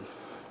wicked.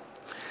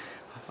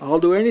 I'll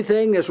do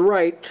anything that's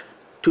right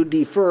to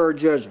defer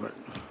judgment.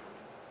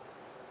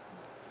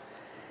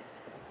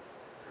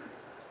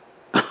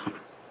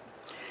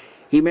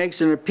 He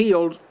makes an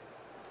appeal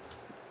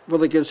for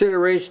the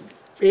consideration.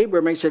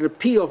 Abraham makes an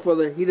appeal for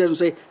the, he doesn't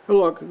say, oh,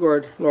 look,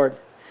 Lord,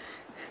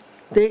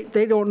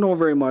 they don't know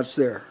very much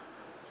there.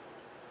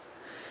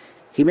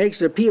 He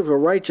makes an appeal for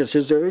righteous.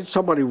 Is there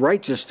somebody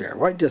righteous there?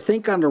 Why do you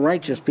think on the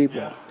righteous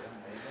people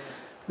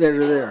that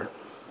are there?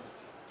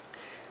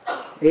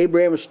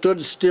 Abraham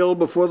stood still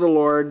before the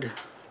Lord.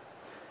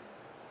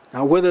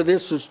 Now whether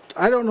this is,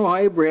 I don't know how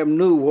Abraham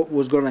knew what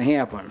was going to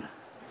happen,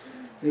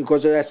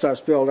 because that's not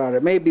spelled out.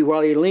 It may be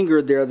while he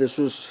lingered there this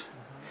was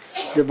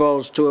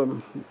divulged to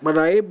him. But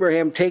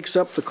Abraham takes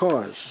up the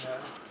cause.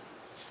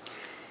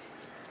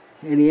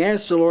 And he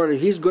asks the Lord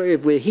if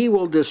he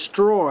will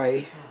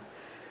destroy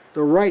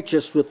the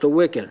righteous with the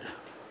wicked.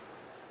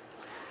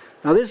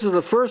 Now this is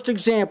the first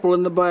example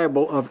in the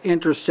Bible of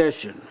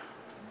intercession.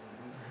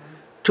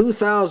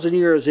 2,000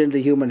 years into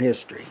human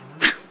history.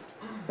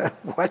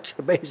 What's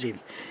amazing.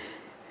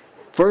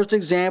 First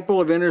example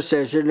of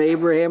intercession,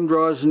 Abraham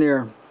draws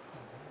near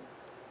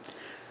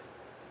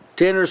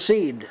to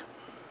intercede.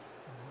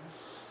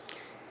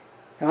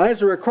 Now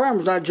that's a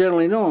requirement not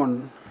generally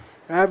known.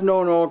 I've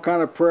known all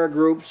kind of prayer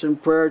groups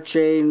and prayer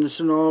chains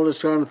and all this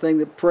kind of thing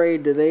that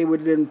prayed that they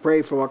didn't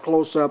pray from a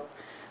close-up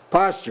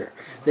posture.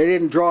 They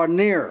didn't draw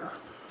near.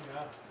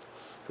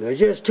 It was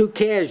just too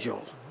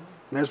casual.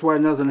 And that's why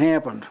nothing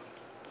happened.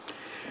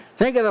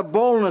 Think of the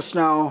boldness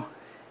now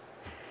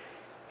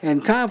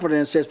and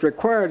confidence that's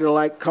required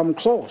to come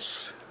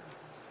close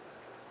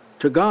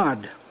to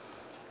God.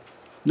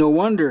 No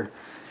wonder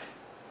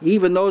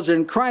even those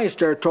in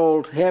Christ are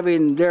told,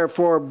 having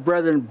therefore,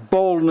 brethren,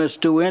 boldness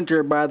to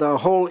enter by the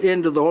whole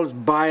into the holies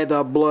by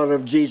the blood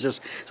of Jesus.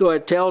 So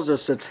it tells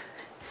us that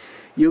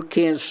you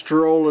can't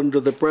stroll into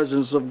the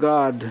presence of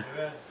God.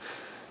 Amen.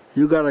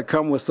 You got to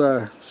come with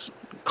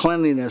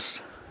cleanliness.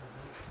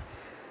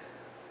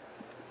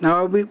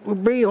 Now,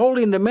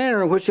 beholding the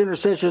manner in which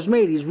intercession is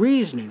made, he's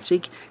reasoning.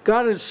 See,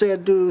 God has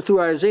said through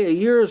Isaiah,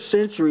 years,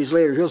 centuries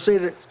later, he'll say,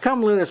 that,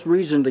 come, let us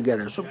reason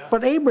together. So,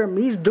 but Abraham,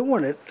 he's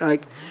doing it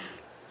like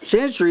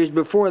centuries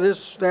before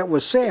that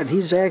was said.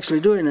 He's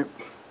actually doing it.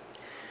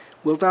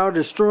 Wilt thou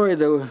destroy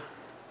the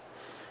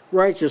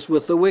righteous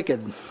with the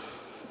wicked?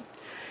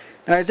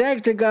 Now, he's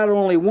actually got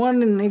only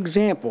one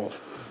example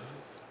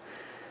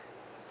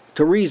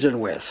to reason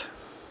with.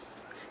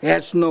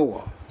 That's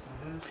Noah.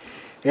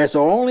 That's the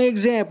only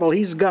example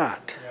he's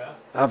got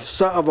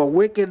of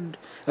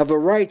a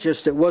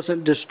righteous that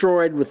wasn't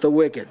destroyed with the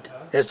wicked.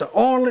 That's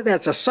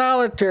a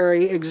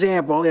solitary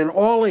example in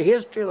all the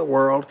history of the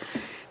world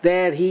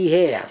that he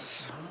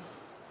has.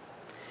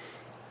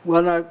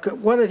 Well, now,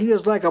 what if he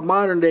was like a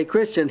modern-day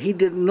Christian? He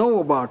didn't know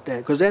about that,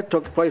 because that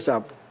took place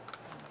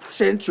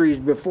centuries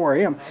before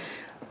him.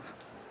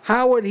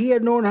 How would he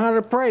have known how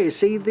to pray?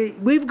 See,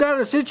 we've got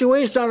a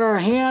situation on our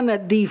hand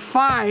that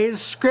defies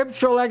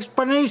scriptural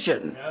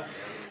explanation.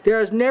 There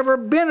has never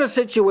been a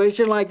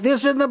situation like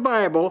this in the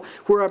Bible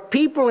where a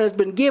people has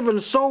been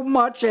given so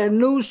much and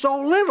knew so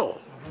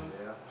little.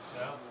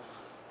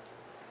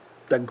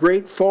 The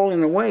great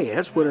falling away,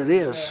 that's what it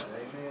is.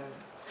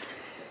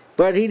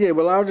 But he did,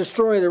 well, I'll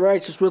destroy the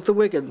righteous with the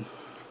wicked.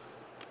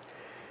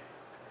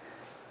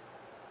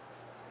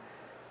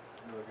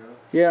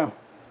 Yeah.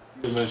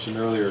 You mentioned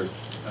earlier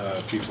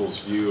people's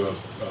view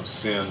of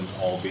sin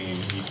all being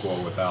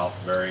equal without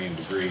varying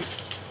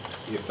degrees.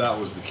 If that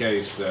was the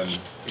case, then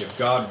if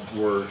God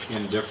were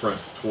indifferent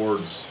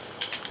towards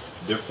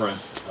different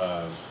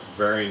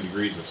varying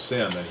degrees of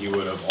sin, then he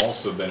would have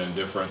also been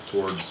indifferent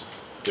towards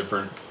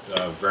different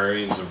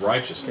varyings of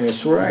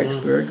righteousness. That's right.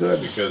 Very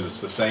good. Because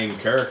it's the same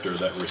character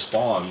that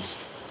responds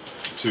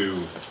to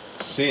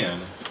sin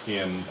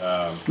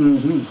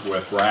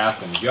with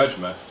wrath and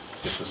judgment.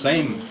 It's the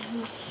same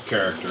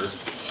character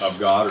of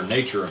God or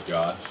nature of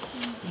God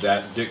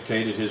that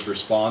dictated his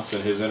response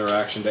and his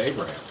interaction to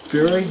Abraham.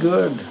 Very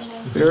good.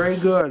 Very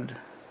good.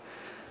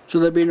 So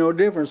there'd be no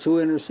difference who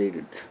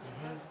interceded.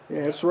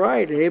 That's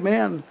right.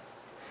 Amen.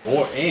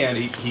 And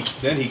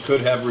he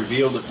could have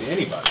revealed it to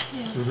anybody.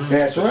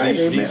 That's right.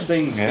 Amen. These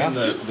things in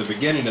the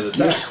beginning of the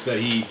text that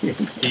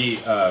he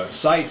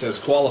cites as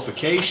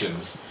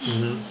qualifications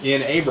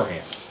in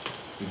Abraham.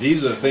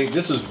 These are the things.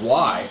 This is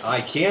why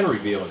I can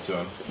reveal it to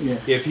him. Yeah.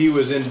 If he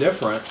was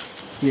indifferent,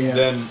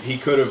 then he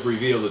could have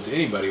revealed it to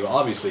anybody. Well,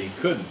 obviously, he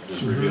couldn't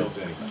just reveal it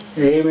to anybody.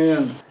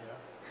 Amen.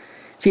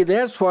 See,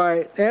 that's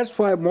why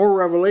more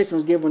revelation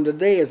is given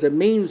today, as the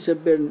means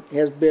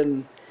has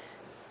been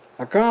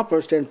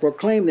accomplished and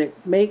proclaimed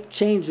that make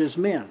changes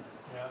men,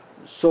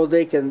 so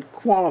they can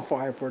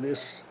qualify for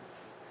this,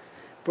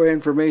 for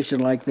information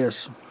like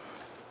this.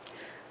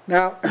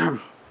 Now,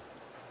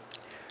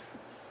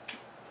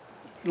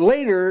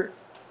 later,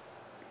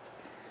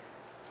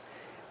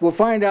 we'll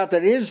find out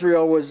that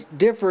Israel was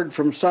differed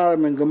from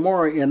Sodom and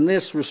Gomorrah in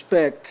this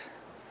respect,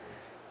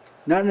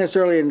 not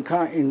necessarily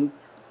in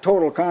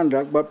total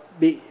conduct, but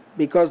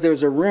because there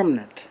was a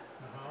remnant.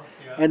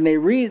 Yeah. And they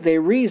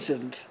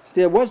reasoned.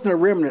 There wasn't a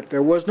remnant.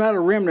 There was not a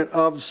remnant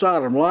of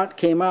Sodom. Lot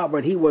came out,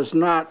 but he was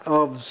not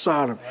of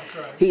Sodom. That's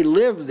right. He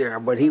lived there,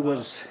 but he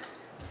was.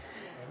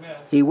 Amen.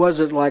 He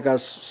wasn't like a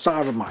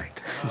sodomite.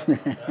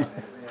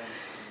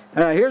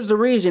 Here's the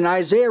reason.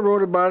 Isaiah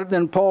wrote about it,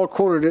 then Paul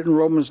quoted it in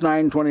Romans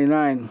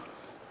 9:29.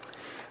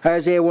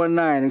 Isaiah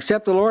 1:9.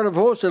 Except the Lord of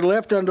hosts had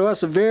left unto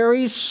us a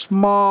very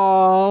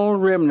small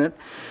remnant,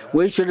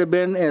 we should have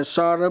been as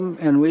Sodom,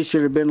 and we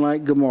should have been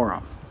like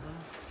Gomorrah.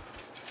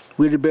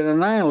 We'd have been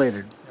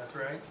annihilated. That's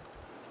right.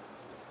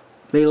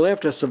 They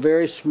left us a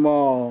very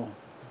small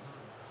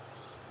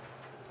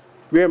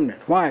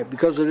remnant. Why?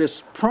 Because of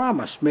this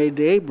promise made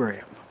to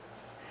Abraham.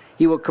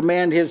 He will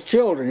command his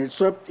children. It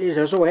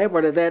so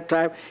happened at that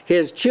time,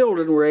 his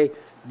children were a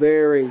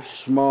very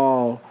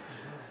small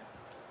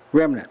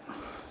remnant.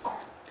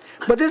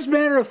 But this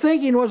manner of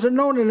thinking wasn't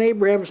known in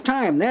Abraham's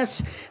time.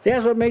 That's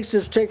what makes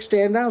this text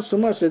stand out so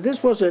much. That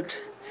this wasn't,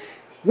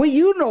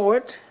 you know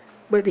it,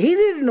 but he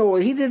didn't know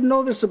it. He didn't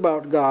know this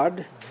about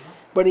God.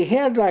 But he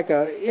had like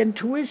a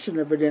intuition,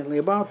 evidently,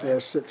 about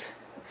this. That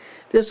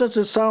this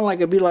doesn't sound like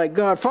it'd be like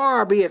God.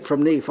 Far be it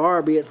from thee,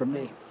 far be it from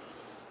thee.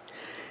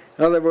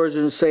 Other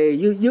versions say,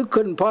 you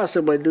couldn't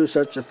possibly do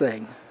such a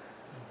thing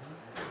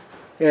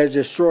as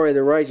destroy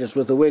the righteous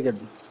with the wicked.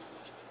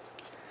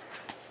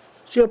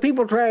 See,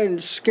 people try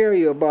and scare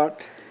you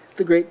about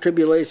the Great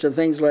Tribulation,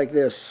 things like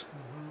this.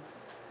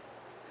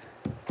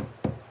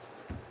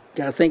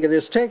 Got to think of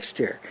this text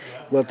here.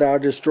 Wilt thou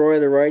destroy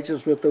the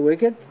righteous with the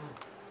wicked?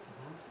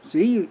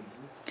 See,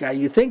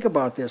 you think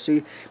about this.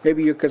 See,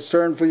 maybe you're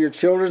concerned for your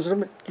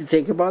children. You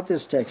think about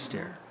this text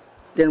here.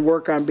 Then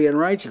work on being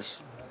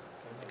righteous.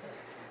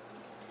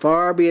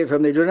 Far be it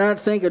from thee. Do not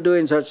think of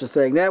doing such a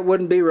thing. That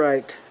wouldn't be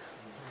right.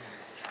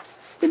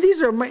 And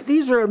these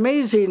are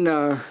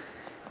amazing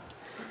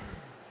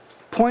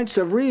points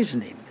of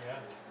reasoning.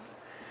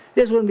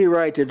 This wouldn't be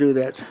right to do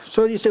that.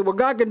 So you say, well,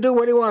 God can do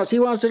what he wants. He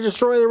wants to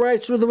destroy the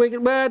righteous with the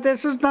wicked. But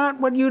this is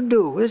not what you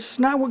do. This is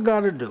not what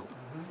God would do.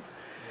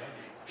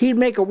 He'd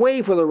make a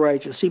way for the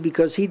righteous, see,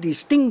 because he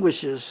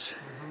distinguishes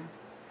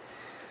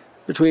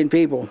between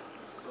people.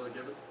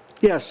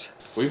 Yes.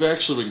 We've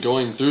actually been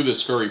going through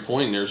this very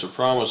point, and there's a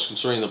promise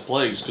concerning the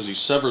plagues, because he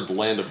severed the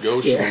land of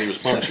Goshen when he was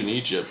punishing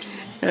Egypt.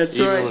 That's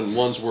Even right. when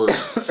ones were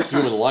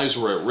human lives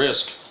were at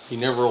risk, he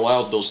never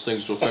allowed those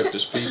things to affect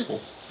his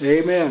people.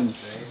 Amen.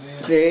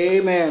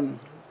 Amen.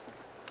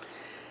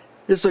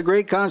 This is a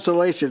great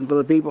consolation for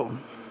the people.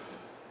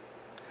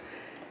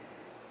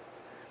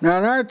 Now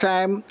in our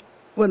time,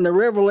 when the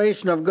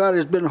revelation of God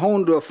has been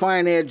honed to a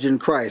fine edge in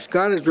Christ,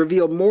 God has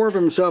revealed more of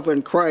himself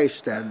in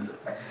Christ than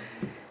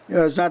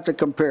it's not to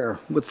compare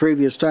with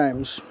previous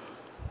times.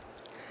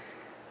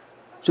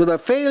 So the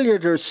failure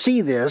to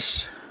see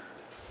this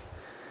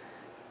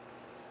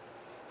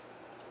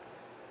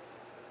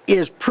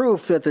is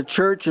proof that the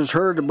church has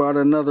heard about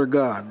another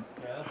God.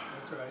 Yeah,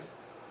 that's right.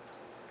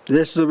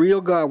 This is the real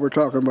God we're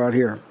talking about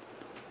here.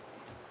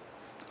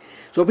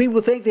 So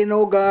people think they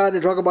know God, they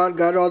talk about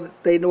God,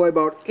 they know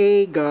about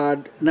a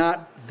God,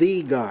 not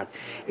the God.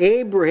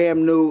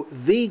 Abraham knew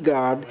the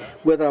God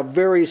with a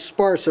very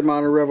sparse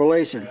amount of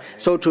revelation.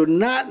 So to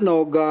not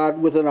know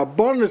God with an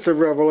abundance of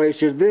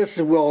revelation, this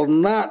will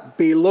not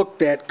be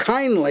looked at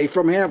kindly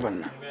from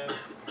heaven. Amen.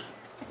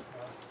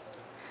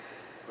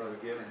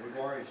 We've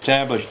already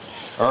established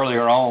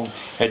earlier on,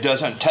 it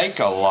doesn't take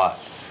a lot.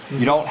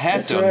 You don't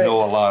have to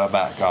know a lot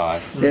about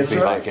God to be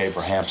like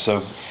Abraham.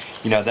 So,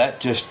 that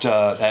just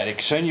that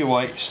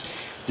extenuates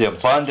the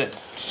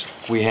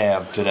abundance we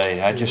have today.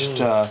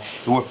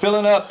 We're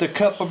filling up the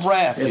cup of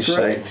wrath. That's you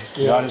right.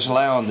 see. God is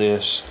allowing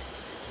this.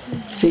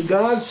 See,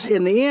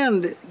 in the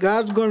end,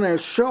 God's going to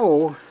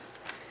show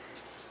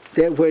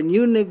that when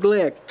you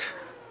neglect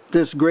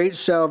this great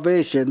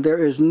salvation, there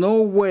is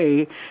no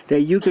way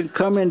that you can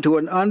come into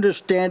an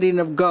understanding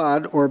of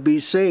God or be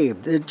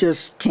saved. It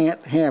just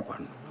can't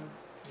happen.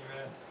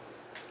 Amen.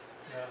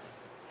 Yeah.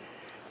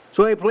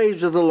 So he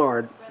pleads with the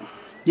Lord.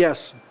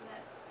 Yes.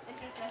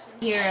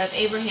 Here of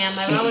Abraham,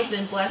 I've always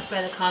been blessed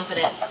by the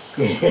confidence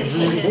that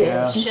he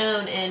has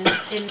shown in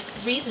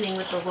reasoning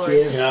with the Lord.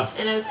 Yeah.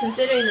 And I was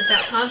considering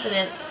that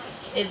confidence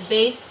is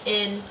based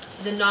in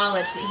the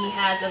knowledge that he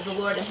has of the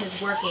Lord and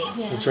his working.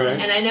 That's right.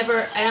 And I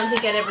don't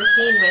think I'd ever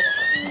seen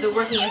with the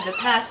working of the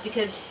past,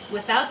 because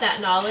without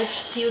that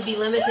knowledge, he would be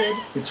limited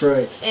That's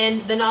right.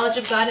 in the knowledge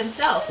of God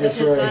himself, That's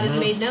because right. God is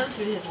made known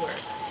through his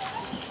works.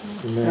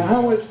 Now,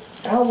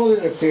 how will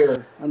it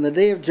appear on the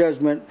day of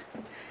judgment?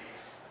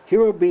 Here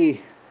will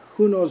be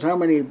who knows how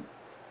many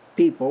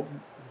people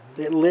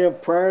that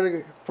lived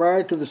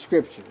prior to the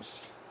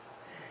Scriptures,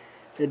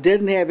 that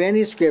didn't have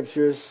any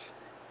Scriptures,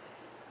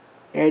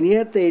 and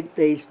yet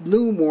they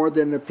knew more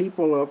than the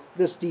people of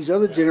these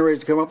other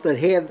generations come up that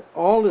had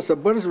all this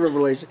abundance of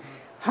revelation.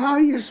 How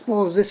do you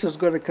suppose this is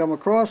going to come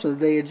across on the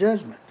day of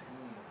judgment?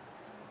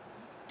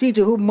 See,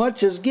 to whom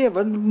much is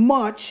given,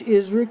 much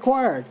is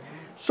required.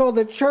 So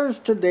the church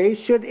today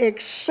should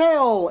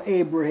excel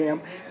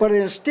Abraham, but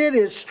instead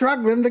is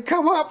struggling to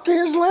come up to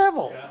his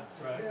level. Yeah,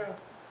 that's right.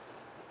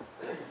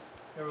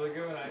 Yeah, really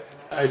good.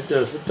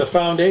 The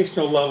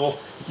foundational level,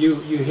 you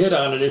hit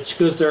on it. It's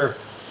because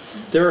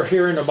they're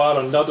hearing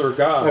about another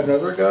God.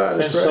 Another God,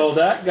 and that's right. so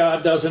that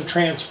God doesn't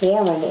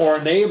transform them or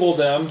enable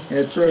them.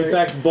 That's right. In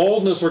fact,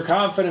 boldness or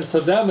confidence to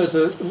them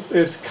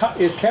is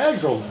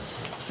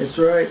casualness. That's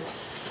right.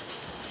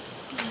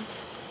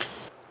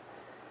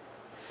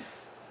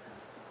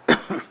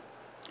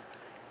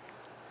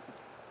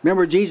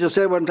 Remember Jesus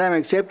said one time,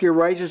 except your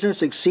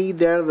righteousness exceed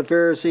that of the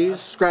Pharisees,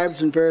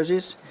 scribes and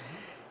Pharisees,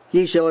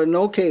 ye shall in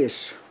no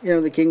case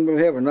enter the kingdom of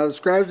heaven. Now the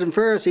scribes and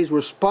Pharisees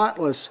were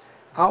spotless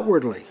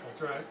outwardly.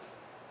 That's right.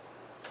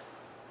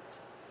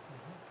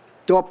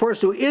 So a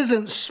person who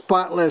isn't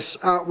spotless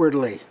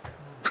outwardly,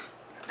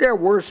 they're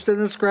worse than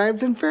the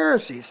scribes and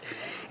Pharisees.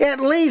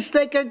 At least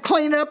they can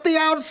clean up the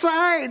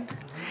outside.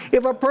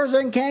 If a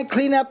person can't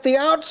clean up the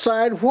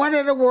outside, what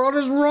in the world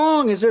is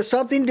wrong? Is there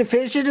something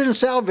deficient in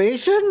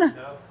salvation?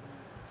 No.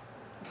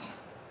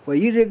 Well,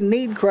 you didn't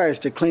need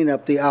Christ to clean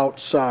up the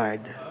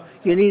outside.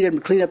 You need him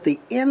to clean up the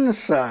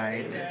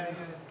inside. Yes.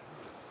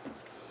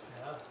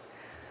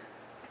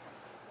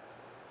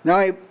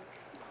 Now,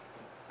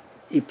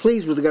 he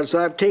pleased with God,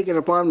 so I've taken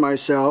upon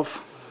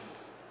myself,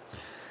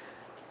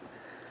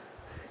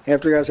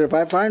 after God said, if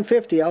I find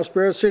 50, I'll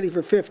spare a city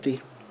for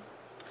 50.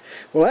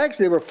 Well,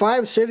 actually, there were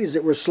 5 cities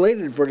that were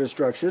slated for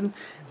destruction.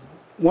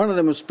 One of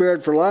them was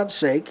spared for Lot's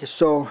sake.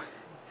 So,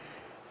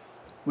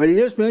 but he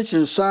just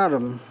mentioned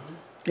Sodom.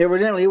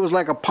 Evidently, it was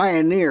like a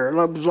pioneer. It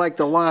was like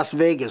the Las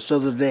Vegas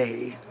of the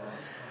day.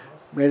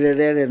 But it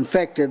had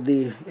infected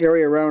the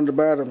area around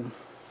about him.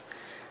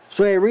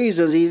 So he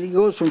reasons, he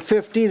goes from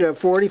 50 to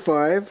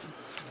 45.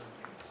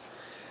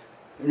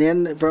 And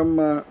then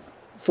from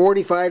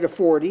 45 to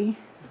 40.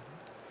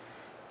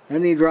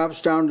 And he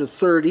drops down to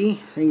 30.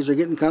 Things are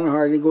getting kind of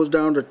hard. And he goes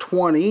down to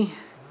 20.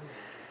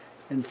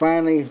 And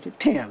finally to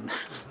 10.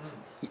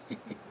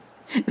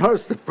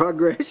 Notice the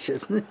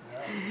progression.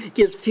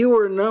 Gets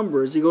fewer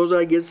numbers. He goes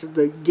on, gets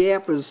the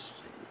gap is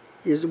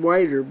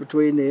wider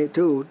between the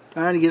two.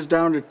 And he gets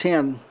down to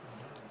 10.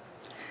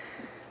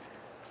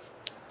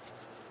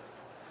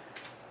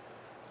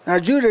 Now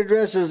Jude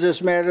addresses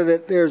this matter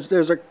that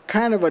there's a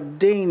kind of a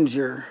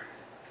danger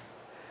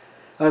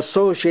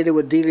associated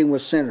with dealing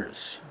with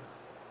sinners.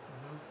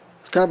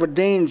 It's kind of a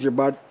danger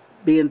about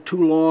being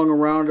too long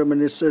around them,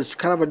 and it's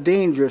kind of a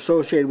danger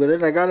associated with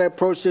it. I got to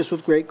approach this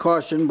with great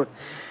caution, but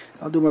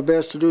I'll do my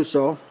best to do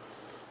so.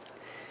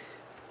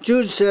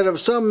 Jude said,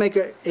 of some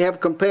have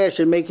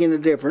compassion, making a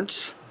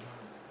difference.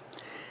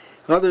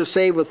 Others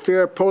save with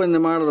fear, pulling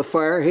them out of the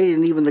fire,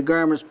 hating even the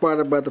garment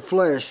spotted by the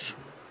flesh.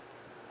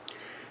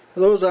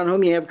 Those on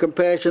whom you have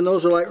compassion,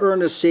 those are like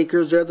earnest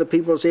seekers. They're the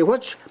people who say,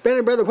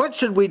 brother, what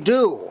should we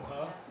do?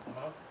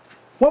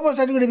 What must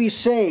I do to be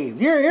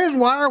saved? Here's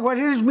water.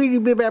 Here's me to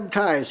be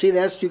baptized. See,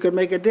 you could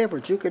make a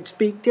difference. You could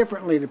speak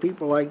differently to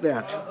people like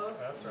that.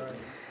 That's right.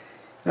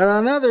 And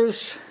on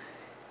others,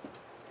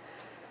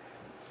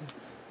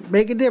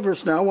 make a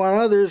difference now. While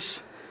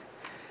others,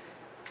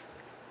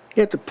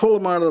 you have to pull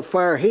them out of the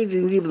fire,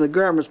 hating even the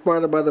garment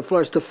spotted by the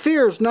flesh. The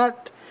fear is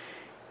not,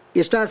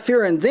 it's not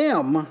fearing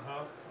them.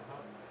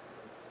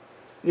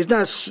 It's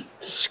not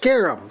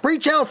scare them.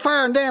 Breach out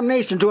fire and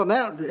damnation to them.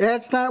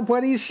 That's not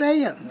what he's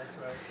saying.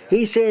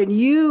 He's saying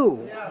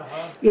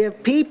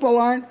if people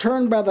aren't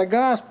turned by the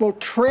gospel,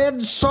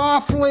 tread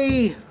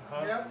softly.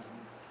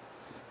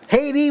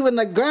 Hate even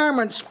the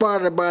garment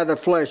spotted by the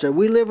flesh. And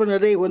we live in a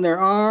day when there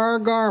are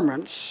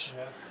garments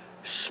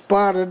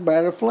spotted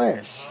by the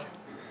flesh.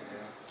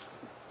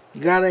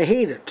 You got to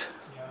hate it.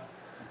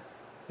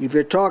 If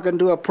you're talking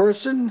to a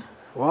person,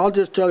 well, I'll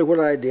just tell you what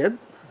I did,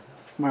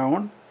 my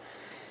own.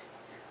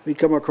 We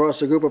come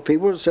across a group of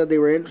people that said they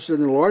were interested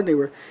in the Lord.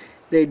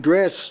 They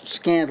dressed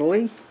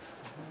scantily.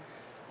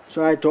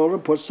 So I told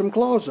them, put some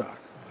clothes on.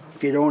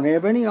 If you don't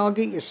have any, I'll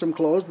get you some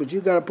clothes, but you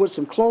got to put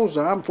some clothes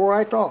on before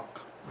I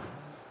talk.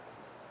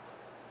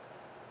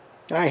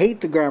 I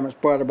hate the garments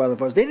spotted by the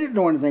flesh. They didn't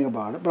know anything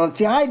about it, but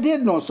see, I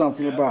did know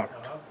something about it.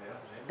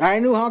 I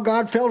knew how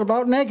God felt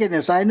about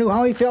nakedness. I knew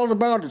how he felt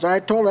about it. So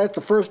I told that's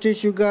the first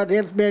issue God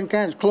had with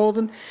mankind's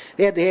clothing.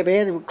 They had to have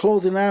adequate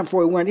clothing on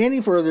before we went any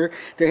further.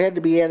 There had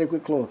to be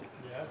adequate clothing.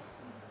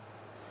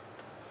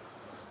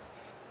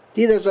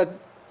 See, there's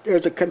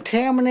a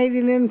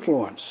contaminating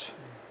influence.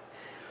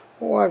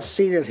 Oh, I've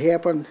seen it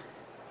happen.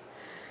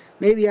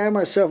 Maybe I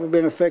myself have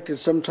been affected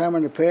sometime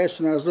in the past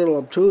when I was a little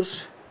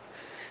obtuse.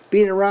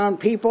 Being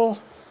around people,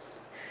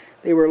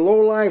 they were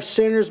low-life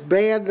sinners,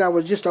 bad, and I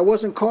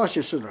wasn't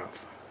cautious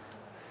enough.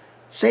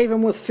 Save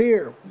them with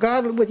fear.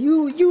 God, with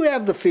you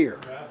have the fear.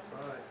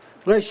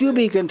 lest you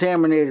be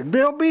contaminated.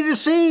 Don't be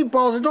deceived,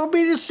 Paul says. Don't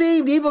be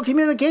deceived. Evil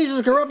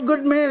communications corrupt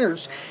good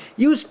manners.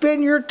 You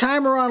spend your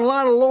time around a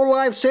lot of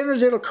low-life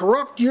sinners, it'll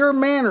corrupt your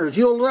manners.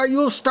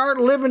 You'll start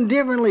living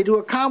differently to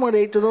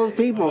accommodate to those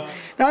people.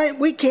 Now,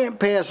 we can't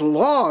pass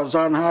laws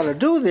on how to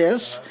do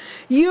this.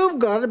 You've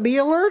got to be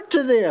alert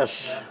to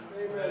this.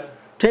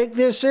 Take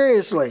this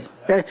seriously.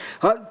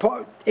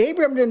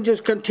 Abraham didn't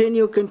just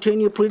continue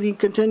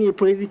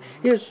pleading.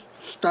 He just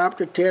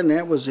stopped at 10,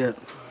 that was it.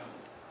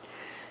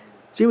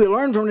 See, we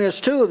learn from this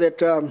too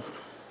that,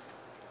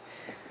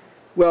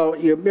 well,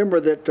 you remember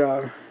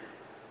that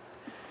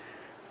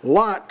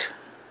Lot,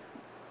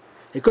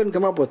 he couldn't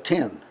come up with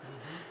 10.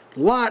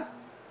 Lot,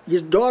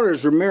 his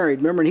daughters were married,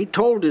 remember, and he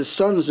told his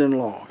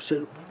sons-in-law, he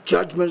said,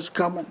 judgment's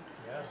coming.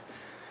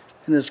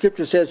 And the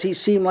scripture says he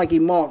seemed like he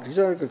mocked. He's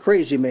like a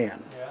crazy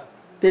man.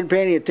 Didn't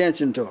pay any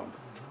attention to him.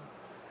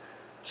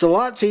 So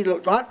Lot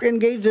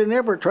engaged in an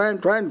effort, try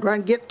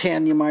and get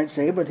 10, you might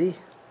say, but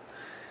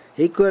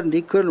he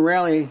couldn't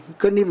rally. He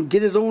couldn't even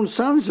get his own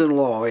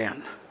sons-in-law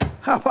in.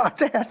 How about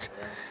that?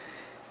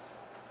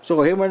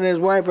 So him and his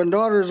wife and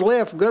daughters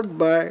left.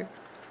 Goodbye.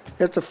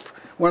 That's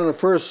one of the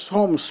first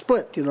homes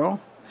split, you know,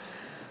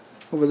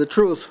 over the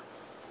truth.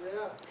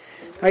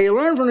 Now you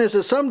learn from this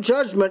that some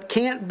judgment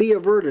can't be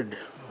averted.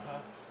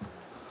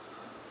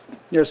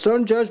 There's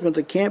some judgment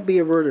that can't be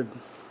averted.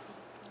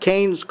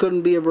 Cain's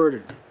couldn't be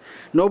averted.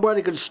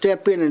 Nobody could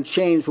step in and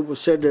change what was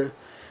said to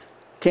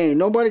Cain.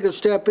 Nobody could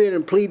step in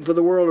and plead for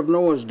the world of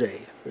Noah's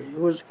day.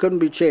 Couldn't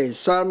be changed.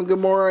 Sodom and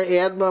Gomorrah,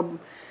 Admah,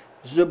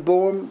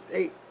 Zeboam,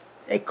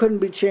 they couldn't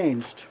be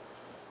changed.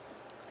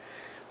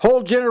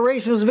 Whole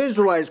generations of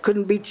Israelites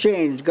couldn't be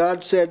changed.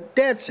 God said,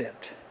 that's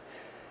it.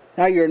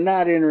 Now you're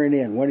not entering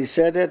in. When he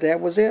said that, that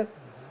was it.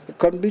 It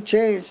couldn't be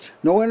changed.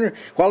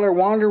 While they're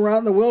wandering around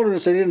in the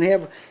wilderness, they didn't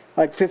have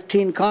like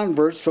 15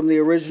 converts from the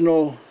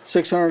original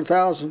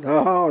 600,000.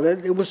 Oh,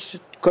 it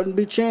couldn't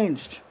be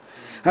changed.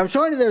 I'm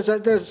showing you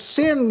that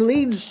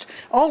sin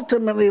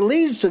ultimately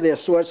leads to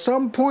this. So at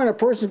some point a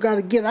person's got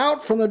to get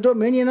out from the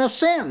dominion of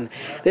sin.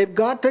 They've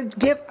got to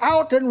get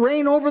out and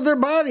reign over their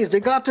bodies.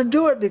 They've got to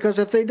do it, because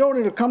if they don't,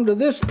 it'll come to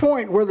this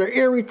point where they're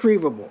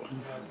irretrievable.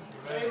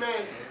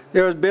 Amen.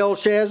 There was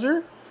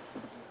Belshazzar.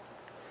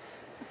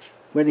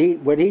 When he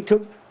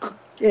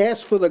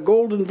asked for the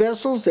golden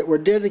vessels that were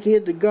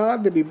dedicated to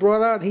God to be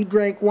brought out, he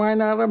drank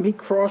wine out of them. He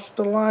crossed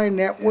the line.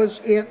 That was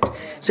it.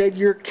 Said,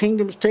 your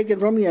kingdom's taken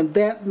from you. And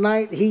that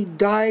night he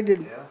died,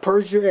 and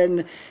Persia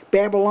and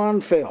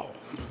Babylon fell.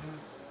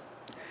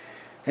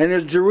 And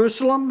in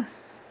Jerusalem,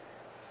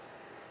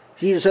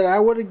 Jesus said, I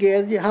would have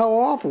gathered you. How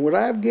often would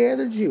I have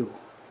gathered you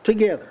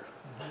together?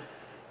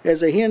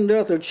 As a hen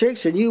doth her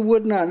chicks, and you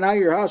would not. Now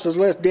your house is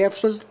less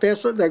desolate.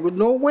 There was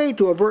no way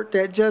to avert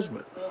that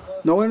judgment.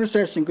 No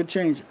intercession could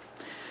change it.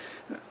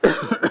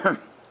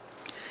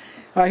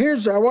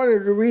 I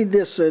wanted to read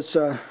this. It's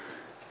a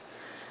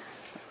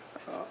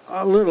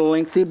little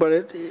lengthy, but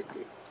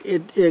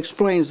it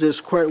explains this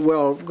quite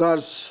well.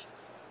 God's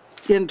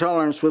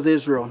intolerance with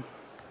Israel.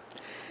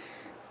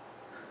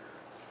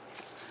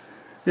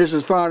 This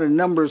is found in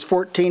Numbers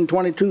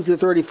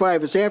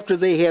 14:22-35. It's after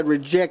they had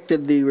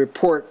rejected the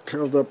report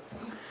of the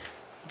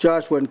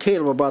Joshua and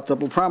Caleb about the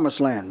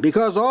promised land.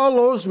 Because all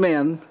those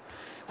men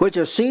which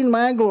have seen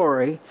my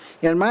glory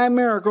and my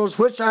miracles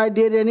which I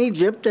did in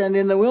Egypt and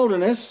in the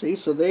wilderness. See,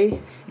 so they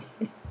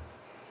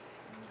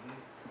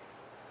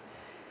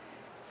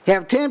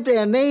have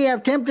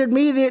tempted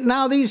me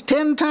now these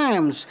 10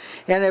 times,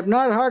 and have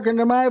not hearkened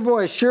to my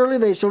voice. Surely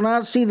they shall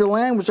not see the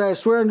land which I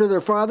swear unto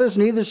their fathers,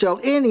 neither shall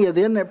any of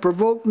them that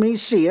provoked me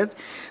see it.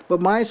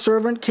 But my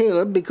servant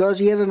Caleb, because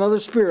he had another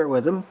spirit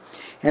with him,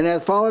 and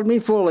hath followed me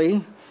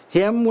fully,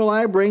 him will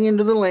I bring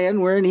into the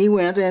land wherein he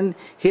went, and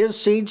his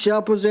seed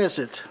shall possess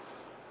it.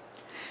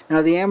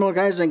 Now the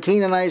Amalekites and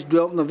Canaanites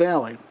dwelt in the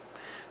valley.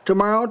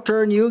 Tomorrow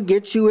turn you,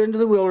 get you into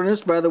the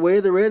wilderness by the way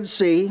of the Red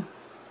Sea.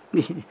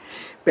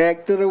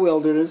 Back to the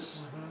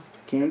wilderness.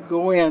 Can't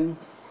go in.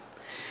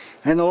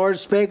 And the Lord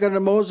spake unto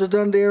Moses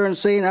unto Aaron,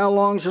 saying, How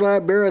long shall I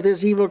bear with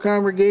this evil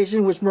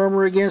congregation which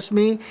murmur against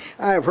me?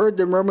 I have heard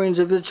the murmurings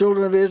of the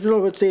children of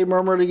Israel, which they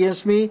murmured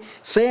against me,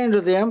 saying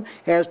to them,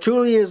 As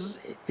truly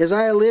as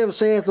I live,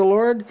 saith the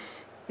Lord,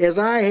 as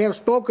ye have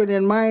spoken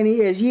in mine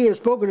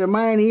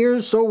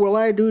ears, so will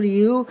I do to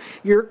you.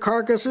 Your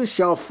carcasses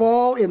shall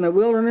fall in the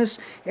wilderness,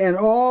 and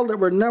all that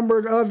were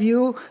numbered of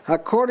you,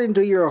 according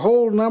to your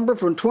whole number,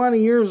 from 20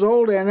 years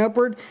old and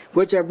upward,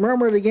 which have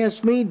murmured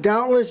against me,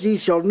 doubtless ye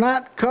shall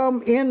not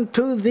come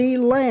into the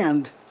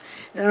land.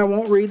 And I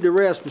won't read the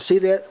rest, but see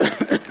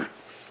that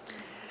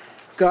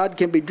God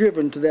can be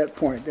driven to that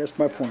point. That's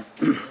my point.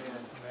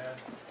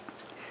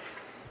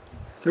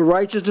 The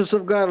righteousness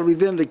of God will be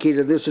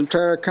vindicated in this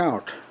entire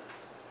account.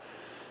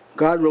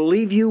 God will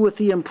leave you with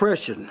the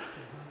impression,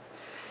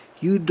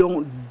 you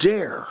don't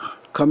dare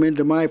come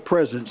into my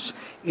presence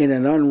in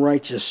an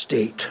unrighteous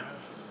state.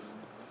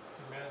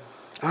 Amen.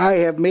 I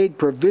have made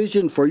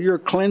provision for your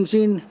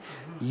cleansing.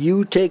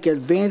 You take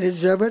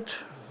advantage of it.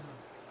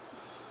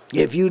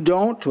 If you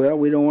don't, well,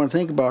 we don't want to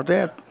think about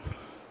that.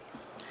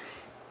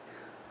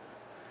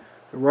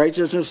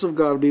 righteousness of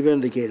God will be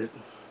vindicated.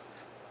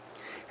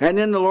 And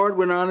then the Lord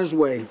went on his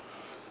way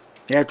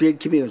after he'd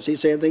communed. See,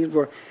 same thing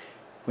before.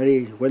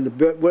 When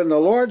the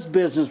Lord's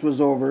business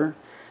was over,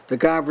 the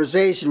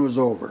conversation was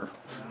over.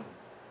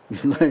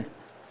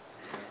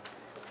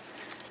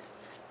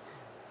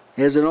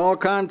 As in all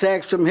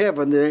contacts from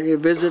heaven, the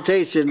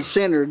visitation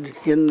centered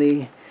in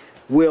the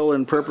will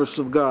and purpose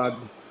of God.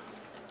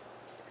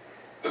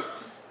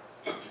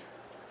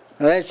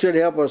 Now that should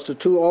help us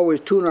to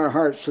always tune our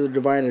hearts to the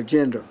divine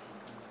agenda.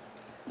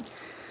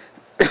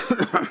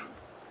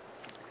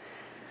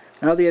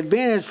 Now the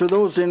advantage for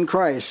those in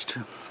Christ.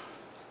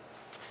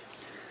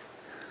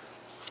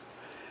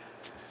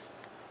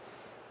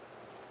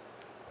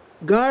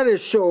 God has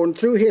shown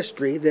through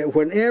history that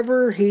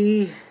whenever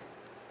he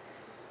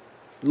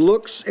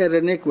looks at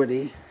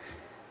iniquity,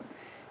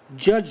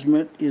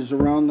 judgment is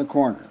around the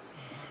corner.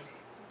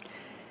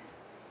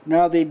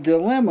 Now the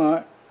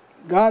dilemma,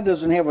 God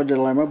doesn't have a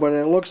dilemma, but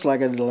it looks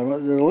like a dilemma.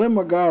 The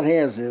dilemma God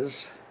has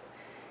is,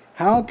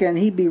 how can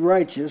he be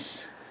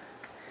righteous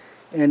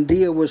and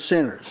deal with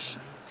sinners?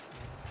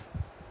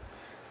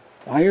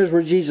 Now here's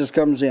where Jesus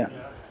comes in. Yeah,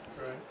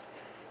 right.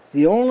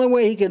 The only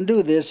way he can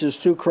do this is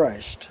through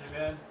Christ,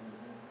 Amen.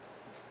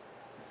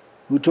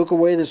 who took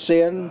away the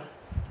sin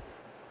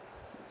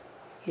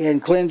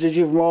and cleanses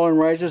you from all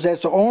unrighteousness.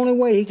 That's the only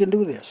way he can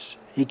do this.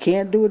 He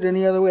can't do it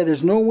any other way.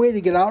 There's no way to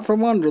get out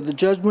from under the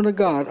judgment of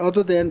God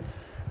other than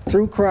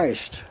through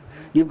Christ.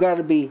 You've got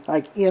to be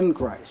like in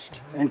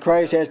Christ, and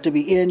Christ has to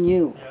be in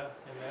you. Yeah, amen.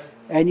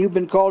 And you've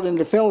been called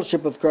into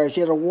fellowship with Christ.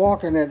 You have to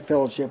walk in that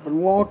fellowship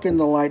and walk in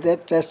the light.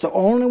 That's the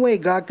only way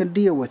God can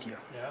deal with you.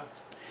 Yeah.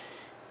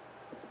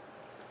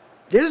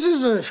 This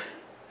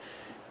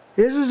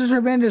is a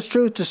tremendous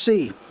truth to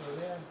see. Amen.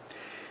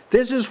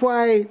 This is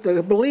why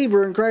the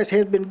believer in Christ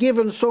has been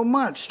given so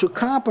much to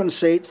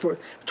compensate for,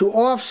 to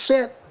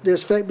offset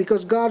this fact,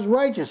 because God's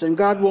righteous and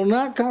God will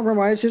not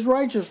compromise his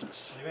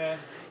righteousness. Amen.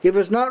 If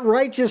it's not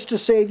righteous to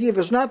save you, if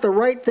it's not the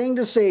right thing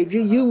to save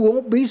you, you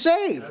won't be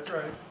saved. That's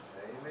right.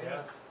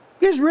 Yeah.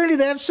 It's really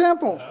that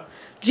simple.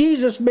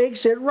 Jesus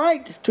makes it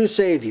right to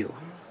save you.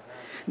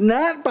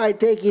 Not by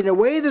taking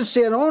away the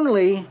sin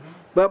only,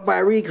 but by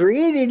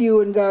recreating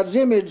you in God's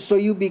image so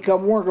you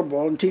become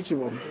workable and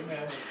teachable.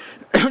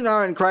 Amen.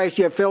 Now in Christ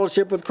you have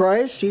fellowship with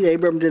Christ. See,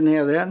 Abraham didn't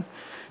have that.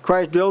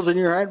 Christ dwells in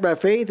your heart by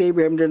faith.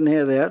 Abraham didn't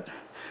have that.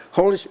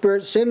 Holy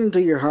Spirit sent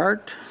into your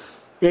heart.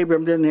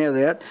 Abraham didn't have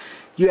that.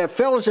 You have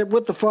fellowship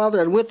with the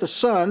Father and with the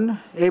Son.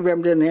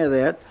 Abraham didn't have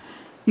that.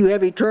 You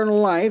have eternal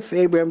life.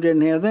 Abraham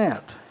didn't have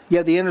that. You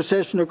have the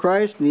intercession of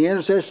Christ and the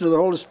intercession of the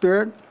Holy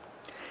Spirit,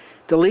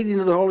 the leading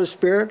of the Holy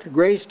Spirit,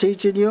 grace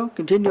teaching you,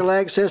 continual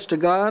access to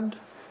God,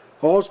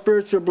 all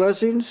spiritual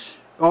blessings,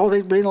 all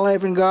things being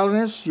life and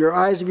godliness, your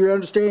eyes of your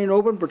understanding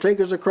open,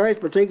 partakers of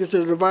Christ, partakers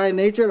of the divine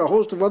nature, and a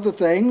host of other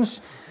things.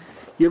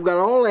 You've got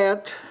all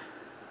that.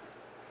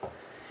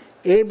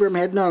 Abram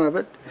had none of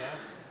it. Yeah.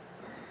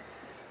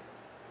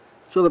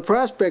 So the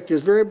prospect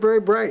is very, very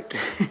bright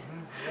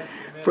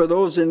for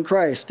those in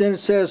Christ. Then it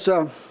says,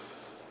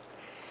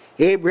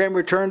 Abraham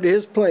returned to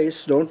his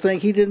place. Don't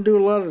think he didn't do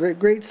a lot of that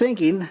great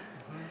thinking.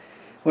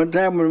 One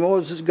time when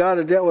God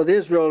had dealt with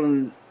Israel,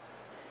 and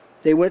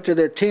they went to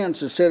their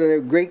tents instead of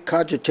their great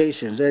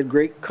cogitations. They had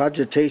great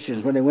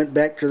cogitations when they went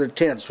back to their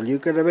tents. Well, you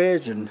can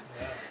imagine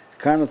the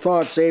kind of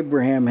thoughts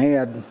Abraham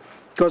had.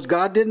 Because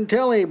God didn't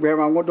tell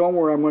Abraham, don't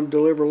worry, I'm going to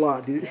deliver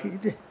Lot. He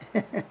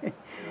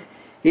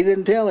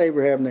didn't tell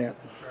Abraham that.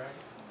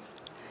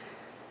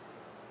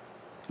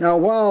 Now,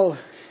 while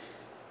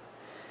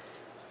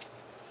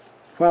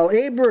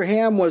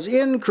Abraham was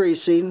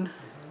increasing,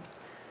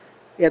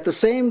 at the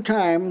same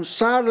time,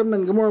 Sodom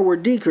and Gomorrah were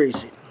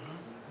decreasing.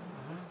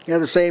 At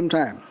the same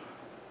time.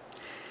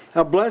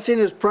 A blessing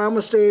is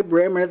promised to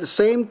Abraham, and at the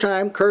same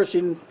time,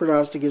 cursing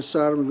pronounced against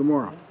Sodom and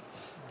Gomorrah.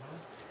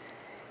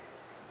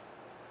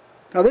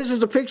 Now, this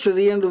is a picture of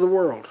the end of the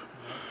world.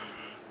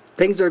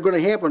 Things that are going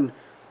to happen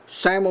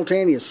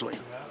simultaneously.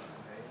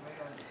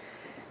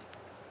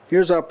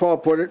 Here's how Paul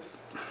put it.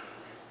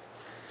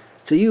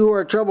 To you who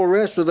are troubled,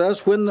 rest with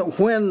us when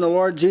the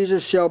Lord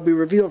Jesus shall be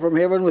revealed from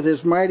heaven with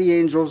his mighty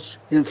angels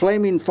in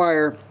flaming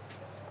fire,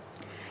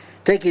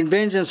 taking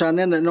vengeance on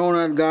them that know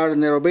not God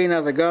and that obey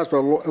not the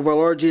gospel of our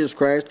Lord Jesus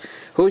Christ,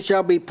 who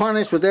shall be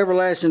punished with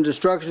everlasting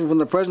destruction from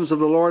the presence of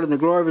the Lord and the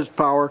glory of his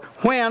power,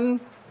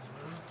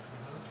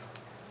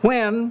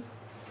 when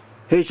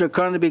he shall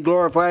come to be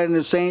glorified in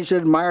the saints,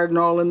 admired and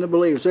all in the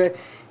believers. So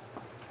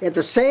at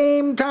the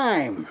same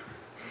time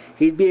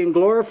he's being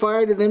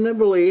glorified in them that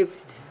believe,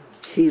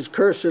 he's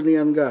cursing the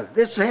ungodly.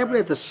 This is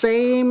happening at the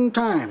same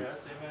time.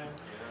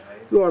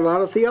 You know, a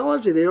lot of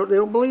theology, they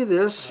don't believe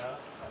this.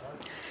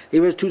 It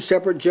was two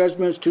separate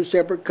judgments, two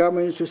separate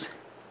comings.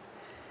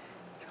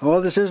 Oh,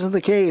 this isn't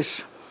the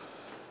case.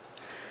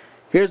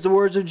 Here's the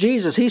words of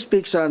Jesus. He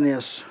speaks on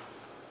this.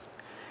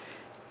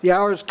 The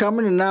hour is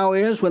coming, and now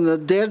is, when the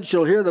dead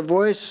shall hear the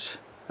voice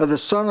of the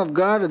Son of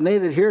God, and they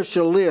that hear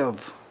shall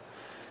live.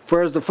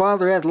 For as the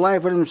Father hath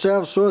life in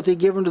himself, so hath he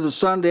given to the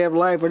Son to have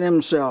life in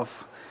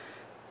himself.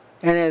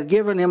 and hath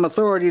given him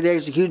authority to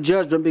execute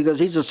judgment, because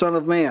he's the Son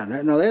of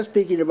Man. Now that's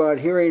speaking about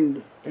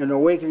hearing and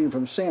awakening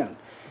from sin.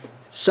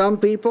 Some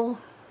people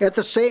at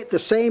the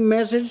same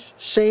message,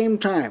 same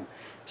time.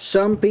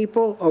 Some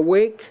people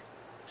awake,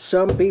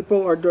 some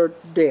people are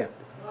dead.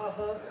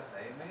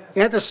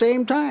 At the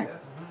same time.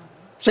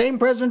 Same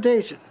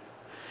presentation.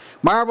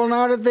 Marvel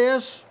not at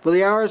this, for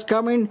the hour is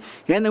coming,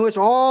 in which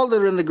all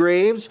that are in the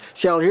graves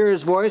shall hear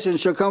his voice, and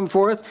shall come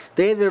forth,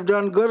 they that have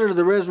done good unto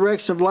the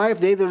resurrection of life,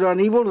 they that have done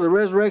evil to the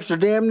resurrection of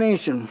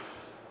damnation.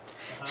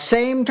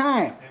 Same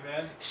time.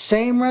 Amen.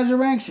 Same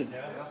resurrection.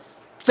 Yeah.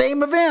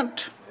 Same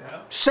event. Yeah.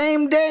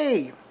 Same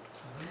day.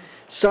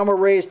 Some are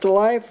raised to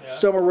life, Yeah.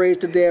 some are raised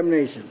to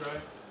damnation.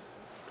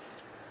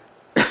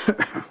 That's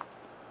right.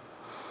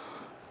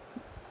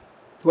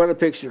 What a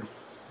picture.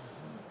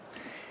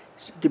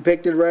 It's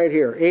depicted right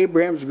here.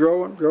 Abraham's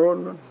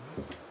growing.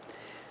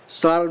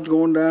 Sodom's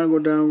going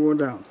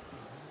down.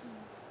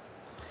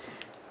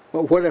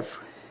 But what if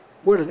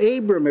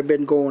Abram had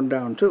been going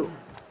down too?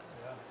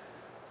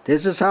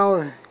 This is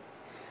how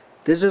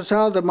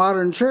the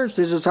modern church,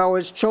 this is how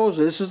it's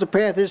chosen. This is the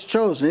path it's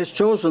chosen. It's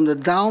chosen the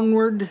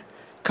downward,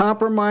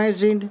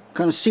 compromising,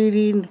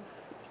 conceding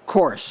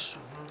course.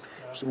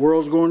 So the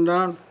world's going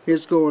down,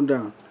 it's going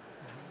down.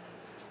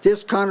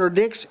 This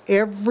contradicts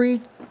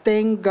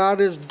everything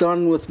God has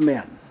done with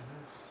men.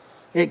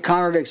 It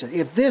contradicts it.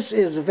 If this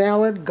is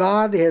valid,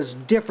 God is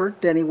different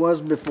than he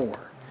was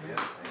before.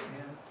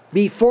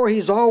 Before,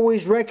 he's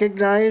always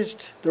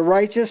recognized the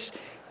righteous,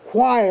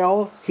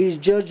 while he's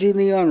judging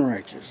the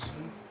unrighteous.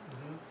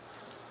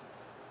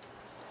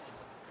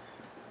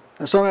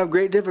 Now, some have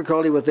great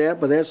difficulty with that,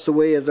 but that's the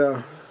way it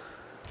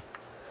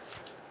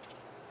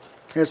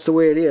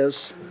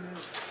is.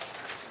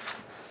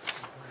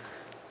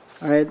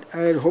 I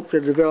had hoped to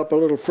develop a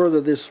little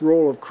further this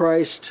role of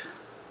Christ.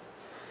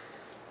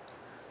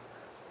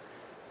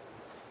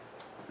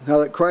 How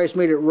that Christ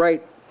made it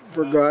right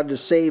for God to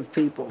save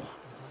people.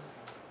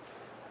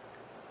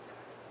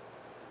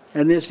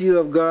 And this view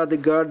of God,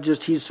 that God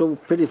just, he's so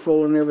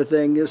pitiful and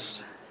everything,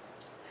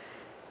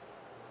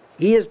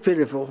 he is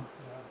pitiful,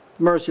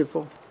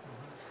 merciful.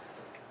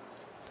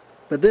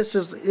 But this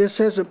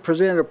hasn't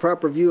presented a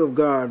proper view of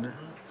God.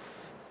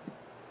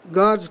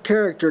 God's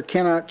character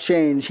cannot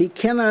change. He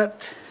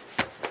cannot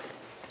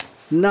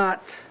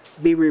not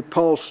be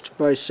repulsed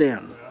by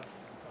sin.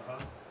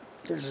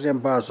 This is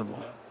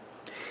impossible.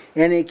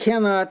 And he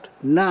cannot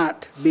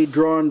not be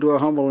drawn to a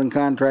humble and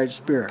contrite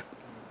spirit.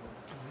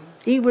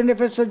 Even if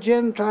it's a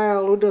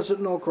Gentile who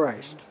doesn't know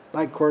Christ,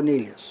 like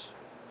Cornelius.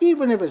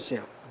 Even if it's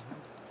him.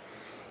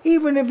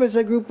 Even if it's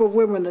a group of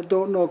women that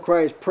don't know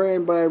Christ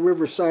praying by a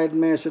riverside in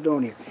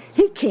Macedonia.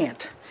 He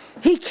can't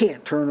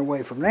turn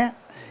away from that.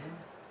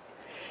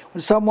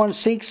 When someone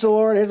seeks the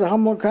Lord, has a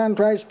humble and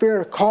contrite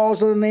spirit,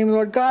 calls on the name of the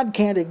Lord, God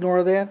can't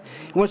ignore that.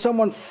 And when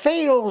someone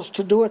fails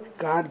to do it,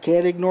 God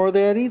can't ignore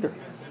that either.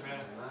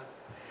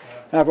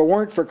 Now, if it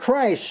weren't for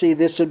Christ, see,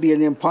 this would be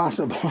an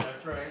impossible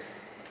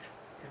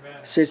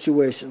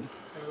situation.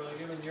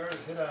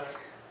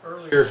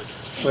 Earlier,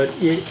 but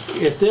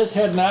if this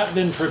had not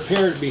been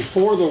prepared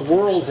before the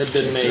world had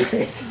been made,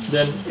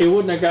 then it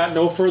wouldn't have got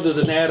no further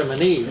than Adam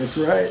and Eve. That's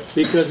right.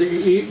 Because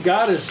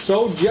God is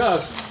so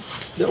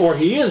just, or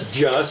he is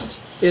just,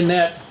 in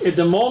that at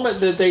the moment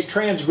that they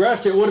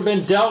transgressed, it would have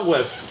been dealt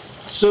with.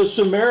 So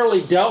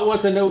summarily dealt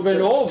with, and it would have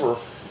been over.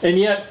 And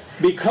yet,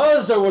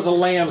 because there was a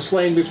lamb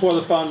slain before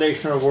the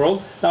foundation of the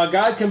world, now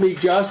God can be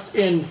just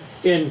in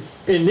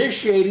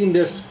initiating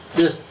this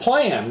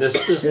plan, this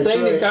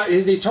thing that got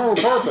his eternal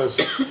purpose.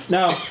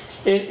 Now,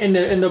 in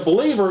the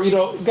believer,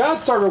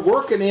 God started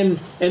working in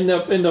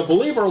the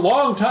believer a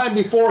long time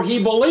before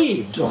he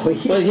believed. Oh,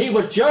 yes. But he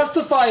was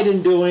justified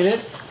in doing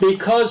it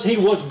because he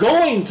was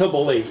going to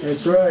believe.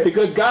 That's right.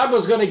 Because God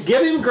was going to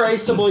give him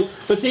grace to believe.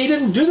 But he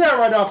didn't do that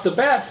right off the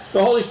bat.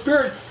 The Holy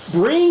Spirit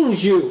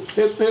brings you,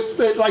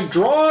 it like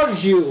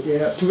draws you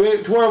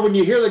to where when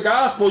you hear the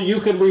gospel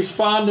you can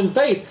respond in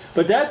faith.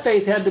 But that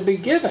faith had to be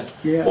given.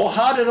 Yeah. Well,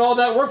 how did all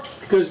that work?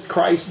 Because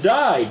Christ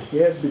died.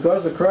 Yeah,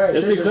 because of Christ.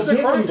 It's because of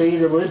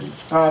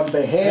Christ. On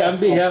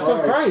behalf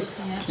of Christ.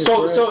 Yeah.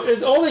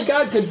 So only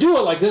God could do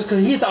it like this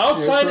because he's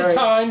outside of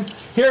time.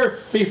 Here,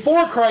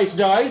 before Christ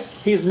dies,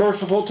 he's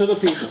merciful to the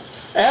people.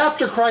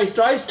 After Christ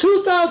dies,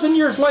 2,000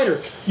 years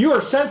later, you are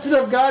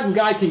sensitive to God, and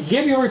God can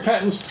give you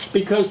repentance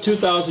because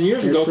 2,000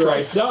 years ago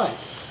Christ died.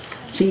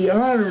 He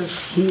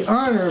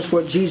honors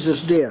what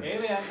Jesus did.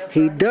 Amen.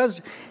 He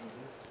does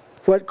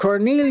what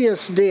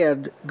Cornelius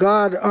did.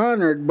 God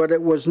honored, but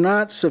it was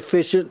not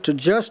sufficient to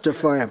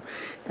justify him.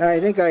 And I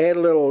think I had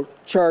a little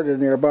chart in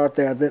there about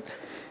that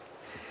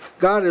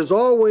God has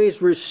always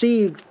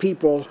received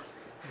people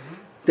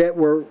that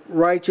were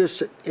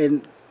righteous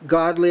and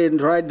godly and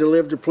tried to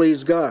live to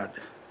please God.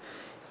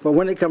 But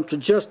when it comes to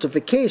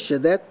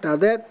justification,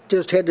 that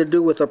just had to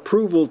do with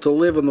approval to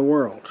live in the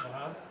world.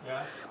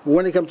 Yeah. But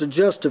when it comes to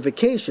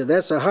justification,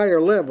 that's a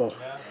higher level.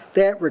 Yeah.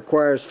 That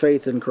requires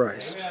faith in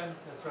Christ. Amen.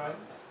 That's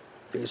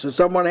right. So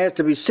someone has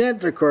to be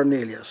sent to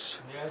Cornelius.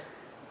 Yes.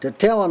 to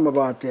tell him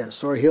about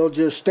this, or he'll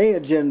just stay a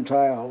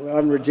Gentile,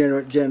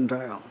 unregenerate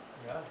Gentile.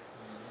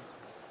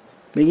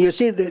 But you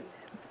see, the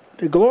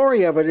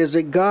glory of it is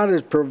that God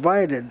has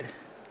provided,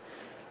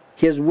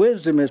 His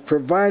wisdom has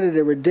provided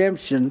a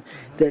redemption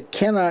that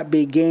cannot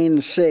be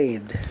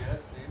gainsaid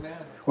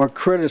or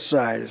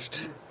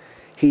criticized.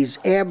 He's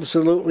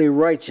absolutely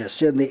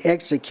righteous in the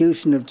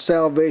execution of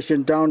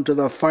salvation down to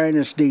the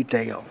finest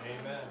detail.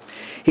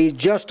 He's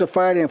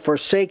justified in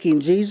forsaking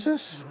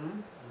Jesus,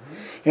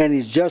 and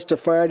He's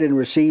justified in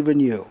receiving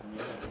you.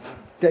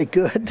 That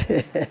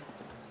good?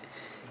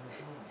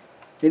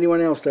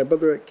 Anyone else there?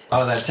 Brother Rick?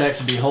 Out of that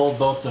text, behold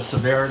both the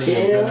severity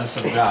and goodness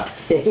of God.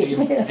 See,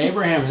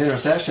 Abraham's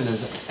intercession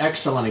is an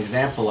excellent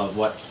example of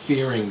what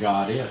fearing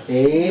God is.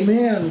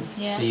 Amen.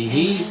 Yeah. See,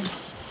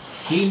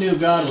 he knew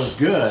God was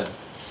good,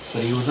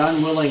 but he was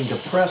unwilling to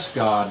press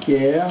God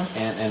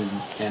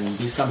and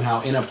be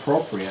somehow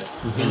inappropriate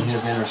in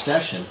his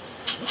intercession.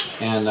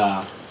 And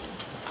I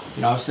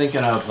was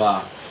thinking of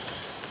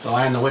The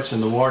Lion, the Witch,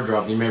 and the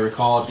Wardrobe. You may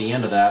recall at the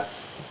end of that,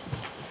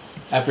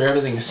 after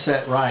everything is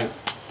set right,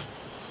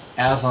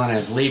 Aslan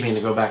is leaving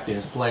to go back to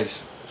his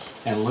place,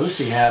 and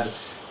Lucy had,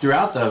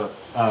 throughout the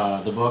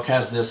book,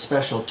 has this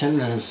special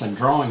tenderness and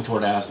drawing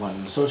toward Aslan,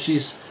 and so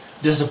she's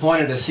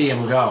disappointed to see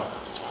him go.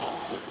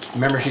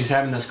 Remember, she's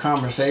having this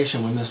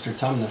conversation with Mr.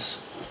 Tumnus,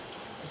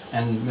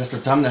 and Mr.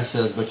 Tumnus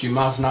says, "But you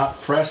must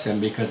not press him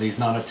because he's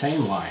not a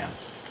tame lion."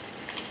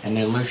 And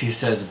then Lucy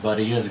says, "But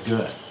he is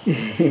good."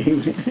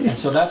 And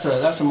so that's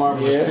a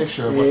marvelous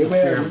picture of what the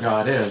fear of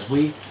God is.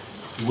 We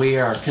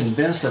are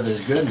convinced of His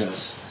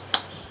goodness,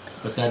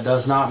 but that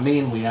does not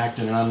mean we act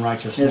in an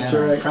unrighteous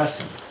manner and press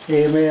Him.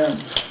 Amen.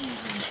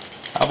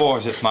 I've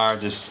always admired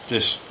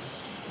this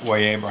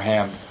way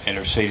Abraham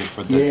interceded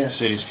for the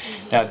cities.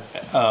 Now,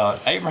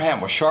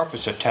 Abraham was sharp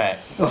as a tack.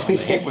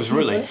 He was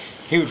really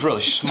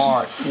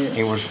smart.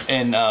 He was,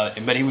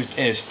 but he was,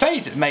 and his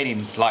faith made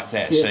him like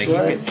that. So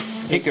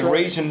he could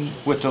reason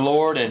with the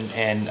Lord, and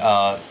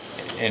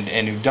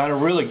he'd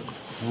done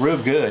real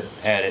good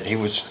at it. He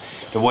was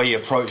the way he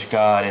approached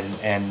God,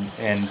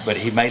 but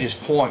he made his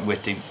point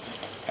with him.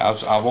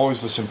 I've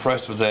always was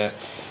impressed with that.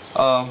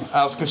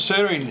 I was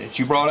considering that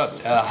you brought up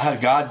how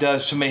God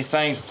does so many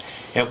things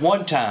at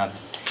one time.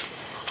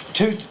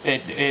 His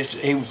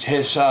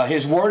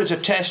word is a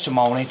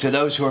testimony to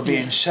those who are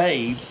being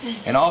saved,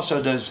 and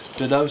also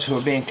to those who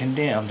are being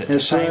condemned at the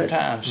same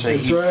time. So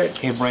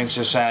he brings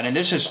us out,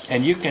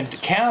 and you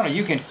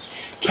can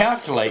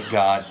calculate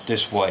God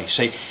this way.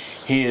 See,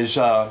 he is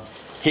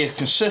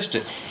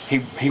consistent.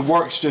 He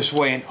works this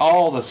way in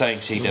all the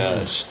things he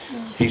does.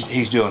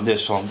 He's doing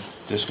this on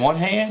this one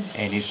hand,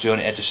 and he's doing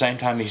it at the same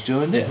time he's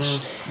doing this.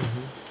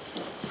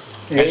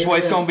 That's the way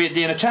it's going to be at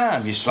the end of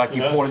time, just like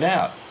you pointed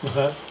out.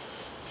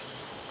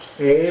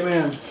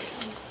 Amen.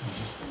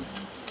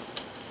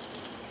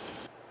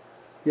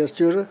 Yes,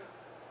 Judah?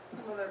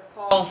 Brother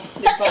Paul,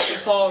 the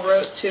Apostle Paul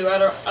wrote to, I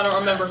don't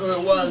remember who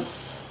it was.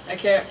 I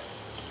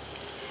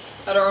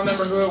don't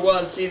remember who it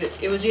was.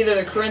 It was either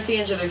the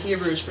Corinthians or the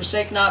Hebrews.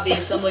 "Forsake not the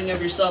assembling of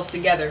yourselves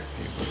together,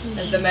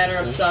 as the manner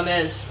of some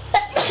is."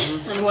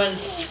 And when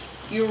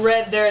you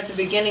read there at the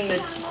beginning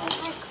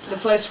the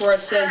place where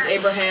it says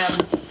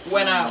Abraham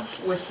went out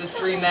with the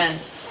 3 men,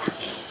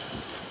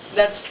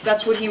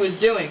 that's what he was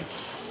doing.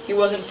 He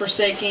wasn't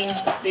forsaking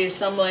the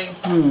assembling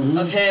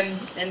of him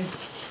and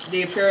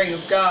the appearing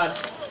of God.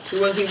 He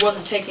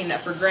wasn't taking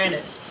that for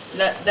granted.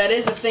 That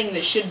is a thing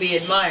that should be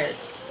admired.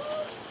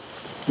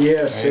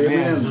 Yes,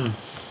 amen.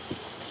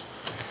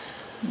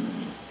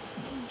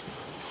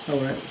 All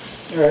right.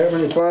 Our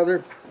Heavenly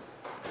Father,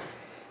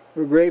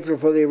 we're grateful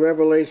for the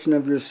revelation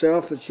of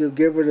yourself that you've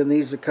given in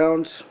these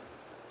accounts.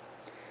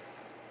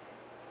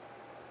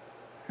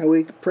 And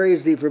we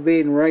praise thee for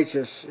being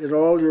righteous in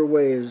all your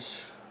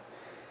ways.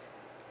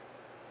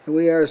 And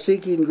we are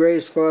seeking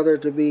grace, Father,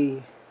 to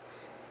be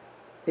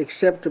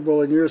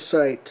acceptable in your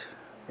sight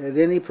at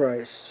any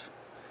price.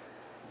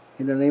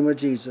 In the name of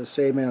Jesus,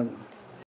 amen.